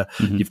area.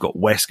 You've got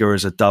Wesker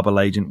as a double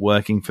agent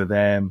working for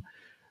them.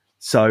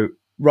 So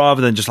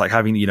rather than just like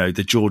having,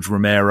 the George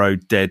Romero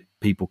dead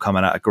people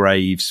coming out of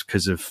graves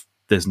because of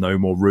there's no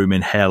more room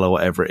in hell or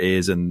whatever it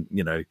is, and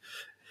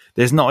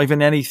there's not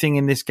even anything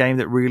in this game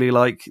that really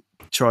like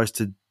tries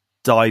to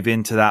dive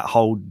into that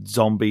whole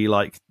zombie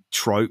like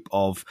trope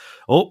of,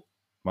 oh,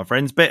 my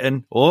friend's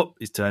bitten, oh,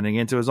 he's turning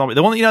into a zombie.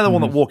 The one the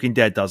one that Walking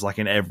Dead does like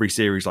in every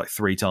series like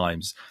 3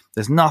 times.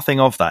 There's nothing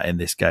of that in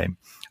this game.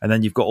 And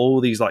then you've got all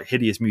these like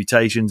hideous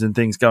mutations and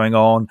things going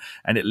on,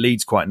 and it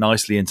leads quite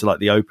nicely into like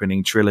the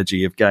opening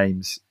trilogy of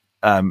games.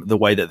 The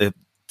way that the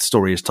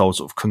story is told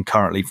sort of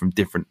concurrently from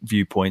different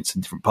viewpoints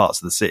and different parts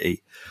of the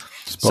city.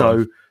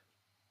 So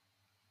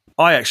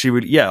I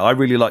actually I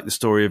really like the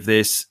story of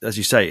this. As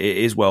you say, it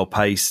is well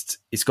paced.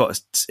 It's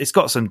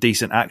got some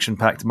decent action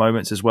packed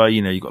moments as well.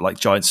 You've got like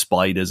giant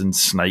spiders and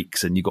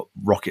snakes, and you've got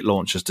rocket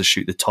launchers to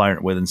shoot the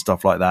tyrant with and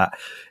stuff like that.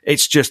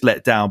 It's just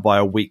let down by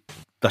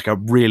a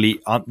really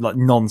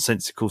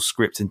nonsensical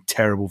script and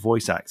terrible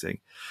voice acting.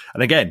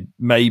 And again,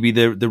 maybe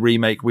the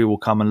remake we will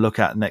come and look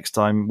at next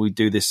time we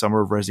do this Summer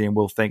of Resi, and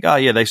we'll think, oh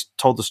yeah, they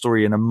told the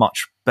story in a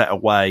much better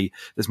way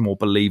that's more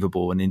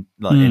believable and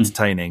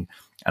entertaining,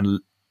 and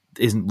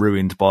isn't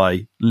ruined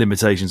by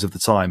limitations of the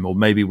time. Or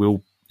maybe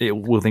we'll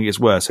think it's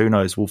worse. Who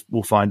knows?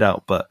 We'll find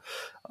out. But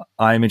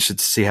I'm interested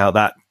to see how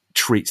that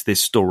treats this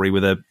story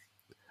with a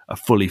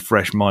fully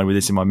fresh mind with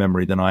this in my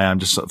memory than I am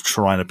just sort of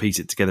trying to piece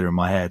it together in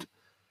my head.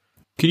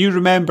 Can you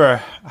remember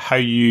how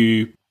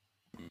you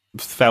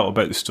felt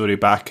about the story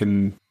back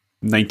in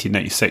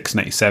 1996,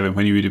 97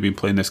 when you would have been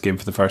playing this game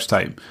for the first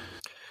time?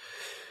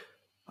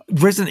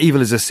 Resident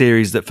Evil is a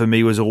series that for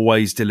me was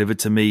always delivered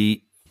to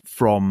me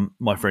from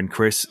my friend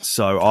Chris.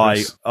 So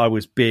I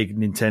was big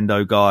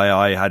Nintendo guy.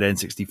 I had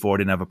N64, I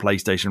didn't have a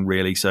PlayStation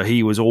really. So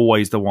he was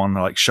always the one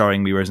like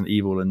showing me Resident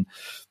Evil and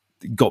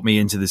got me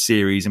into the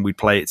series, and we'd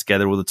play it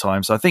together all the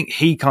time. So I think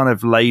he kind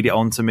of laid it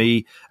onto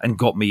me and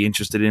got me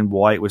interested in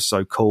why it was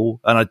so cool.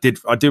 And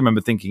I do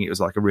remember thinking it was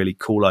like a really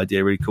cool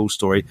idea, really cool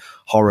story,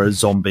 horror,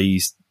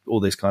 zombies, all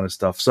this kind of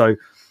stuff. So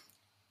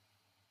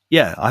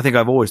yeah, I think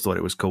I've always thought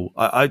it was cool.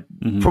 I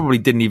probably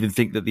didn't even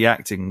think that the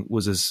acting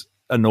was as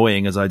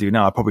annoying as I do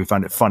now. I probably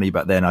found it funny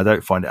back then. I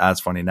don't find it as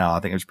funny now. I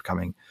think it's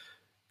becoming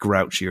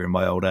grouchier in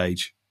my old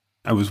age.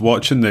 I was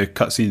watching the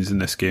cutscenes in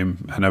this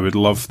game, and I would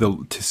love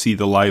to see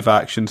the live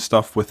action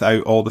stuff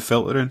without all the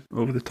filtering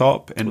over the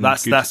top. And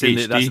that's in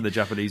the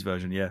Japanese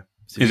version, yeah.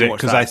 So is it?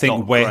 Because I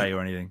think grey or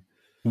anything.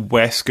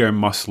 Wesker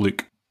must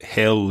look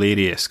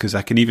hilarious, because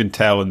I can even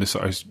tell in the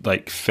sort of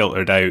like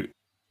filtered out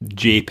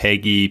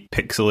JPEG-y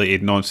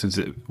pixelated nonsense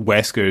that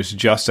Wesker is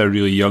just a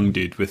really young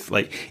dude with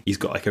like, he's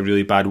got like a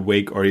really bad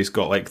wig, or he's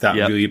got like that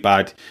really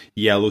bad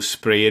yellow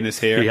spray in his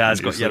hair. He has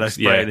got yellow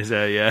spray in his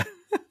hair, yeah.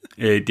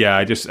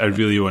 I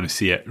really want to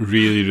see it.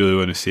 Really, really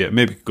want to see it.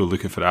 Maybe go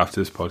looking for it after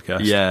this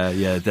podcast.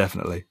 Yeah,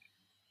 definitely.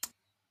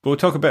 But we'll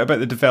talk a bit about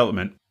the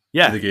development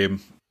of the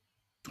game.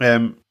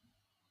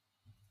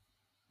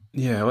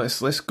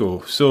 Let's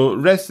go. So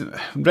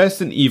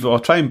Resident Evil, I'll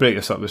try and break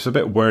this up. It's a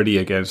bit wordy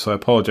again, so I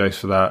apologise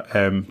for that.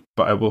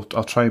 But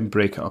I'll try and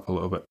break it up a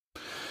little bit.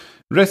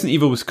 Resident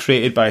Evil was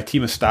created by a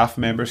team of staff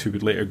members who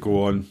would later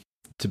go on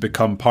to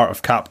become part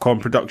of Capcom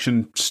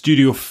Production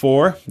Studio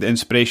 4. The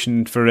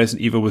inspiration for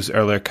Resident Evil was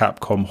earlier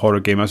Capcom horror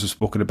game, as was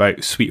spoken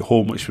about, Sweet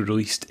Home, which was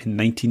released in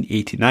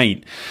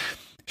 1989.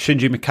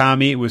 Shinji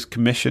Mikami was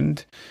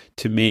commissioned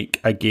to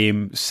make a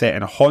game set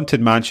in a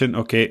haunted mansion.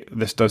 Okay,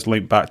 this does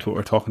link back to what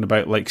we're talking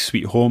about, like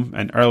Sweet Home,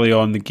 and early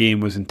on the game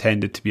was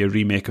intended to be a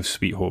remake of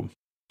Sweet Home.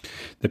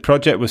 The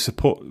project was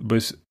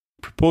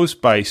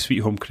proposed by Sweet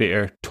Home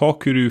creator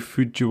Tokaru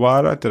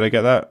Fujiwara, did I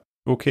get that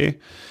okay?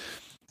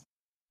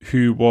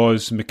 Who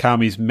was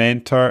Mikami's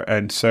mentor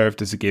and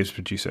served as the game's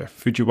producer.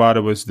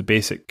 Fujiwara was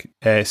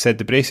said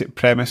the basic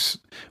premise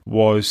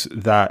was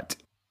that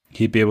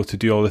he'd be able to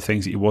do all the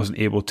things that he wasn't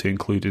able to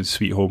include in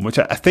Sweet Home, which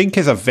I think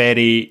is a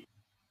very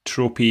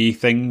tropey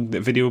thing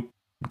that video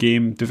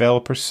game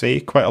developers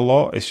say quite a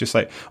lot. It's just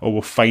like,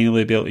 we'll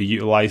finally be able to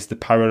utilise the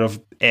power of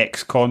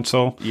X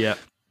console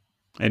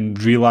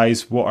and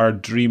realise what our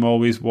dream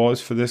always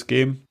was for this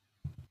game.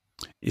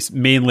 It's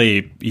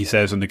mainly, he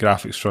says, on the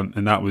graphics front,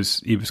 and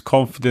he was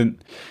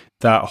confident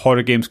that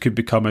horror games could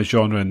become a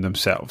genre in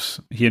themselves.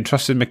 He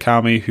entrusted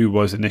Mikami, who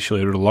was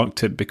initially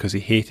reluctant because he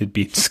hated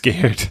being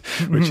scared,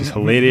 which is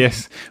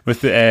hilarious,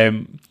 with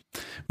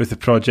the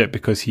project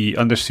because he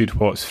understood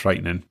what's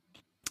frightening.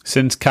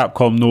 Since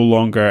Capcom no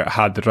longer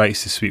had the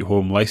rights to Sweet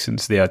Home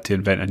license, they had to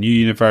invent a new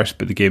universe,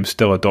 but the game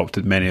still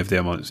adopted many of the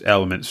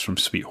elements from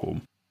Sweet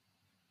Home.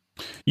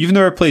 You've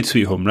never played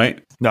Sweet Home,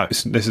 right? No.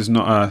 This is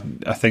not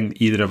a thing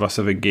either of us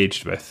have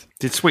engaged with.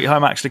 Did Sweet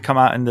Home actually come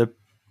out in the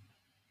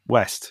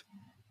West?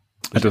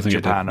 I don't think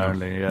Japan it did.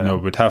 Only, yeah. No,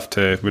 we'd have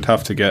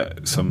to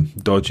get some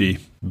dodgy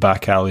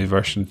back alley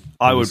version.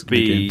 I would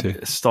be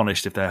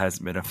astonished if there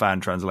hasn't been a fan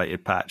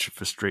translated patch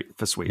for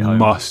Sweet Home.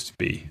 Must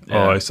be.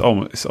 Yeah. Oh,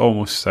 it's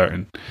almost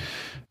certain.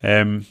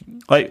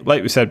 Like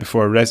we said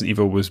before, Resident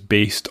Evil was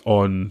based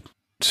on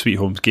Sweet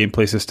Home's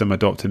gameplay system,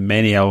 adopted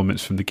many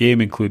elements from the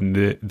game, including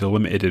the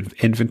limited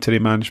inventory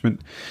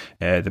management,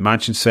 the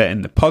mansion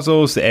setting, the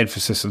puzzles, the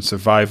emphasis on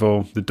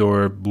survival, the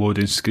door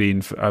loading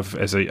screen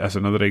as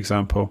another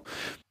example,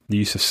 the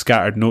use of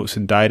scattered notes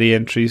and diary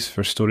entries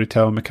for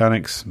storytelling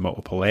mechanics,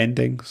 multiple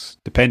endings,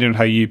 depending on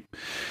how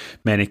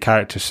many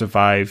characters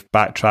survive,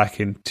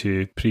 backtracking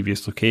to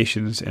previous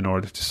locations in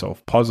order to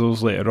solve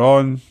puzzles later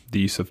on, the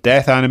use of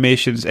death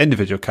animations,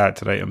 individual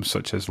character items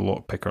such as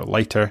lockpick or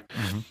lighter,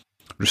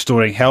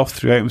 restoring health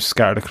through items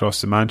scattered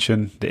across the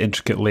mansion, the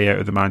intricate layout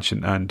of the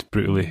mansion, and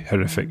brutally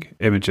horrific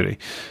imagery.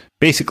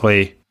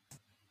 Basically,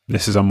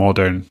 this is a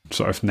modern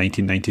sort of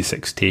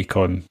 1996 take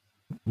on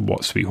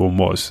what Sweet Home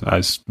was,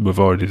 as we've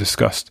already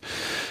discussed.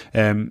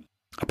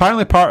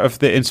 Apparently part of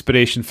the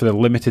inspiration for the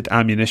limited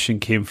ammunition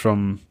came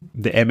from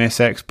the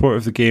MSX port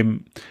of the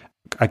game,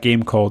 a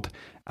game called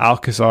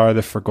Alcazar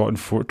the Forgotten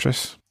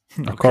Fortress.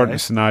 Okay. According to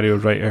scenario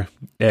writer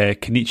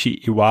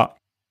Kenichi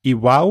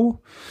Iwao,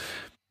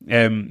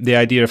 the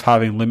idea of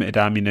having limited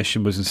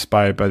ammunition was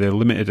inspired by the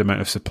limited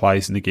amount of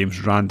supplies in the game's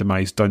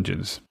randomised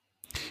dungeons.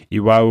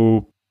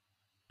 Iwao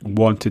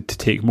wanted to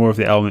take more of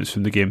the elements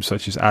from the game,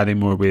 such as adding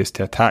more ways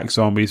to attack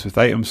zombies with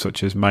items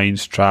such as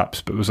mines,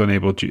 traps, but was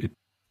unable due to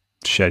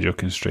schedule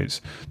constraints.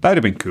 That would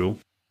have been cool,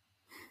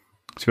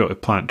 to be able to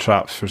plant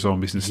traps for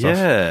zombies and stuff.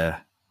 Yeah.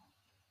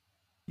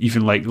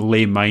 Even like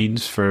lay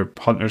mines for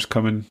hunters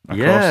coming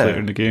across later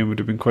in the game would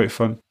have been quite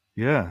fun.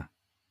 Yeah.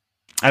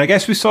 And I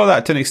guess we saw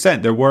that to an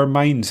extent. There were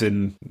mines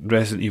in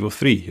Resident Evil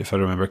 3, if I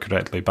remember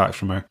correctly, back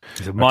from our...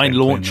 It's a mine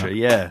launcher,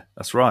 yeah,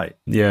 that's right.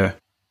 Yeah.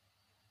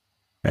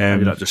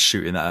 Maybe not just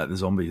shooting that at the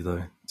zombies,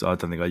 though. So I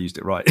don't think I used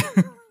it right. I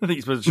think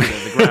you're supposed to shoot it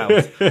at the ground.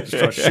 Just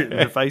try to shoot them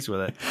in the face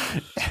with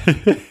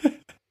it.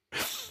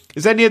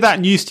 Is any of that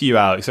news to you,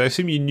 Alex? I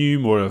assume you knew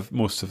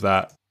most of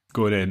that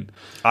going in.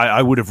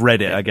 I would have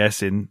read it, I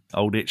guess, in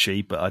Old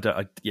Itchy, but I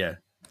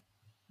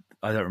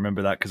don't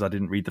remember that because I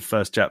didn't read the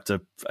first chapter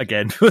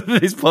again for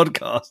this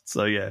podcast.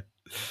 So yeah,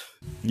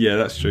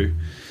 that's true.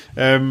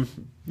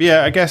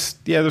 I guess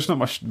there's not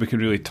much we can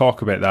really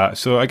talk about that.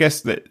 So I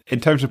guess that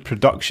in terms of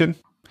production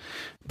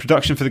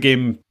for the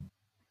game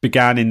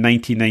began in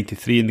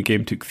 1993 and the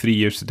game took 3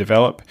 years to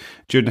develop.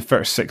 During the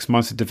first 6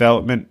 months of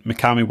development,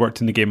 Mikami worked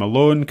in the game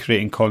alone,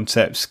 creating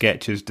concepts,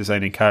 sketches,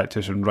 designing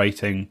characters, and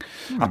writing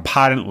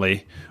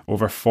apparently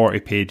over 40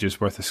 pages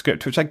worth of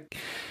script, which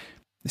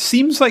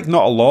seems like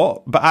not a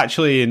lot, but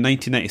actually in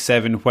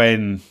 1997,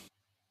 when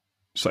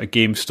sort of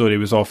game story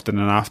was often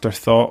an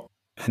afterthought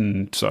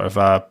and sort of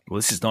a... Well,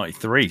 this is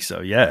 93, so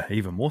yeah,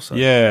 even more so.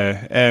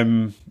 Yeah,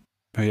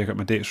 oh yeah, I got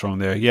my dates wrong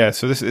there. Yeah,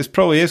 so this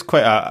probably is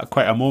quite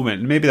a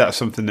moment. Maybe that's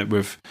something that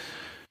I've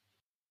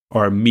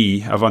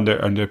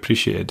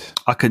underappreciated.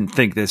 I couldn't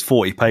think there's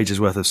 40 pages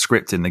worth of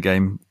script in the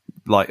game,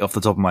 like off the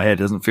top of my head.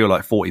 It doesn't feel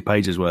like 40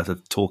 pages worth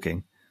of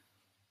talking.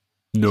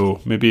 No,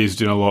 maybe he's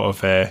doing a lot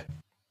of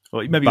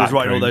well, maybe he was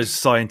writing all those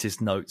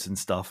scientist notes and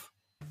stuff.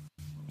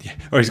 Yeah.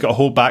 Or he's got a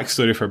whole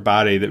backstory for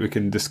Barry that we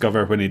can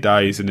discover when he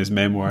dies in his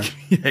memoir.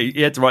 Yeah,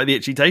 he had to write the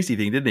itchy tasty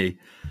thing, didn't he?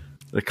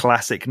 The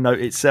classic note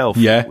itself,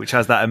 which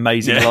has that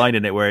amazing line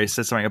in it where it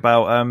says something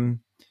about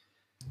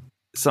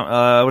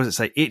what does it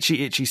say?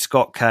 Itchy, itchy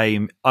Scott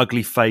came,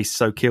 ugly face,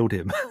 so killed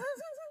him.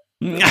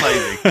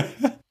 Amazing.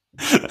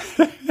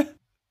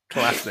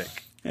 Classic.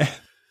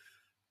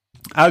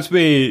 As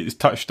we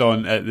touched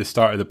on at the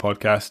start of the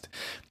podcast,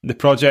 the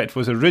project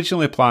was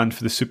originally planned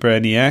for the Super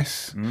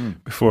NES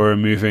before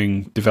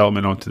moving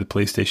development onto the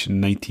PlayStation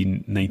in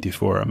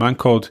 1994. A man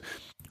called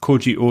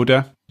Koji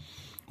Oda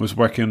was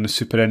working on the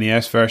Super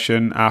NES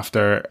version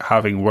after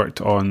having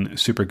worked on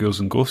Super Ghouls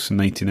and Ghosts in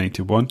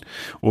 1991.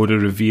 Oda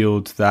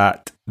revealed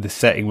that the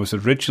setting was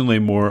originally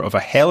more of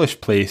a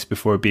hellish place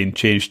before being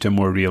changed to a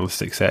more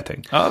realistic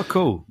setting. Oh,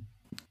 cool.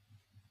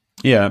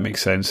 Yeah, that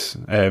makes sense.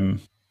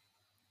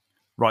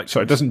 Right.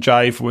 So it doesn't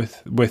jive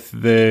with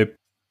the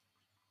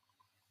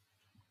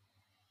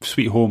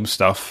Sweet Home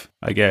stuff,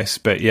 I guess.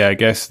 But yeah, I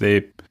guess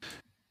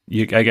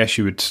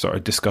you would sort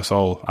of discuss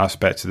all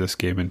aspects of this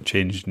game and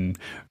change and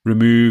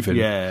remove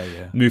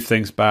and move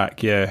things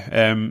back.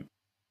 Yeah.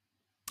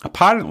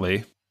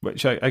 Apparently,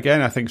 which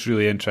I think is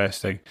really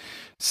interesting,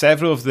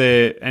 several of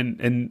the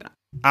and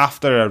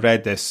after I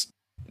read this,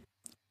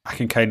 I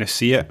can kind of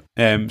see it.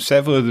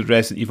 Several of the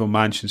Resident Evil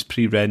Mansion's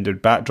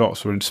pre-rendered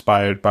backdrops were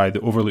inspired by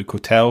the Overlook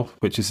Hotel,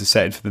 which is the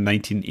setting for the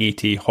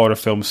 1980 horror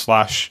film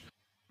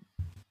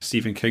 /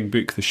 Stephen King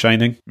book, The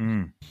Shining.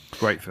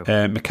 Great film.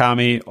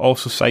 Mikami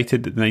also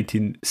cited that the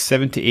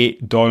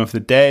 1978 Dawn of the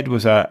Dead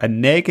was a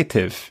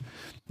negative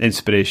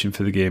inspiration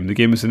for the game. The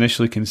game was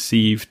initially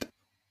conceived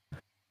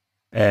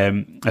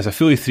as a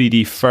fully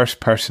 3D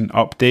first-person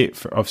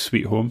update of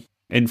Sweet Home,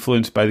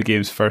 influenced by the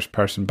game's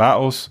first-person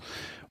battles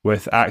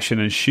with action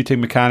and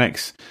shooting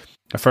mechanics.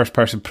 A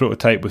first-person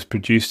prototype was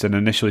produced and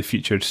initially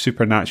featured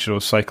supernatural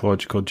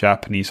psychological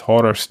Japanese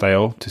horror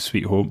style to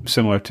Sweet Home,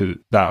 similar to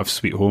that of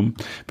Sweet Home,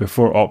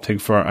 before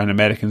opting for an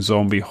American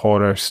zombie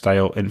horror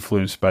style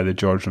influenced by the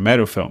George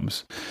Romero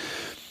films.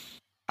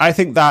 I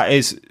think that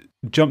is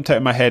jumped out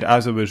of my head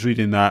as I was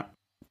reading that.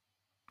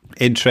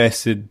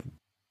 Interested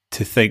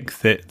to think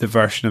that the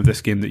version of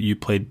this game that you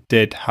played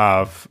did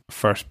have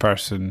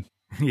first-person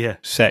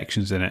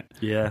sections in it.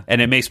 Yeah.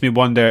 And it makes me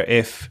wonder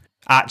if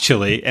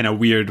actually, in a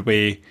weird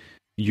way,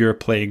 you're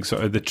playing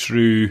sort of the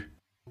true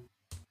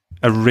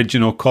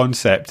original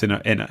concept in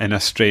a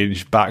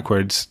strange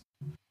backwards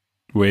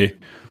way.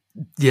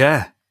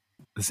 Yeah.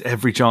 There's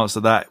every chance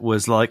that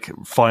was like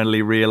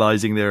finally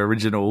realizing their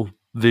original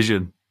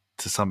vision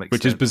to some extent.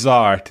 Which is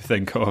bizarre to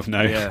think of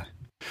now. Yeah.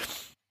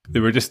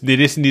 They just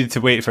needed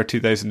to wait for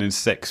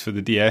 2006 for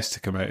the DS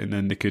to come out, and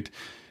then they could,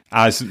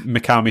 as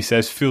Mikami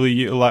says, fully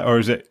utilize, or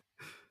is it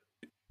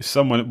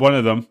one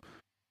of them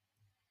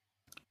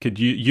could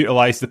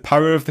utilize the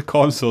power of the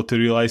console to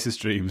realize his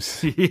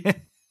dreams.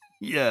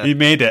 Yeah. He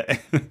made it.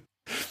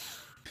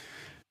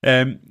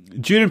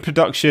 During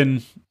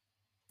production,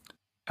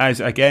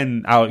 as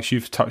again, Alex,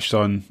 you've touched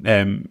on,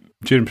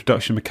 during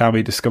production,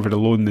 Mikami discovered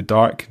Alone in the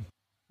Dark,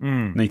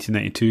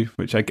 1992,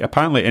 which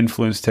apparently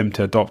influenced him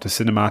to adopt a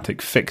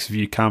cinematic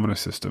fixed-view camera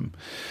system.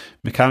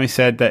 Mikami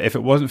said that if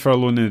it wasn't for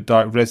Alone in the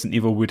Dark, Resident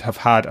Evil would have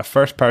had a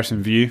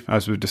first-person view,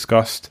 as we've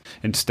discussed.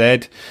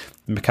 Instead,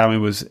 Mikami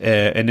was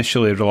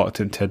initially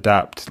reluctant to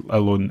adapt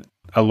Alone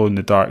in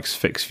the Dark's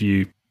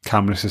fixed-view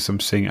camera system,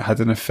 saying it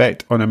had an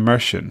effect on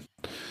immersion.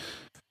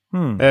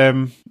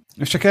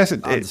 Which I guess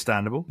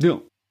understandable.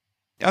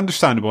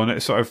 Understandable, and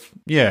it's sort of,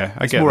 I get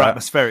that. It's more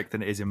atmospheric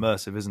than it is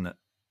immersive, isn't it?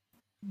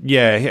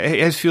 Yeah,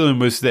 his feeling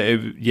was that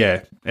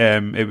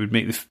it would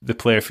make the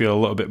player feel a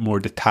little bit more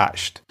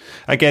detached.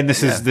 Again,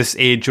 is this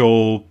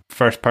age-old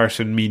first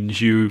person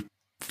means you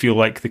feel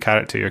like the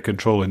character you're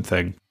controlling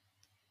thing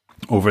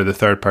over the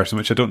third person,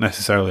 which I don't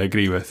necessarily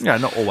agree with. Yeah,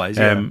 not always.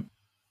 Yeah.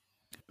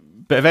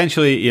 But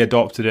eventually he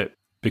adopted it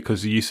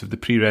because the use of the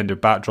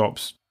pre-rendered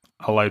backdrops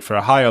allowed for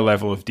a higher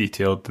level of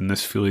detail than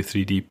this fully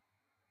 3D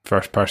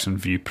first-person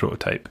view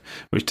prototype,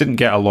 which didn't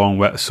get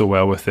along so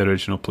well with the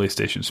original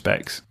PlayStation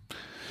specs.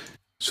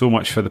 So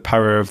much for the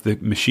power of the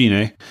machine,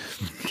 eh?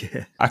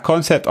 Yeah. A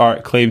concept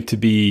art claimed to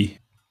be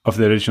of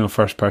the original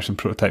first-person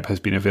prototype has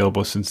been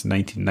available since the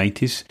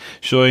 1990s,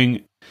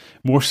 showing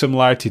more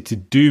similarity to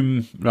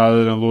Doom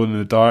rather than Alone in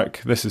the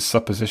Dark. This is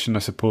supposition, I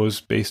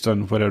suppose, based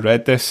on where I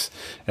read this.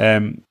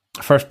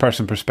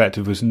 First-person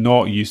perspective was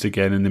not used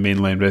again in the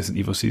mainline Resident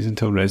Evil series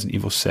until Resident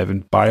Evil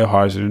 7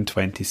 Biohazard in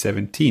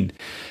 2017.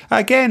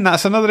 Again,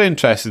 that's another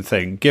interesting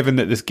thing, given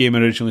that this game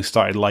originally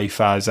started life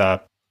as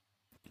a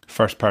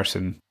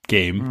first-person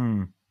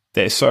game,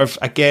 that it sort of,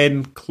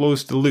 again,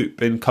 closed the loop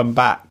and come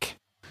back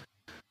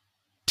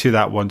to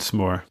that once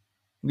more.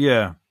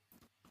 Yeah.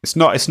 It's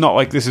not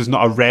like this is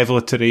not a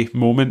revelatory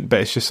moment,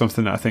 but it's just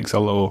something that I think is a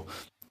little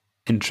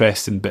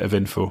interesting bit of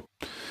info.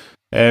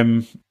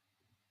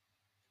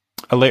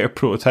 A later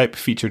prototype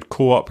featured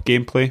co-op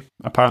gameplay,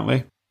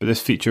 apparently, but this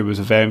feature was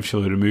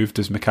eventually removed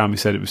as Mikami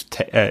said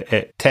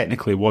it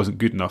technically wasn't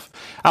good enough.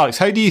 Alex,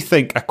 how do you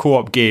think a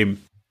co-op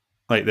game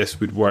like this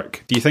would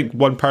work? Do you think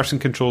one person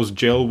controls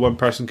Jill, one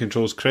person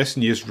controls Chris,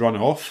 and you just run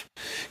off?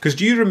 Because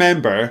do you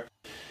remember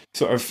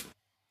sort of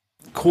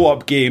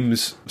co-op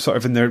games sort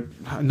of in their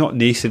not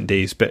nascent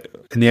days, but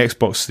in the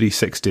Xbox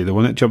 360, the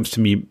one that jumps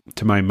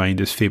to my mind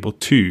is Fable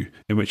 2,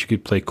 in which you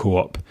could play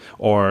co-op,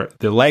 or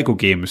the Lego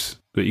games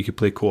that you could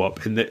play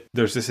co-op, and that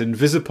there's this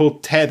invisible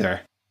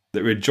tether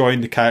that would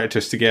join the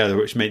characters together,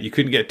 which meant you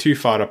couldn't get too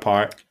far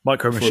apart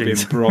Micro before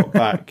machines being brought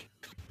back.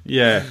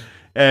 Yeah.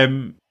 I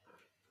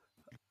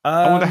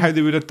wonder how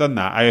they would have done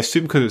that. I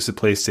assume because it's the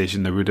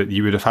PlayStation,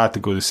 you would have had to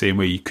go the same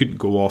way. You couldn't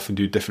go off and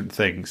do different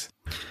things.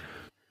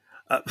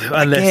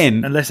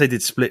 Unless they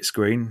did split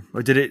screen,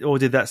 or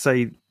did that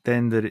say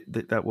then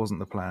that that wasn't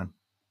the plan?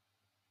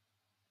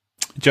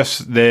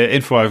 Just the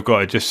info I've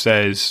got, it just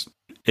says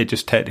it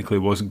just technically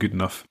wasn't good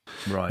enough.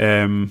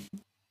 Right.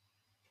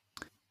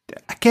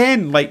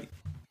 Again, like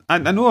I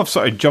know I've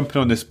sort of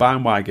jumping on this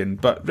bandwagon,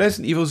 but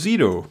Resident Evil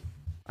 0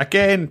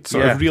 again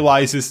sort of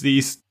realizes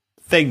these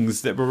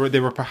things that they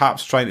were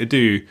perhaps trying to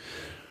do.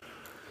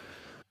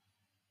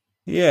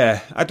 Yeah,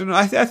 I don't know.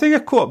 I think a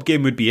co-op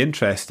game would be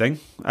interesting.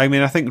 I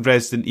mean, I think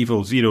Resident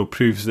Evil 0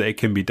 proves that it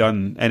can be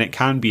done, and it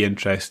can be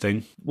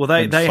interesting. Well,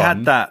 they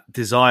had that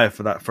desire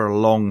for that for a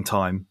long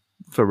time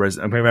for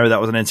Resident. I remember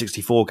that was an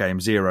N64 game,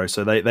 0.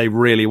 So they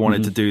really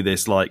wanted to do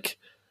this like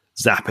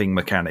zapping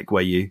mechanic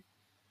where you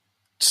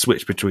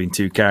switch between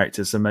two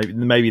characters. So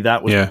maybe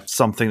that was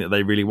something that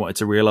they really wanted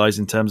to realize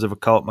in terms of a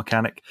co-op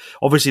mechanic.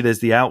 Obviously, there's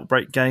the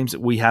Outbreak games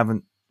that we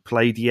haven't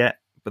played yet,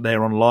 but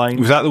they're online.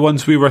 Was that the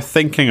ones we were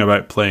thinking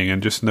about playing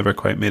and just never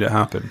quite made it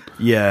happen?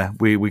 Yeah,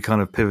 we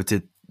kind of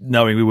pivoted,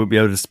 knowing we wouldn't be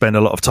able to spend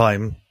a lot of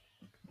time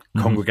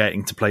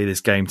congregating to play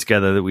this game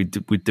together, that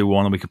we'd do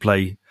one and we could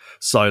play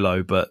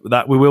solo. But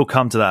that we will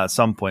come to that at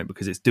some point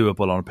because it's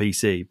doable on a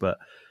PC. But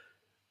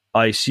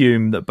I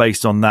assume that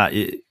based on that,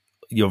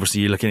 you're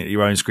looking at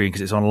your own screen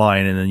because it's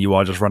online, and then you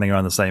are just running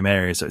around the same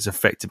area. So it's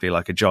effectively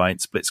like a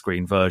giant split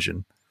screen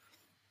version.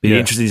 Be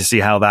interesting to see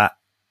how that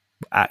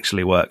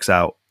actually works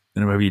out.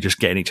 And maybe you just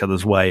get in each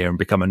other's way and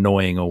become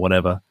annoying or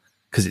whatever.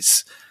 Because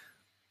it's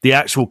the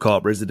actual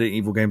co-op Resident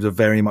Evil games are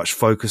very much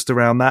focused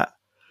around that.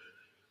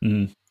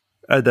 And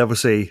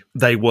obviously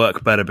they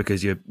work better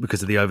because of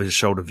the over the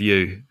shoulder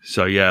view.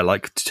 So yeah,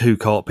 like two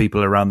co-op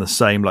people around the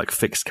same like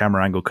fixed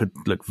camera angle could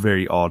look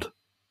very odd.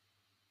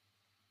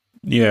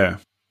 Yeah.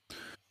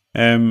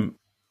 The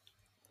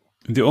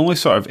only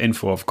sort of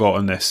info I've got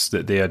on this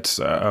that they had,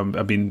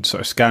 I've been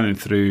sort of scanning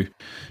through,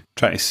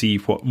 trying to see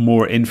what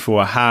more info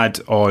I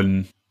had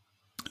on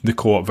the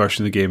co-op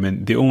version of the game,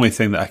 and the only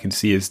thing that I can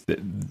see is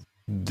that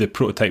the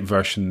prototype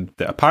version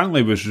that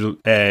apparently was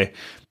a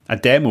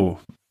demo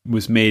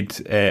was made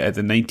at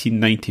the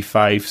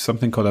 1995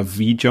 something called a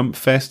V-Jump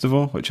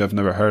Festival, which I've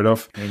never heard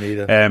of. Me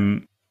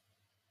neither.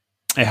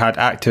 It had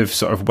active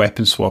sort of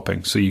weapon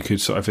swapping, so you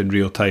could sort of in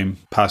real time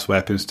pass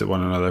weapons to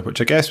one another, which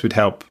I guess would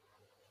help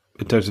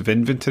in terms of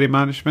inventory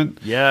management.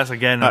 Yes,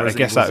 again, I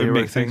guess that would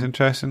make things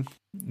interesting.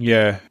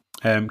 Yeah.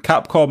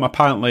 Capcom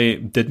apparently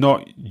did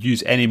not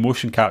use any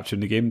motion capture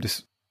in the game,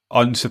 just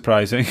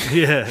unsurprising.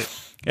 Yeah.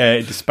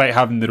 Despite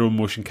having their own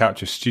motion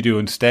capture studio,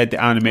 instead the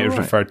animators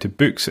referred to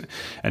books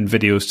and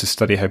videos to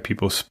study how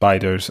people,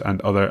 spiders, and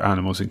other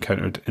animals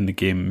encountered in the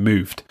game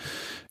moved.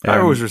 I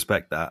always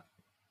respect that.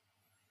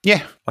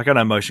 Yeah. Like, I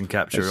know motion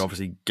capture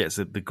obviously gets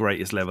the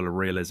greatest level of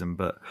realism,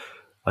 but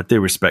I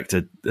do respect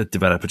a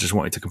developer just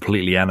wanting to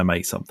completely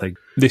animate something.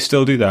 They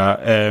still do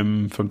that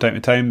from time to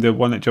time. The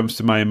one that jumps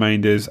to my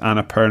mind is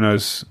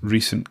Annapurna's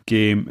recent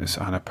game. It's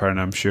Annapurna,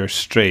 I'm sure,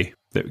 Stray,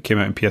 that came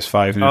out in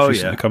PS5 and has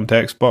recently come to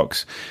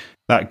Xbox.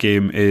 That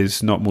game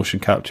is not motion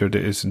captured.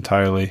 It is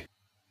entirely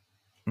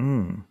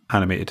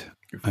animated.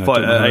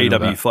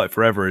 AEW Fight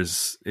Forever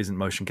isn't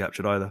motion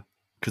captured either,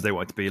 because they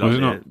want it to be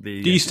like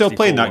the Do you still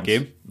play in that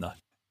game? No.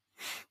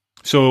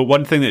 So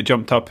one thing that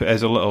jumped up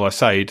as a little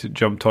aside,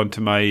 jumped onto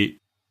my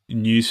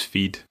news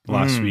feed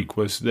last week,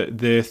 was that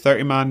the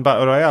 30-man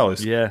Battle Royale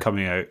is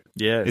coming out.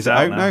 Yeah. Is it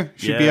out now?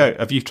 Should be out.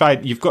 Have you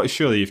tried?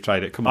 Surely you've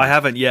tried it. Come on. I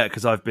haven't yet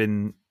because I've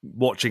been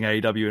watching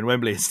AEW in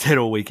Wembley instead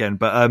all weekend.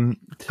 But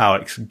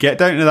Alex, get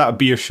down to that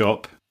beer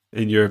shop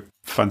in your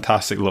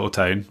fantastic little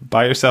town,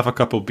 buy yourself a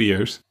couple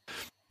beers,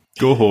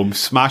 go home,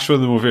 smash one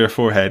of them over your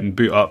forehead and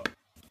boot up.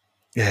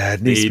 Yeah, it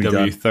The needs to be AEW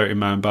done.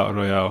 30-man battle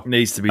royale.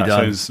 Needs to be that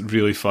done. Sounds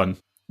really fun.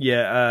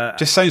 Yeah,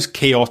 just sounds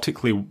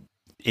chaotically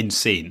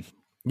insane.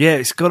 Yeah,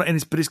 it's got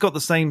the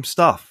same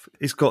stuff.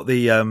 It's got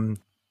the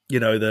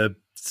the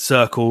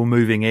circle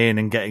moving in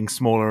and getting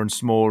smaller and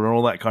smaller and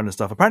all that kind of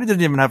stuff. Apparently, it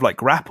doesn't even have like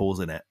grapples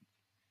in it.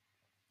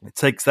 It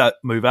takes that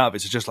move out of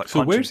it. It's just like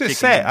so. Where's it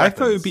set? I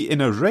thought it would be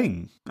in a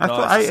ring.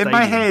 In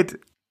my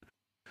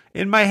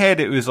head,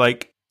 it was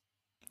like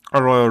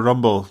a Royal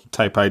Rumble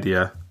type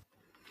idea.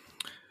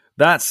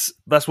 That's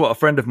what a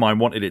friend of mine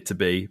wanted it to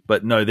be,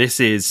 but no, this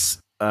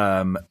is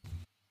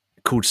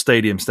called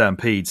Stadium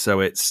Stampede, so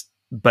it's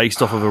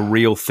based off of a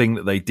real thing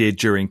that they did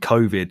during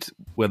COVID,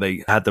 where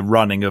they had the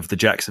running of the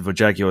Jacksonville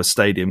Jaguars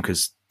Stadium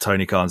because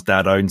Tony Khan's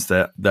dad owns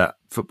that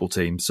football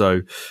team.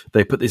 So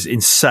they put this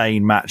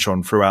insane match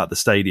on throughout the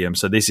stadium.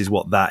 So this is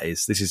what that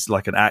is. This is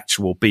like an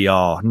actual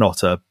BR,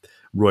 not a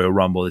Royal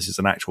Rumble. This is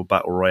an actual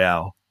battle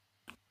royale.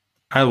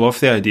 I love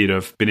the idea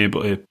of being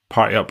able to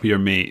party up with your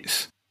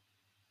mates,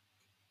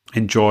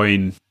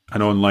 enjoying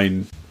an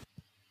online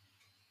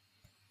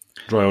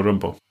Royal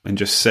Rumble, and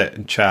just sit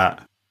and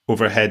chat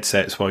over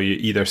headsets while you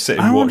either sit and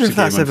watch the game. I wonder if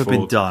that's ever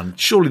been done.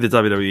 Surely the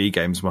WWE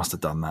games must have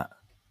done that.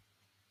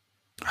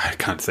 I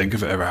can't think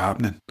of it ever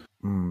happening.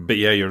 But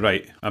yeah, you're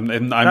right.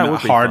 I'm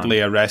hardly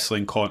a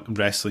wrestling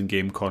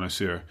game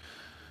connoisseur.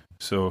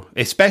 So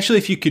especially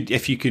if you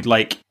could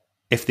like,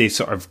 if they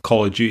sort of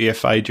Call of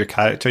Duty-ified your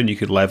character and you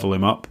could level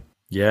him up,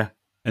 yeah,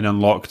 and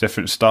unlock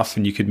different stuff,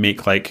 and you could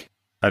make like,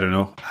 I don't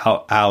know,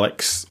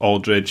 Alex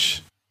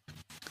Aldridge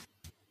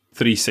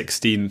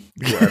 316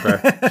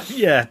 whatever.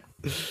 Yeah.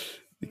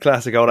 The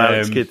classic old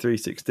Alex Kidd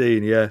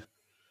 316, yeah.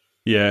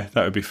 Yeah,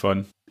 that would be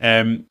fun.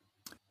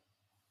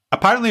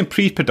 Apparently in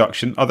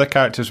pre-production, other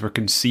characters were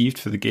conceived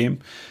for the game.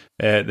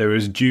 There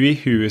was Dewey,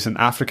 who is an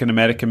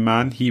African-American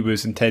man. He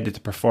was intended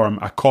to perform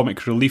a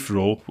comic relief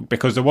role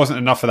because there wasn't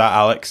enough of that,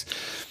 Alex.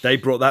 They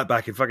brought that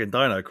back in fucking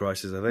Dino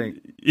Crisis, I think.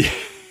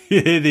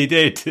 Yeah, they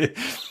did.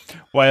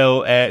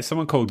 While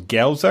someone called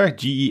Gelzer,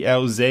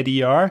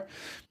 Gelzer,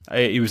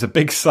 he was a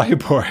big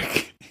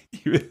cyborg.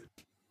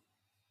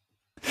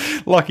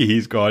 Lucky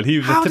he's gone. He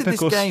was a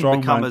typical strongman. How did this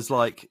game become as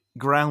like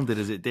grounded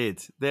as it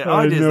did? The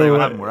ideas they were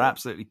having were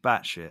absolutely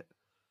batshit.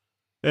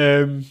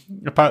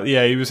 Apparently,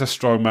 yeah, he was a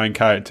strongman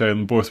character,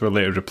 and both were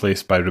later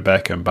replaced by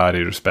Rebecca and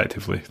Barry,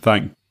 respectively.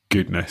 Thank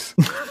goodness.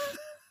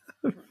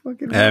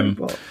 Fucking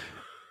robot.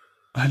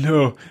 I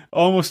know.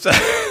 Almost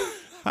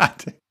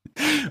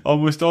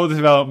all the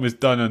development was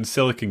done on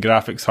Silicon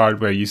Graphics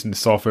hardware using the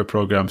software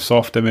program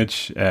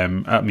Softimage.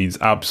 That means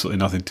absolutely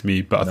nothing to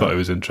me, but I thought it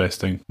was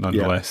interesting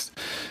nonetheless.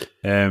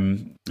 Yeah.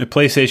 The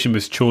PlayStation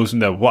was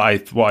chosen. What I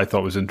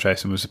thought was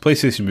interesting was the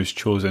PlayStation was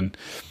chosen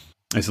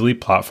as the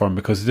lead platform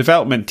because the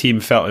development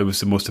team felt it was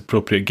the most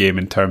appropriate game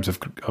in terms of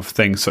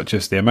things such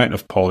as the amount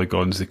of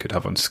polygons they could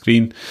have on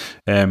screen.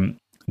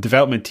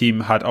 Development team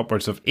had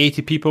upwards of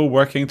 80 people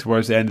working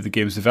towards the end of the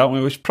game's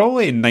development, which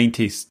probably in the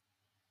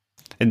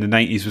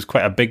 90s was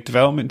quite a big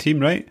development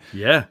team, right?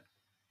 Yeah.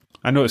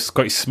 I know it's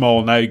quite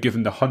small now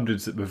given the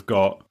hundreds that we've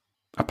got.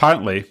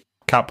 Apparently,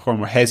 Capcom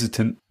were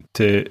hesitant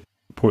to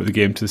port the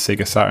game to the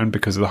Sega Saturn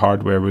because the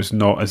hardware was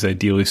not as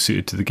ideally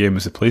suited to the game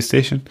as the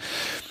PlayStation.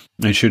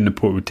 Ensuring the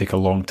port would take a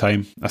long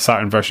time. A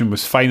Saturn version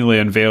was finally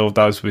unveiled,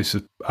 as we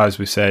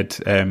said,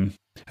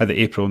 at the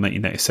April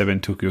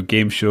 1997 Tokyo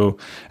Game Show,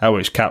 at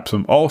which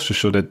Capcom also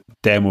showed a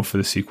demo for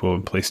the sequel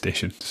on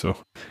PlayStation. So,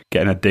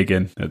 getting a dig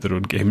in at their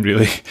own game,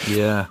 really.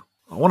 Yeah.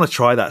 I want to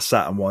try that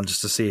Saturn one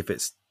just to see if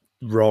it's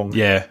wrong.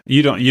 Yeah,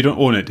 you don't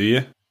own it, do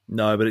you?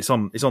 No, but it's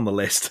on the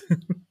list.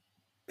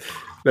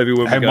 Maybe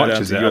when we How go much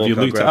down is to it? York, Have you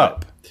looked it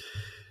up?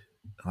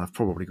 I've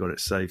probably got it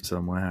saved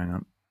somewhere. Hang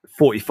on,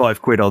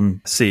 £45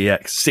 on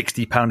CEX,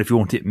 £60 if you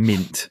want it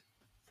mint.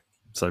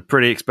 So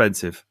pretty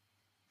expensive.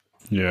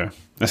 Yeah,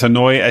 it's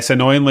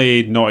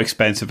annoyingly not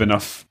expensive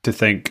enough to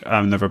think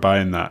I'm never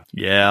buying that.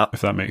 Yeah,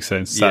 if that makes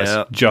sense.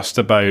 That's just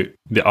about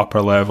the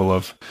upper level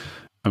of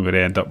I'm going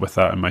to end up with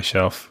that on my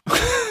shelf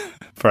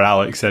for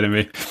Alex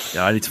anyway.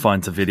 Yeah, I need to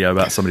find a video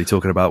about somebody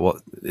talking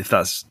about if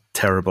that's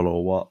terrible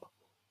or what.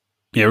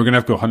 Yeah, we're going to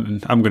have to go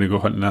hunting. I'm going to go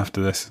hunting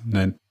after this and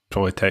then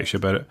probably text you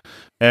about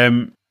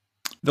it.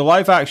 The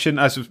live action,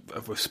 as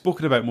we've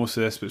spoken about most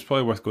of this, but it's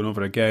probably worth going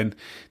over again.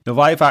 The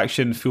live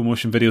action full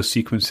motion video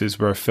sequences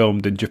were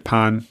filmed in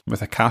Japan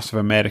with a cast of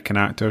American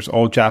actors.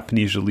 All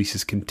Japanese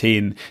releases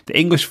contain the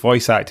English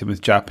voice acting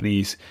with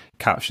Japanese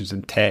captions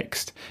and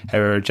text.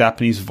 However,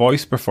 Japanese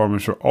voice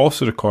performers were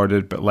also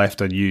recorded but left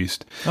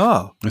unused.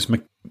 Oh. As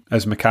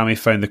Mikami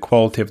found the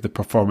quality of the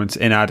performance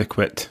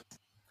inadequate.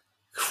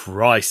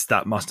 Christ,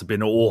 that must have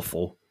been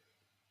awful.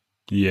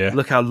 Yeah.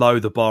 Look how low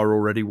the bar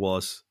already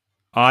was.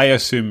 I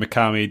assume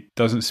Mikami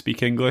doesn't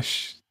speak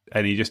English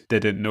and he just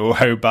didn't know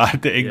how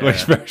bad the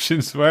English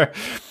versions were.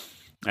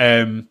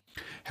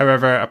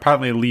 However,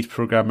 apparently lead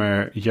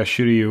programmer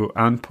Yashiro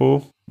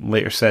Anpo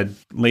later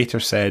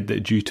said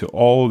that due to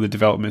all the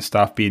development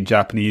staff being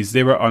Japanese,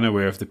 they were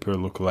unaware of the poor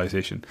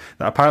localization.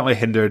 That apparently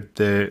hindered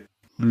the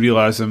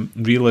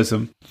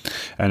realism,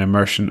 and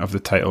immersion of the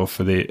title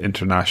for the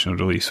international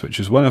release, which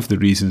is one of the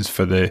reasons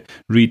for the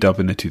redub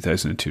in the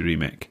 2002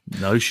 remake.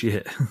 No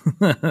shit.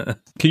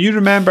 Can you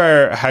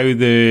remember how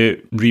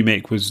the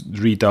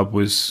redub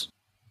was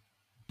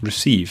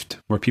received?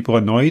 Were people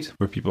annoyed?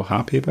 Were people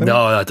happy about it?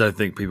 No, I don't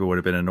think people would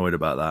have been annoyed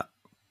about that.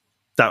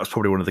 That was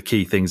probably one of the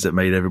key things that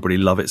made everybody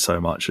love it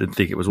so much and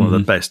think it was one of the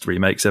best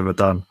remakes ever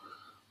done.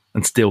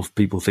 And still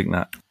people think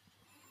that.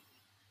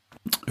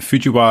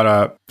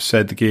 Fujiwara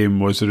said the game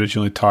was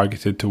originally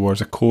targeted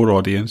towards a core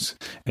audience,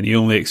 and he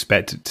only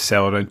expected to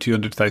sell around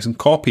 200,000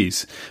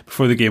 copies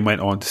before the game went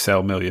on to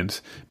sell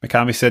millions.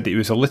 Mikami said that he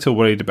was a little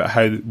worried about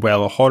how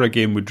well a horror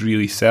game would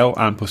really sell.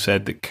 Ampo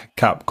said that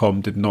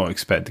Capcom did not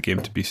expect the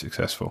game to be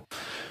successful.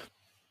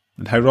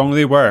 And how wrong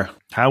they were.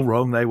 How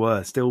wrong they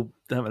were. Still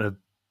having to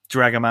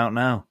drag them out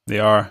now. They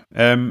are.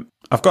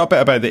 I've got a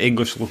bit about the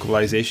English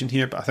localization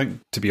here, but I think,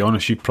 to be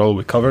honest, you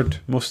probably covered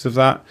most of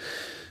that.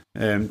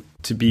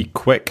 To be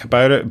quick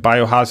about it,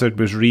 Biohazard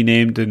was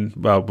renamed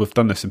we've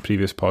done this in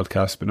previous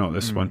podcasts, but not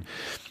this one.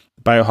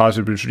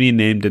 Biohazard was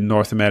renamed in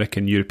North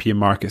American and European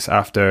markets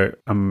after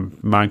a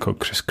man called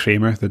Chris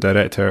Kramer, the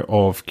director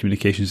of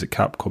communications at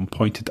Capcom,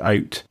 pointed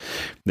out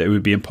that it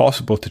would be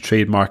impossible to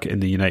trademark it in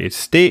the United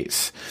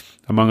States.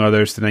 Among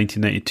others, the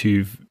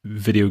 1992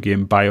 video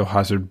game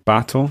Biohazard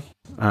Battle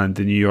and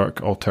the New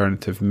York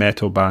alternative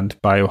metal band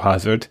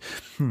Biohazard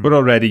were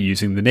already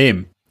using the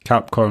name.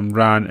 Capcom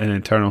ran an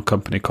internal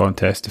company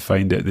contest to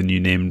find out the new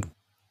name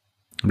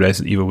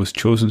Resident Evil was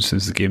chosen,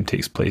 since the game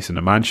takes place in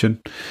a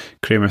mansion.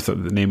 Kramer thought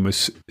that the name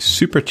was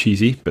super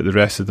cheesy, but the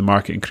rest of the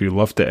marketing crew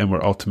loved it and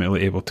were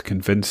ultimately able to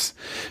convince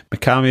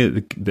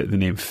Mikami that the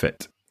name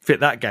fit. Fit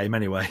that game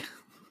anyway.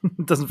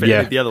 It doesn't fit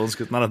any of the other ones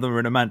because none of them are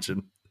in a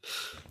mansion.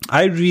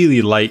 I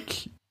really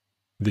like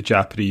the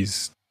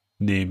Japanese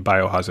name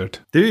Biohazard.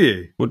 Do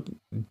you?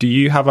 Do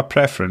you have a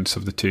preference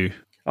of the two?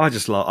 I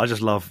just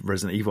love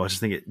Resident Evil. I just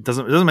think it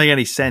doesn't make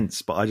any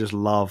sense, but I just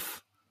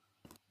love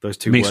those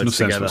two words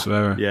together. Sense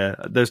whatsoever. Yeah,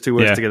 those two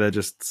words together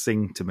just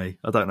sing to me.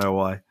 I don't know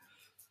why.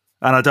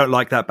 And I don't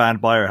like that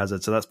band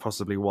Biohazard, so that's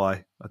possibly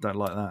why I don't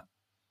like that.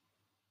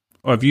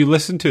 Oh, have you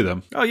listened to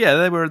them? Oh yeah,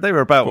 they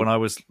were about when I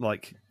was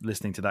like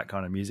listening to that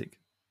kind of music.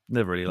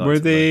 Never really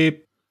liked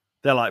them.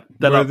 They're like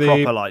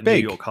proper like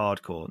big? New York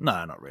hardcore.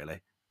 No, not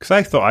really. Because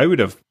I thought I would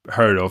have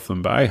heard of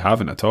them, but I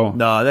haven't at all.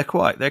 No, they're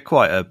quite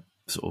a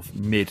sort of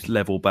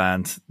mid-level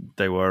band.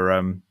 They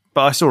were,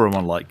 but I saw them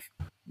on like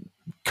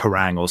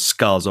Kerrang or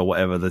Scuzz or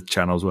whatever the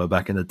channels were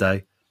back in the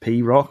day.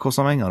 P-Rock or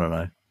something? I don't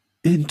know.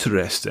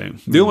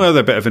 Interesting. The only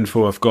other bit of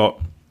info I've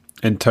got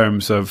in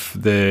terms of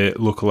the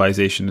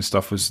localization and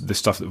stuff was the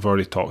stuff that we've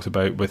already talked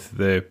about with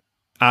the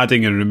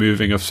adding and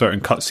removing of certain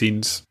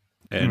cutscenes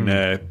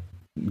and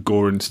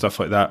gore and stuff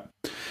like that.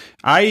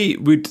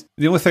 The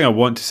only thing I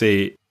want to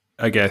say,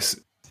 I guess,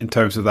 in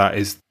terms of that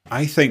is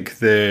I think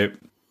the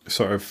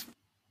sort of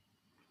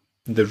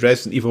the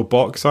Resident Evil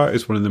box art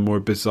is one of the more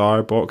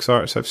bizarre box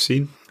arts I've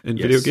seen in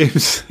video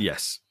games.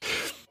 Yes.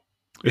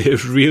 It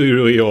is really,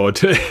 really odd.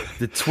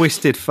 The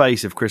twisted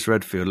face of Chris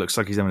Redfield looks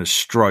like he's having a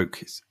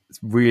stroke. It's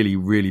really,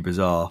 really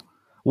bizarre.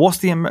 What's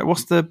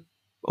the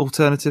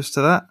alternatives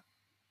to that?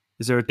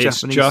 Is there a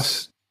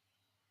Japanese?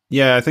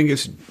 I think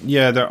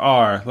there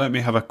are. Let me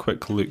have a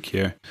quick look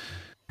here.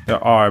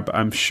 There are, but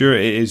I'm sure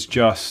it is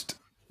just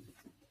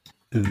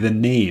the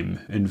name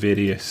in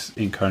various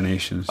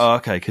incarnations. Oh,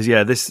 okay, because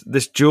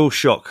this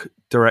DualShock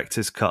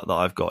director's cut that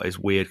I've got is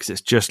weird because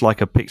it's just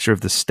like a picture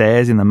of the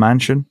stairs in the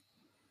mansion.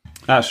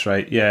 That's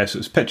right, yeah. So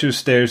it's a picture of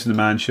stairs in the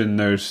mansion.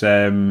 There's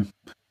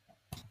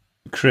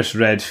Chris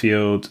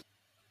Redfield.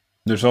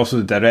 There's also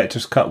the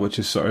director's cut, which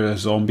is sort of a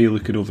zombie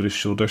looking over his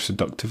shoulder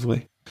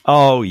seductively.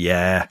 Oh,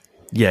 yeah.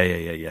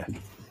 Yeah.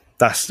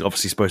 That's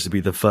obviously supposed to be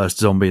the first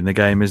zombie in the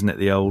game, isn't it?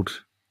 The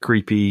old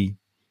creepy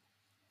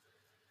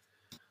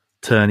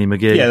Turny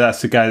McGee. Yeah,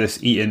 that's the guy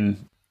that's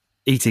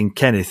eating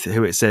Kenneth,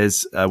 who it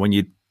says when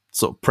you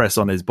sort of press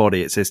on his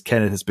body, it says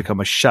Kenneth has become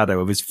a shadow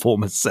of his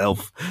former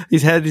self.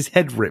 He's had his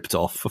head ripped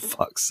off, for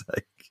fuck's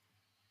sake.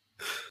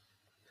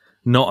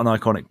 Not an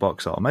iconic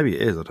box art. Maybe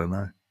it is, I don't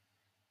know.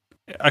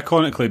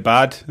 Iconically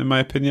bad, in my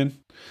opinion.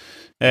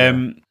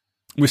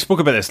 We spoke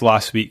about this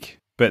last week,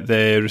 but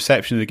the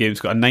reception of the game's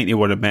got a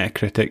 91 on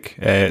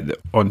Metacritic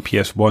on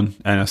PS1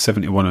 and a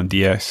 71 on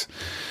DS.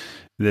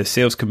 The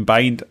sales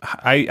combined,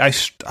 I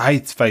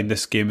find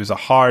this game is a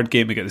hard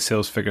game to get the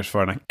sales figures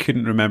for, and I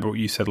couldn't remember what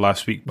you said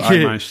last week, but I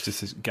managed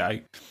to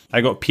get.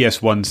 I got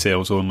PS1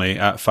 sales only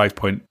at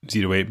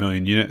 5.08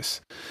 million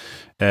units,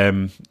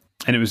 and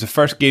it was the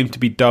first game to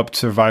be dubbed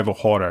survival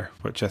horror,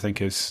 which I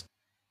think is,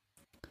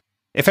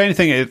 if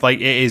anything, it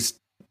is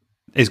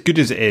as good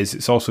as it is.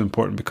 It's also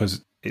important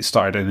because it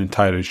started an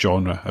entire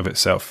genre of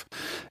itself.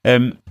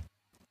 The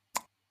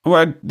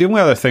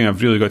only other thing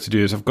I've really got to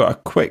do is I've got a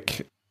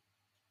quick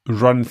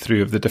run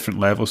through of the different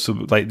levels, so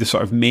like the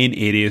sort of main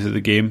areas of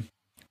the game.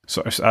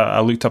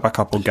 I looked up a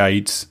couple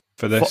guides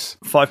for this.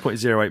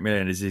 5.08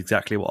 million is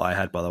exactly what I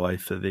had, by the way,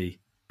 for the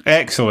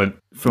excellent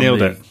from nailed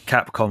the it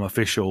Capcom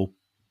official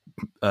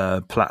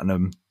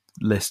platinum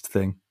list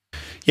thing.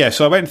 Yeah,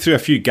 so I went through a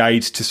few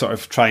guides to sort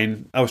of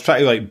I was trying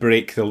to like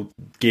break the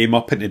game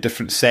up into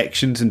different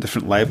sections and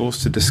different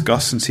levels to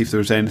discuss and see if there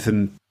was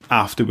anything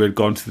after we'd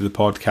gone through the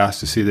podcast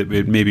to see that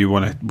we'd maybe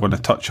want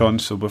to touch on.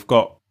 So we've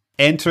got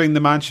entering the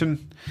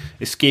mansion,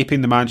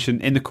 escaping the mansion,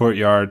 in the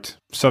courtyard,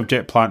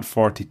 subject plant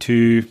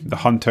 42, the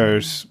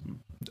hunters,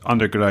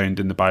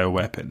 underground, and the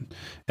bioweapon.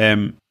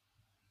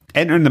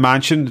 Entering the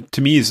mansion,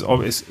 to me, it's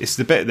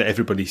the bit that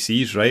everybody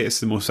sees, right? It's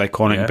the most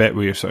iconic bit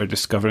where you're sort of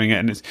discovering it.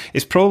 And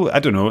it's probably, I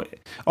don't know,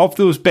 of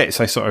those bits,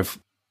 I sort of,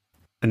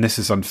 and this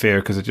is unfair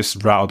because I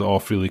just rattled it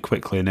off really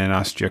quickly and then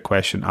asked you a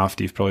question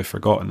after you've probably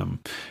forgotten them.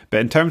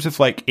 But in terms of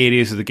like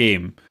areas of the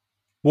game,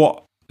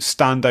 what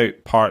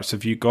standout parts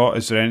have you got?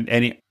 Is there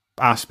any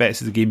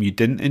aspects of the game you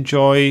didn't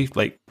enjoy?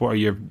 Like, what are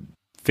your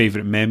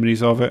favourite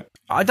memories of it?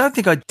 I don't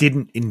think I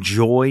didn't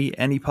enjoy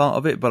any part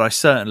of it, but I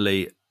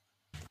certainly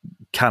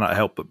cannot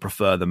help but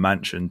prefer the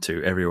mansion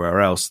to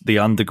everywhere else. The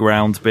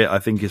underground bit, I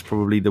think, is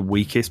probably the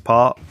weakest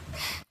part,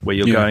 where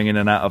you're going in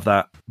and out of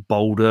that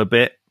boulder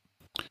bit.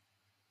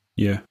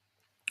 Yeah.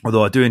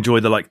 Although I do enjoy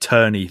the like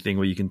turny thing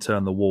where you can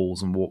turn the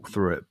walls and walk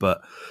through it.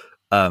 But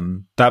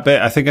that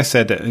bit, I think I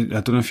said it, I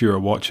don't know if you were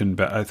watching,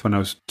 but when I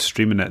was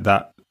streaming it,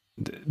 that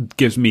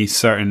gives me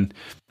certain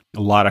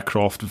Lara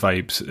Croft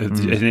vibes,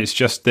 and it's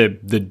just the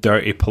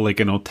dirty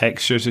polygonal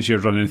textures as you're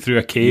running through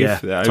a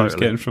cave that I was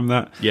getting from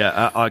that.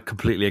 Yeah, I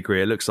completely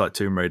agree. It looks like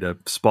Tomb Raider,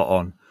 spot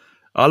on.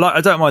 I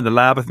don't mind the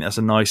lab. I think that's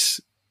a nice.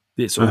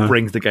 It sort of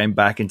brings the game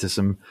back into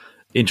some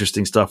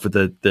interesting stuff with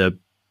the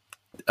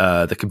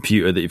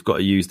computer that you've got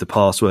to use the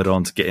password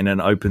on to get in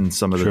and open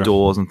some of the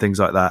doors and things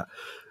like that.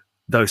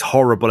 Those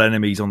horrible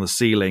enemies on the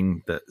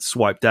ceiling that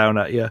swipe down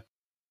at you.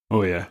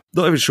 Oh, yeah.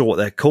 Not even sure what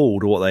they're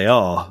called or what they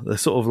are. They're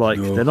sort of like,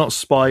 they're not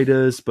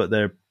spiders, but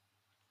they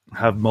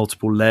have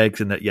multiple legs.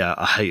 And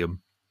I hate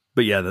them.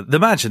 But yeah, the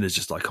mansion is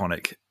just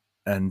iconic.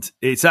 And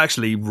it's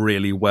actually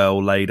really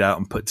well laid out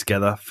and put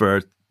together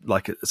for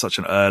like such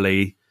an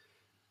early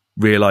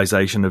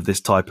realization of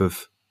this type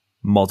of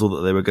model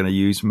that they were going to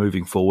use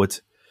moving forward.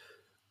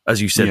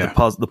 As you said,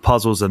 the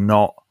puzzles are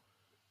not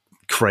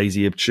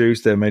crazy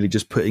obtuse. They're mainly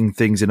just putting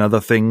things in other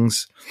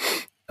things.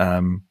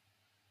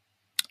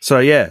 So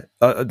yeah,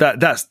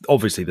 that's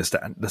obviously the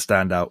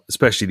standout,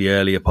 especially the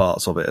earlier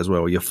parts of it as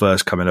well. You're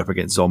first coming up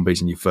against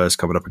zombies and you're first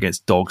coming up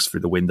against dogs through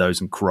the windows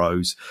and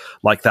crows.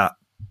 Like that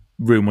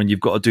room when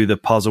you've got to do the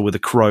puzzle with the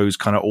crows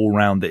kind of all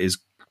round it is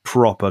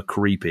proper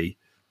creepy.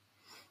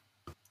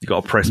 You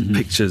got to press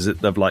pictures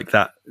of like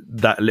that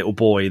little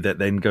boy that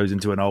then goes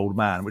into an old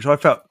man, which I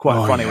felt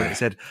quite funny when it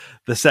said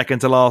the second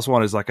to last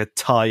one is like a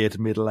tired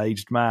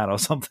middle-aged man or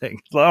something.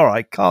 It's like, all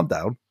right, calm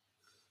down.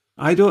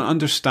 I don't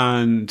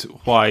understand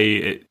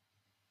why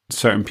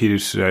certain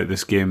periods throughout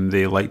this game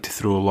they like to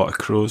throw a lot of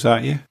crows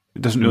at you.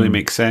 It doesn't really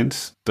make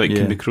sense. Like,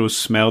 can the crows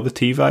smell the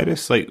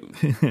T-virus? Like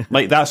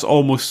that's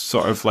almost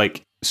sort of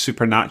like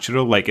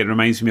supernatural. Like, it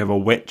reminds me of a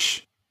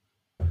witch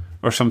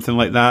or something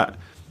like that.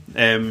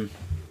 I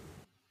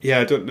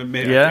don't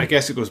know. I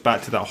guess it goes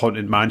back to that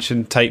haunted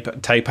mansion type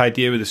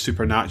idea with the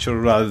supernatural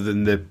rather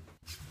than the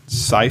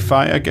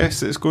sci-fi, I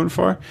guess, that it's going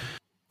for.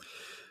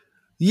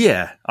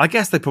 Yeah, I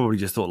guess they probably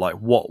just thought, like,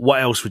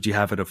 what else would you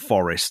have in a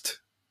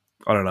forest?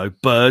 I don't know,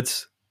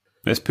 birds?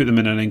 Let's put them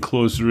in an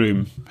enclosed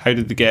room. How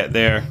did they get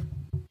there?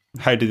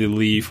 How did they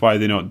leave? Why are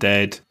they not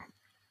dead?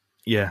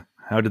 Yeah,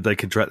 how did they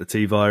contract the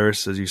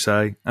T-virus, as you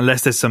say?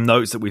 Unless there's some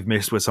notes that we've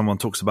missed where someone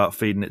talks about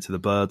feeding it to the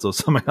birds or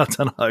something. I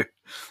don't know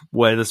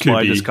where the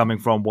spider's coming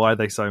from, why are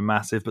they so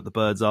massive, but the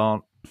birds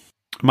aren't.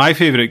 My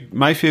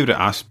favourite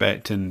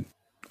aspect in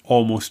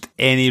almost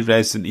any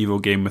Resident Evil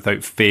game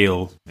without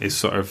fail is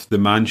sort of the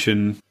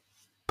mansion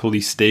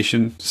police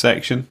station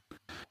section.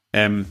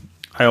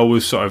 I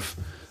always sort of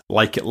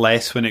like it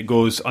less when it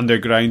goes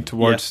underground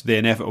towards the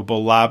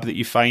inevitable lab that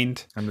you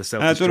find. And the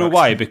self-destruct. I don't know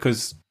why,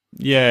 because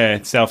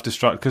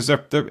self-destruct, because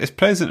it's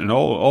present in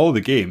all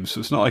the games, so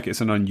it's not like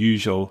it's an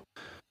unusual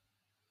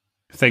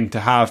thing to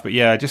have. But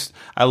yeah,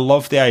 I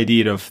love the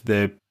idea of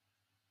the.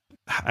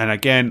 And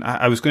again,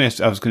 I was going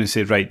to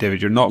say, right,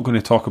 David, you're not going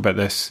to talk about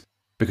this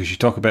because you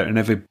talk about it in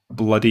every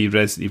bloody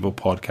Resident Evil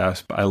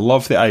podcast, but I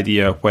love the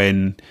idea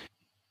when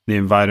the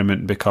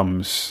environment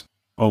becomes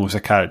almost a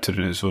character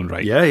in its own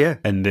right. Yeah.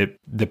 And the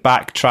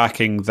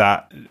backtracking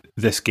that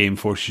this game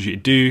forces you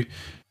to do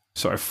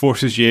sort of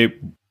forces you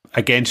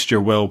against your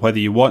will, whether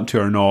you want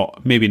to or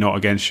not, maybe not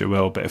against your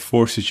will, but it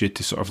forces you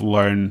to sort of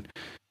learn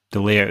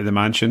the layout of the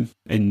mansion.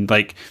 And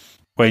like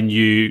when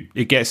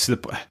it gets to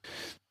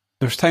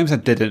there's times I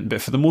didn't, but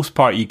for the most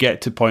part you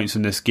get to points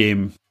in this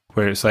game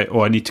where it's like,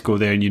 oh, I need to go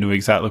there, and you know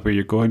exactly where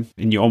you're going,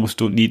 and you almost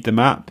don't need the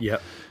map. Yeah,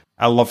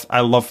 I love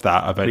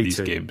that about these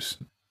games.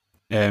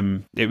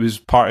 It was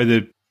part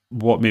of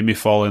what made me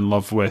fall in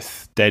love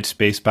with Dead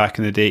Space back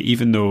in the day,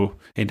 even though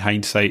in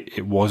hindsight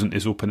it wasn't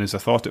as open as I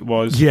thought it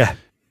was. Yeah,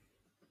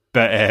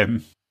 but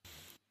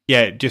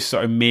it just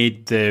sort of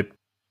made the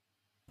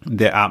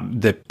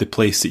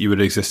place that you were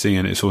existing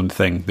in its own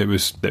thing. That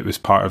was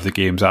part of the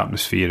game's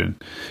atmosphere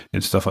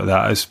and stuff like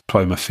that. Is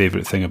probably my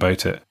favourite thing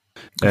about it.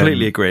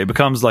 Completely agree. It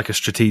becomes like a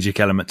strategic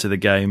element to the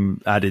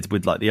game, added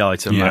with like the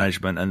item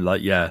management and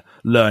like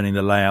learning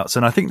the layouts.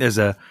 And I think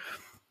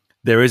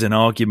there is an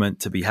argument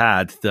to be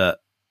had that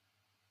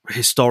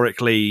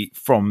historically,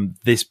 from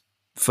this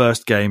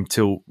first game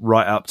till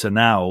right up to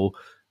now,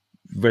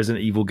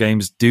 Resident Evil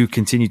games do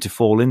continue to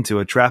fall into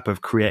a trap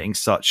of creating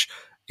such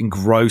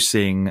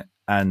engrossing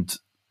and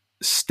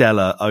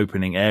stellar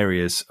opening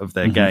areas of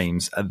their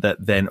games that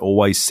then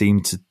always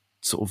seem to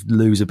sort of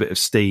lose a bit of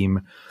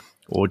steam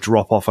or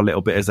drop off a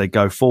little bit as they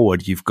go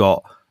forward. You've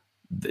got,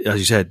 as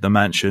you said, the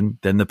mansion,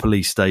 then the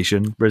police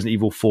station. Resident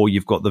Evil 4,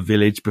 you've got the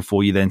village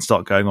before you then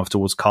start going off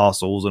towards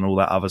castles and all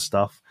that other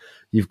stuff.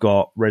 You've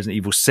got Resident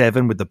Evil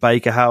 7 with the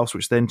Baker House,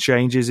 which then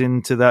changes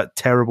into that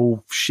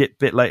terrible shit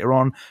bit later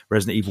on.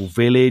 Resident Evil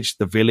Village,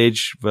 the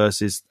village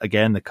versus,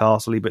 again, the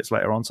castle-y bits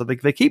later on. So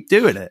they keep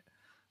doing it.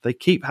 They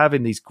keep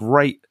having these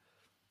great,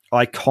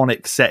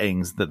 iconic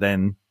settings that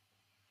then,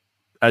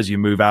 as you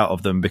move out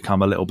of them,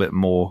 become a little bit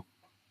more...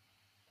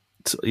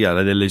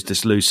 they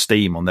lose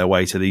steam on their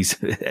way to these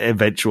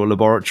eventual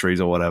laboratories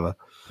or whatever.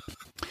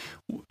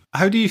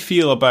 How do you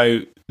feel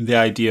about the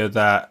idea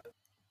that,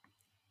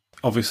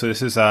 obviously,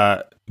 this is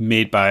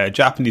made by a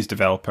Japanese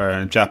developer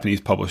and a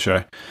Japanese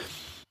publisher,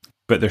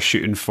 but they're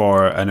shooting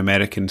for an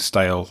American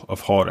style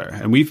of horror?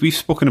 And we've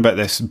spoken about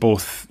this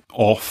both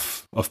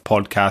off of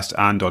podcast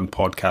and on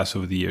podcasts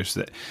over the years,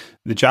 that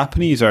the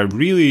Japanese are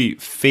really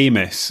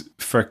famous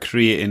for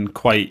creating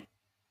quite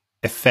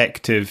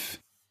effective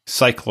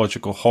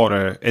psychological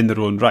horror in their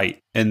own right.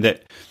 And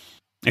that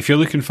if you're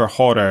looking for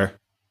horror,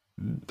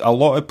 a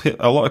lot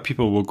of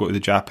people will go to the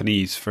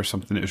Japanese for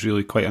something that is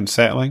really quite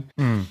unsettling.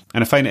 And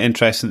I find it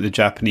interesting that the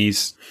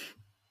Japanese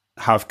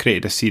have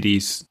created a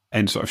series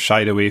and sort of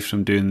shied away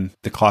from doing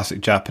the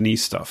classic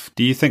Japanese stuff.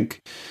 Do you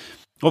think,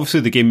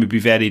 obviously the game would be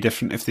very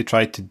different if they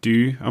tried to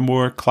do a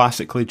more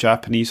classically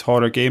Japanese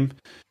horror game.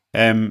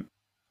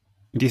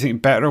 Do you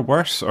think better or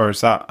worse, or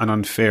is that an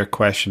unfair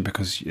question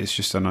because it's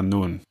just an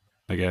unknown,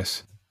 I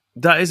guess?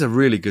 That is a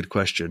really good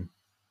question.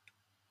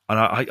 And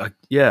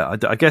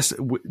I guess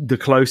the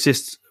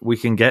closest we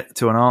can get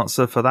to an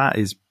answer for that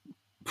is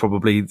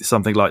probably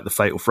something like the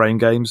Fatal Frame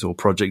games or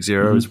Project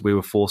Zero, as we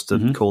were forced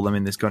to call them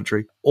in this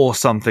country, or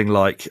something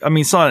like,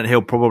 Silent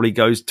Hill probably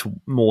goes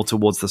more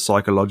towards the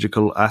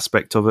psychological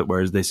aspect of it,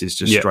 whereas this is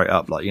just straight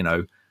up like,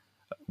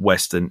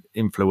 Western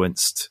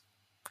influenced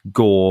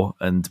gore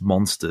and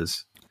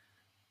monsters.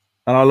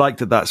 And I like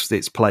that that's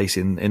its place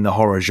in the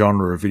horror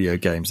genre of video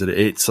games, that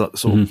it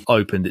sort of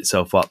opened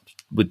itself up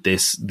with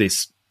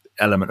this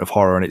element of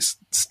horror, and it's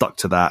stuck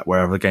to that,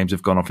 where other games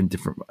have gone off in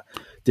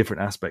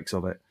different aspects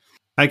of it.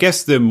 I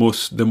guess the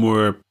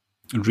more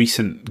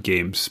recent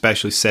games,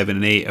 especially 7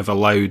 and 8, have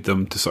allowed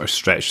them to sort of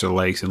stretch their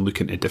legs and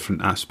look into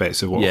different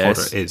aspects of what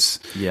horror is.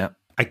 Yeah.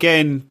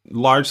 Again,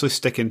 largely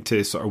sticking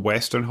to sort of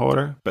Western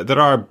horror, but there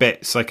are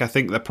bits, like I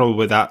think that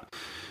probably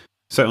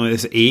certainly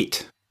this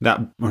 8,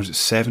 or is it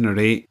 7 or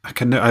 8?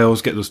 I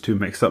always get those two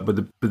mixed up, but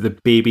the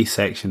baby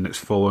section that's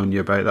following you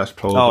about, that's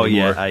probably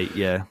more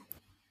 8,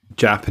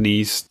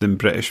 Japanese than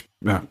British,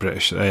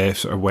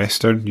 sort of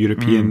Western,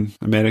 European,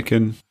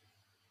 American.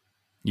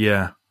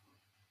 Yeah,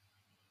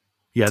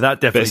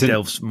 that definitely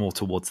delves more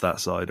towards that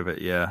side of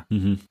it. Yeah,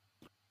 and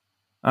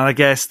I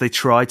guess they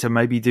try to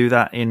maybe do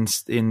that in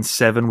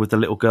 7 with the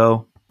little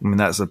girl.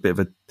 That's a bit of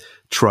a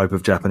trope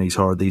of Japanese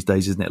horror these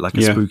days, isn't it? Like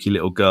a spooky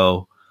little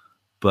girl,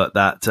 but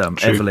that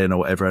Evelyn or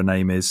whatever her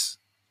name is,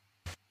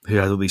 who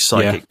has all these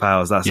psychic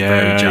powers. That's a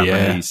very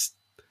Japanese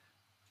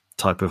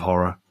type of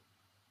horror.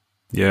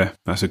 Yeah,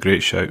 that's a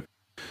great shout.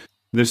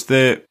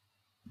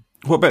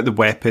 What about the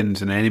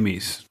weapons and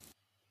enemies?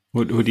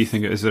 What do you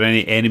think? Is there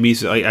any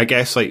enemies? I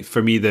guess, like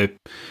for me, the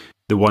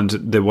one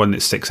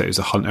that sticks out is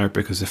a hunter,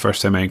 because the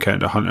first time I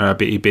encountered a hunter,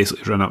 he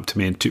basically ran up to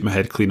me and took my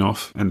head clean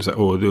off, and it's like,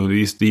 oh,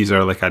 these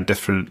are like a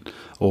different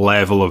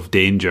level of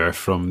danger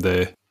from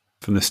the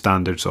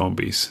standard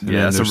zombies. And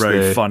it's a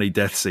very funny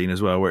death scene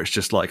as well, where it's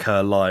just like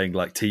her lying,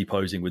 like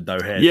T-posing with no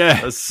head.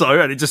 Yeah,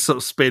 and it just sort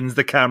of spins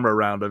the camera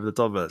around over the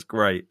top of it. It's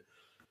great.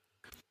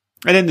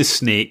 And then the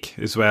snake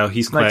as well.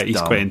 He's quite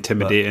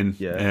intimidating.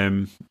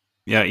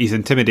 He's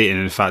intimidating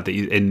in the fact that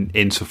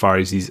insofar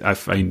as I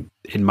find,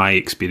 in my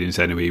experience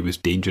anyway, he was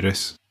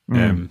dangerous.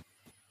 But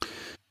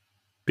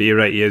you're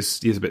right, he is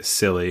a bit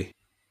silly.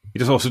 He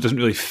just also doesn't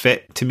really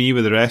fit to me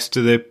with the rest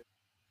of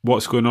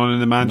what's going on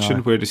in the mansion.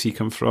 No. Where does he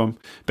come from?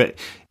 But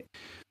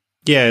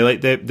yeah,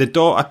 like the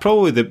dog.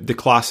 Probably the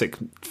classic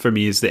for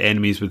me is the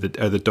enemies are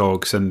the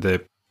dogs and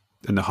the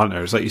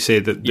hunters. Like you say,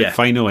 the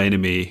final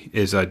enemy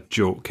is a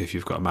joke if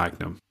you've got a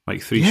magnum.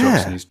 Like 3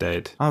 shots and he's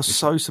dead. I was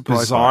so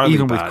surprised,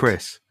 even with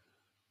Chris.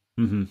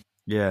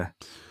 Yeah.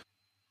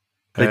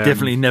 They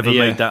definitely never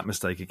made that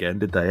mistake again,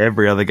 did they?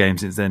 Every other game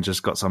since then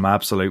just got some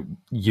absolute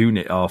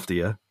unit after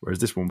you, whereas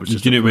this one was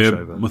just a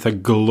pushover. With a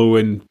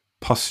glowing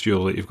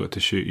pustule that you've got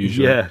to shoot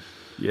usually.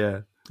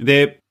 Yeah.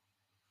 The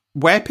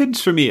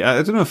weapons for me,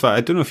 I don't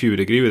know if you would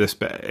agree with this,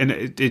 but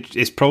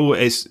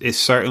it's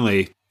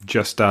certainly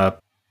just a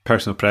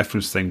personal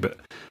preference thing, but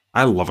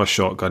I love a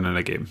shotgun in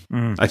a game.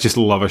 I just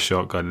love a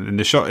shotgun, and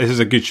this is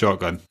a good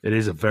shotgun. It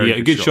is a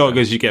very good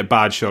shotguns. You get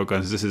bad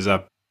shotguns. This is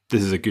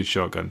a good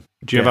shotgun.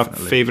 Do you have a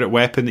favourite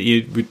weapon that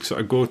you would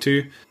sort of go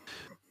to,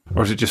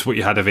 or is it just what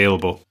you had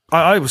available?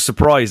 I was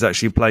surprised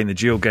actually playing the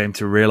Duel game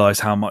to realise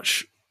how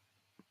much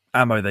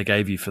ammo they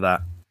gave you for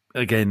that.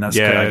 Again, that's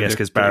I guess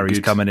because Barry's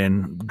coming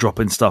in,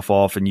 dropping stuff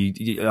off, and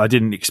I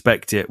didn't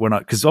expect it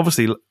because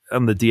obviously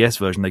on the DS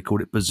version they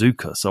called it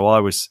bazooka, so I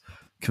was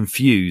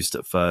confused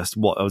at first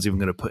what I was even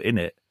going to put in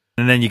it.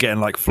 And then you're getting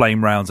like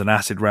flame rounds and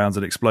acid rounds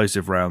and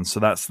explosive rounds. So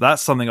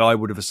that's something I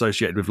would have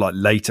associated with like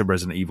later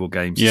Resident Evil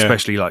games,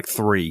 especially like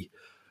 3.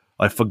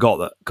 I forgot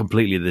that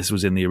completely this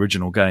was in the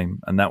original game,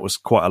 and that was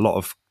quite a lot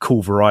of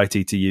cool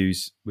variety to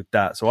use with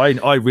that. So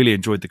I really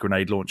enjoyed the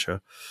grenade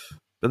launcher,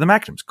 but the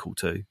Magnum's cool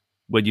too.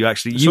 When you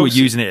were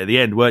using it at the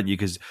end, weren't you?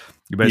 Because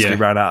you basically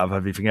ran out of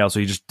everything else,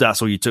 so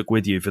that's all you took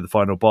with you for the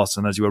final boss.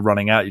 And as you were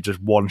running out, you're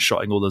just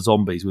one-shotting all the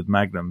zombies with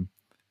Magnum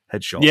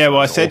headshots. Yeah,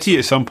 well, I said to you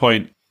at some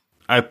point,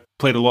 I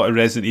played a lot of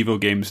Resident Evil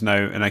games now,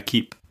 and I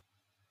keep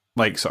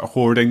like sort of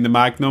hoarding the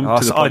Magnum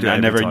to the point that I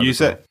never use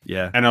it.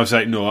 Yeah, and I was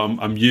like, no,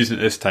 I'm using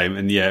it this time,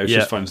 and it was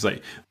just fun. It's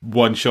like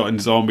one-shotting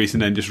zombies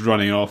and then just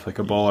running off like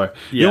a baller.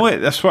 Yeah. You know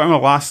what? That's what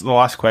the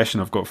last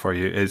question I've got for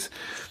you is,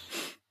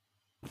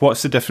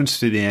 what's the difference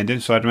to the ending?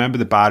 So I remember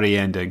the Barry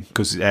ending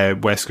because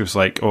Wesker's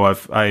like, oh,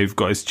 I've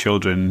got his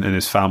children and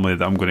his family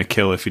that I'm going to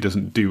kill if he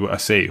doesn't do what I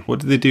say. What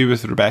did they do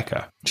with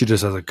Rebecca? She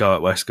just has a go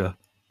at Wesker,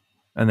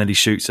 and then he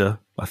shoots her,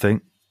 I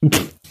think.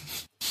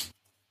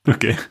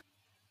 Okay.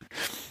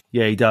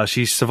 Yeah, he does.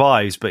 She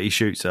survives, but he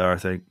shoots her, I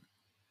think.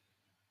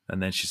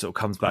 And then she sort of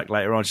comes back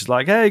later on. She's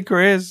like, hey,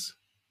 Chris.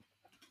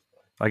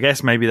 I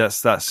guess maybe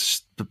that's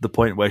the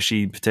point where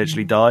she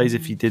potentially dies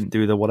if you didn't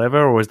do the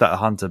whatever, or is that a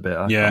Hunter bit?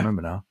 I can't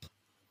remember now.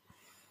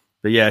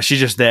 But yeah, she's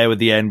just there with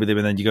the end with him,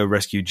 and then you go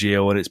rescue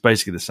Jill, and it's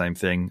basically the same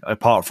thing,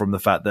 apart from the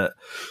fact that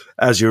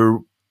as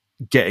you're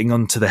getting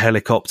onto the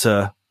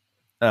helicopter,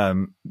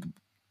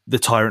 the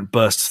tyrant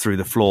bursts through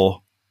the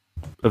floor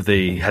of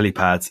the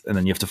helipad, and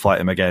then you have to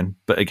fight him again.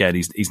 But again,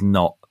 he's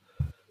not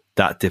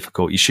that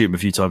difficult. You shoot him a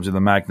few times with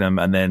a Magnum,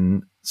 and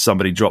then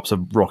somebody drops a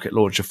rocket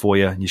launcher for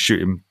you, and you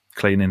shoot him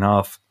clean in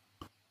half.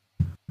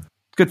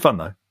 Good fun,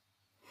 though.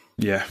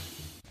 Yeah.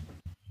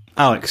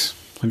 Alex,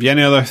 have you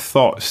any other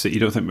thoughts that you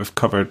don't think we've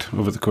covered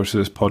over the course of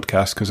this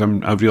podcast? Because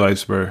I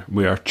realise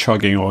we are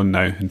chugging on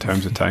now in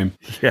terms of time.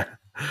 Yeah,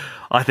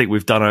 I think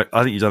you've done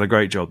a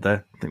great job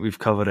there. I think we've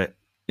covered it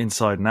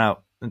inside and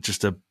out.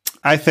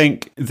 I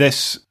think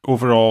this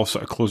overall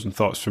sort of closing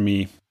thoughts for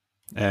me,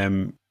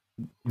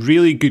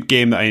 really good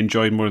game that I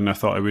enjoyed more than I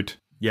thought I would.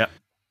 Yeah,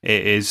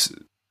 it is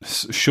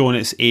shown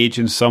its age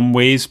in some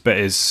ways, but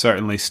is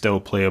certainly still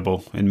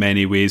playable in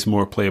many ways,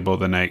 more playable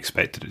than I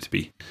expected it to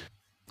be.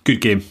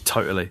 Good game,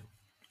 totally.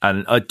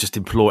 And I just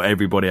implore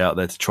everybody out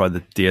there to try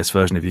the DS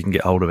version if you can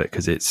get hold of it,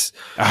 because it's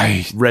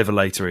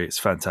revelatory. It's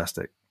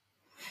fantastic.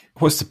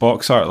 What's the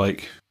box art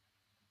like?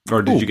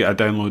 Or did you get a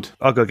download?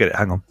 I'll go get it.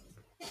 Hang on.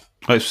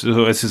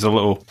 So this is a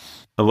little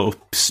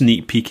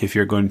sneak peek if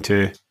you're going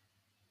to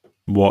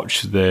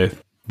watch the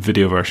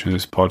video version of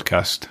this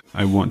podcast.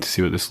 I want to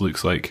see what this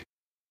looks like.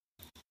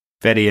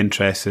 Very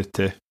interested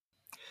to.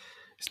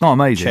 It's not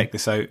amazing. Check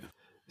this out.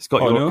 It's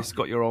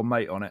got your old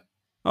mate on it.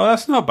 Oh,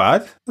 that's not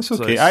bad. That's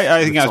okay. So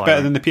I think that's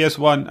better than the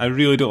PS1. I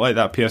really don't like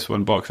that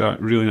PS1 box art.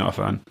 Really not a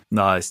fan.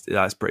 No,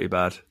 that's pretty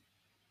bad.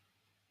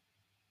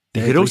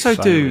 You could also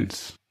do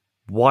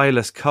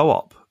wireless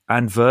co-op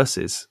and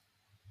versus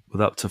with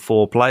up to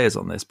 4 players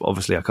on this, but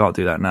obviously I can't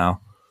do that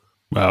now.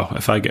 Well,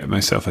 if I get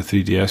myself a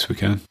 3DS, we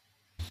can.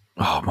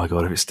 Oh my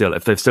god!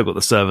 If they've still got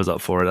the servers up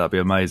for it, that'd be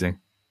amazing.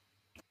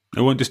 It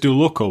won't just do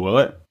local, will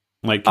it?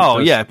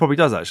 Yeah, it probably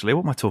does actually.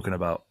 What am I talking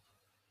about?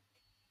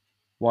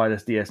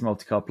 Wireless DS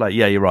multi-card play.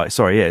 Yeah, you're right.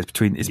 Sorry, yeah, it's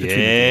between.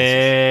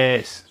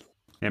 Yes,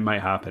 it might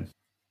happen.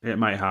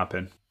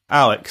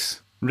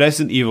 Alex,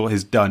 Resident Evil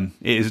is done.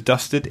 It is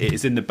dusted. It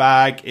is in the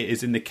bag. It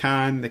is in the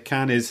can. The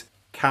can is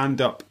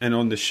canned up and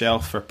on the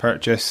shelf for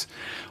purchase.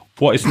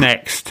 What is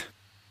next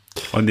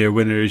on their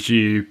Winners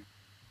You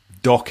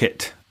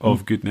docket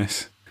of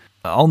goodness?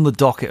 On the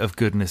docket of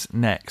goodness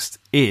next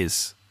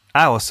is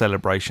our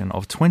celebration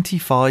of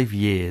 25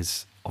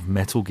 years of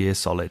Metal Gear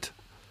Solid.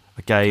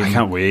 A game I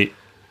can't wait.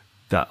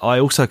 That I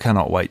also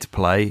cannot wait to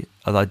play,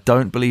 and I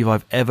don't believe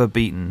I've ever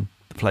beaten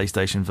the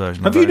PlayStation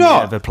version. Have you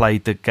not? I've ever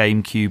played the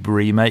GameCube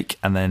remake,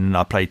 and then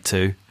I played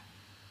 2.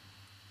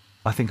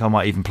 I think I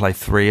might even play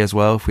 3 as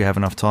well if we have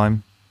enough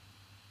time.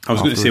 I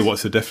was going to say,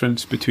 what's the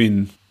difference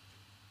between...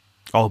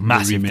 Oh,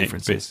 massive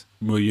differences.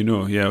 Well,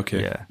 yeah,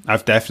 okay. Yeah.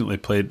 I've definitely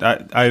played...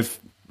 I've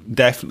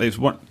definitely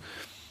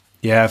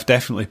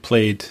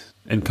played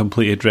and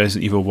completed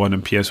Resident Evil 1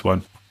 and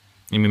PS1.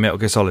 You mean Metal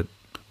Gear Solid?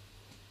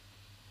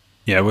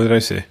 Yeah, what did I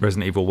say?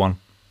 Resident Evil 1.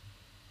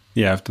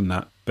 Yeah, I've done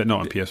that, but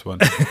not on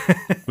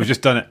PS1. We've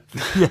just done it.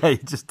 Yeah, you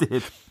just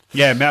did.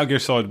 Yeah, Metal Gear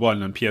Solid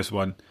 1 on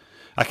PS1.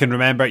 I can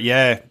remember,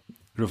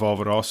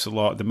 Revolver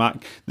Ocelot, the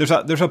Mac. There's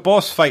a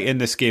boss fight in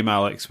this game,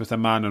 Alex, with a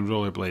man on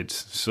rollerblades.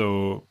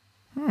 So,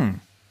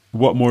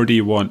 what more do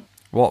you want?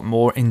 What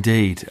more,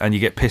 indeed? And you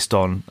get pissed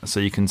on, so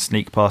you can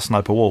sneak past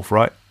Sniper Wolf,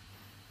 right?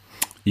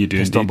 You do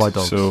pissed indeed. On by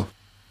dogs. So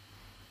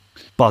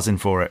buzzing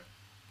for it.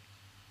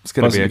 It's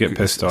going to be get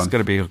pissed on. It's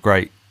going to be a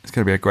great. It's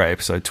going to be a great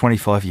episode.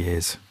 25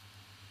 years.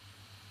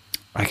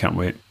 I can't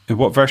wait. And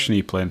what version are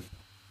you playing?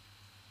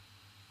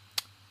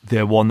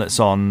 The one that's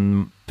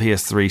on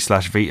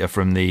PS3/Vita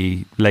from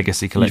the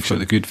Legacy Collection. You've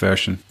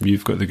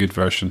got the good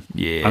version.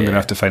 Yeah. I'm going to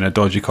have to find a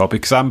dodgy copy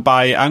because I'm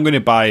going to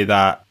buy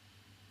that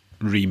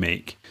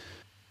remake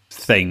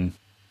thing,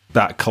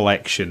 that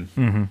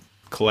collection,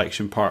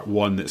 collection part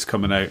 1 that's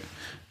coming out.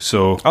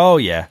 So,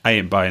 I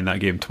ain't buying that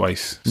game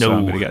twice. No. So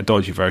I'm going to get a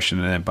dodgy version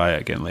and then buy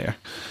it again later.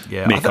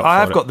 Yeah, I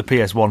have got the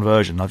PS1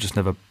 version. I've just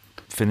never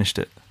finished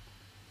it.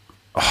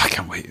 Oh, I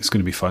can't wait. It's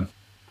going to be fun.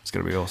 It's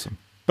going to be awesome.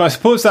 But I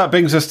suppose that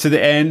brings us to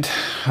the end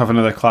of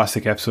another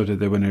classic episode of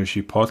the Winners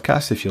You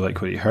podcast. If you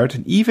like what you heard,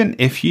 and even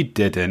if you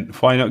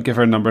didn't, why not give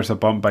our numbers a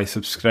bump by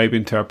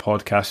subscribing to our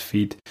podcast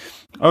feed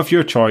of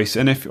your choice?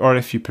 And if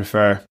you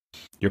prefer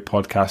your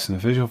podcast in a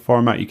visual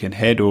format, you can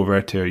head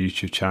over to our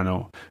YouTube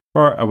channel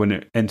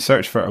and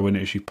search for a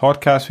Winners You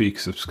podcast, where you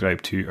can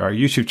subscribe to our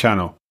YouTube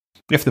channel.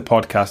 If the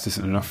podcast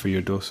isn't enough for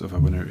your dose of a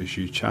Winner Is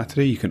You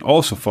chattery, you can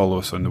also follow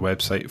us on the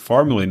website,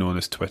 formerly known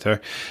as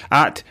Twitter,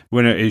 at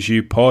Winner Is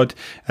You Pod,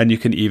 and you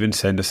can even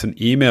send us an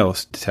email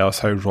to tell us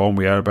how wrong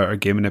we are about our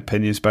gaming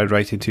opinions by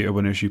writing to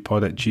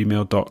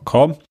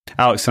winnersyupod@gmail.com.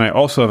 Alex and I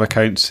also have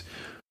accounts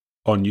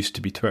on used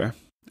to be Twitter,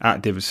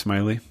 at David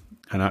Smiley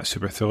and at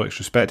SuperThulix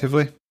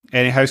respectively.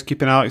 Any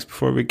housekeeping, Alex,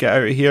 before we get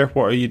out of here?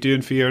 What are you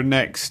doing for your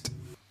next?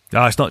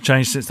 No, it's not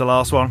changed since the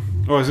last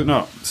one. Oh, is it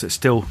not? So it's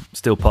still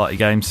party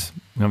games.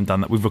 We haven't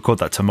done that. We've recorded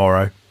that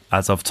tomorrow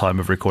as of time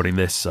of recording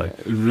this. So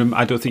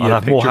I don't think you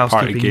had picked your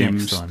party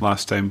games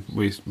last time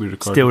we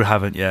recorded. Still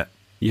haven't yet.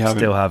 You haven't?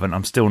 Still haven't.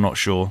 I'm still not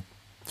sure.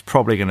 It's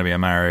probably going to be a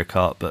Mario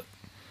Kart, but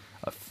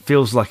it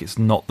feels like it's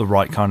not the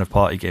right kind of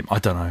party game. I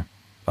don't know.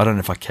 I don't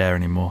know if I care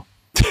anymore.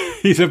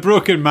 He's a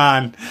broken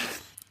man.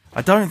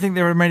 I don't think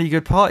there are many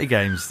good party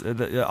games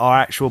that are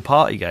actual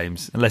party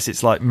games, unless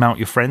it's like Mount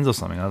Your Friends or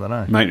something. I don't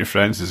know. Mount Your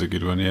Friends is a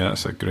good one. Yeah,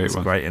 that's a great one.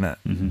 It's great, isn't it?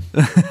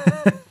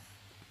 Mm-hmm.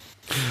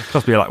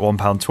 Cost me like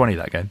 £1.20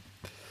 that game.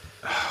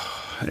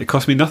 It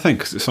cost me nothing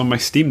because it's on my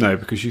Steam now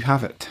because you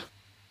have it.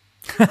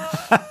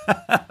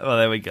 Well,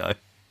 there we go.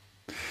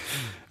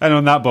 And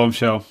on that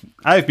bombshell,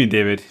 I've been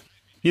David.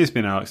 He has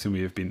been Alex, and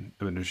we have been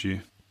The Winners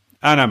You.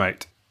 And I'm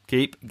out.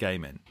 Keep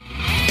gaming.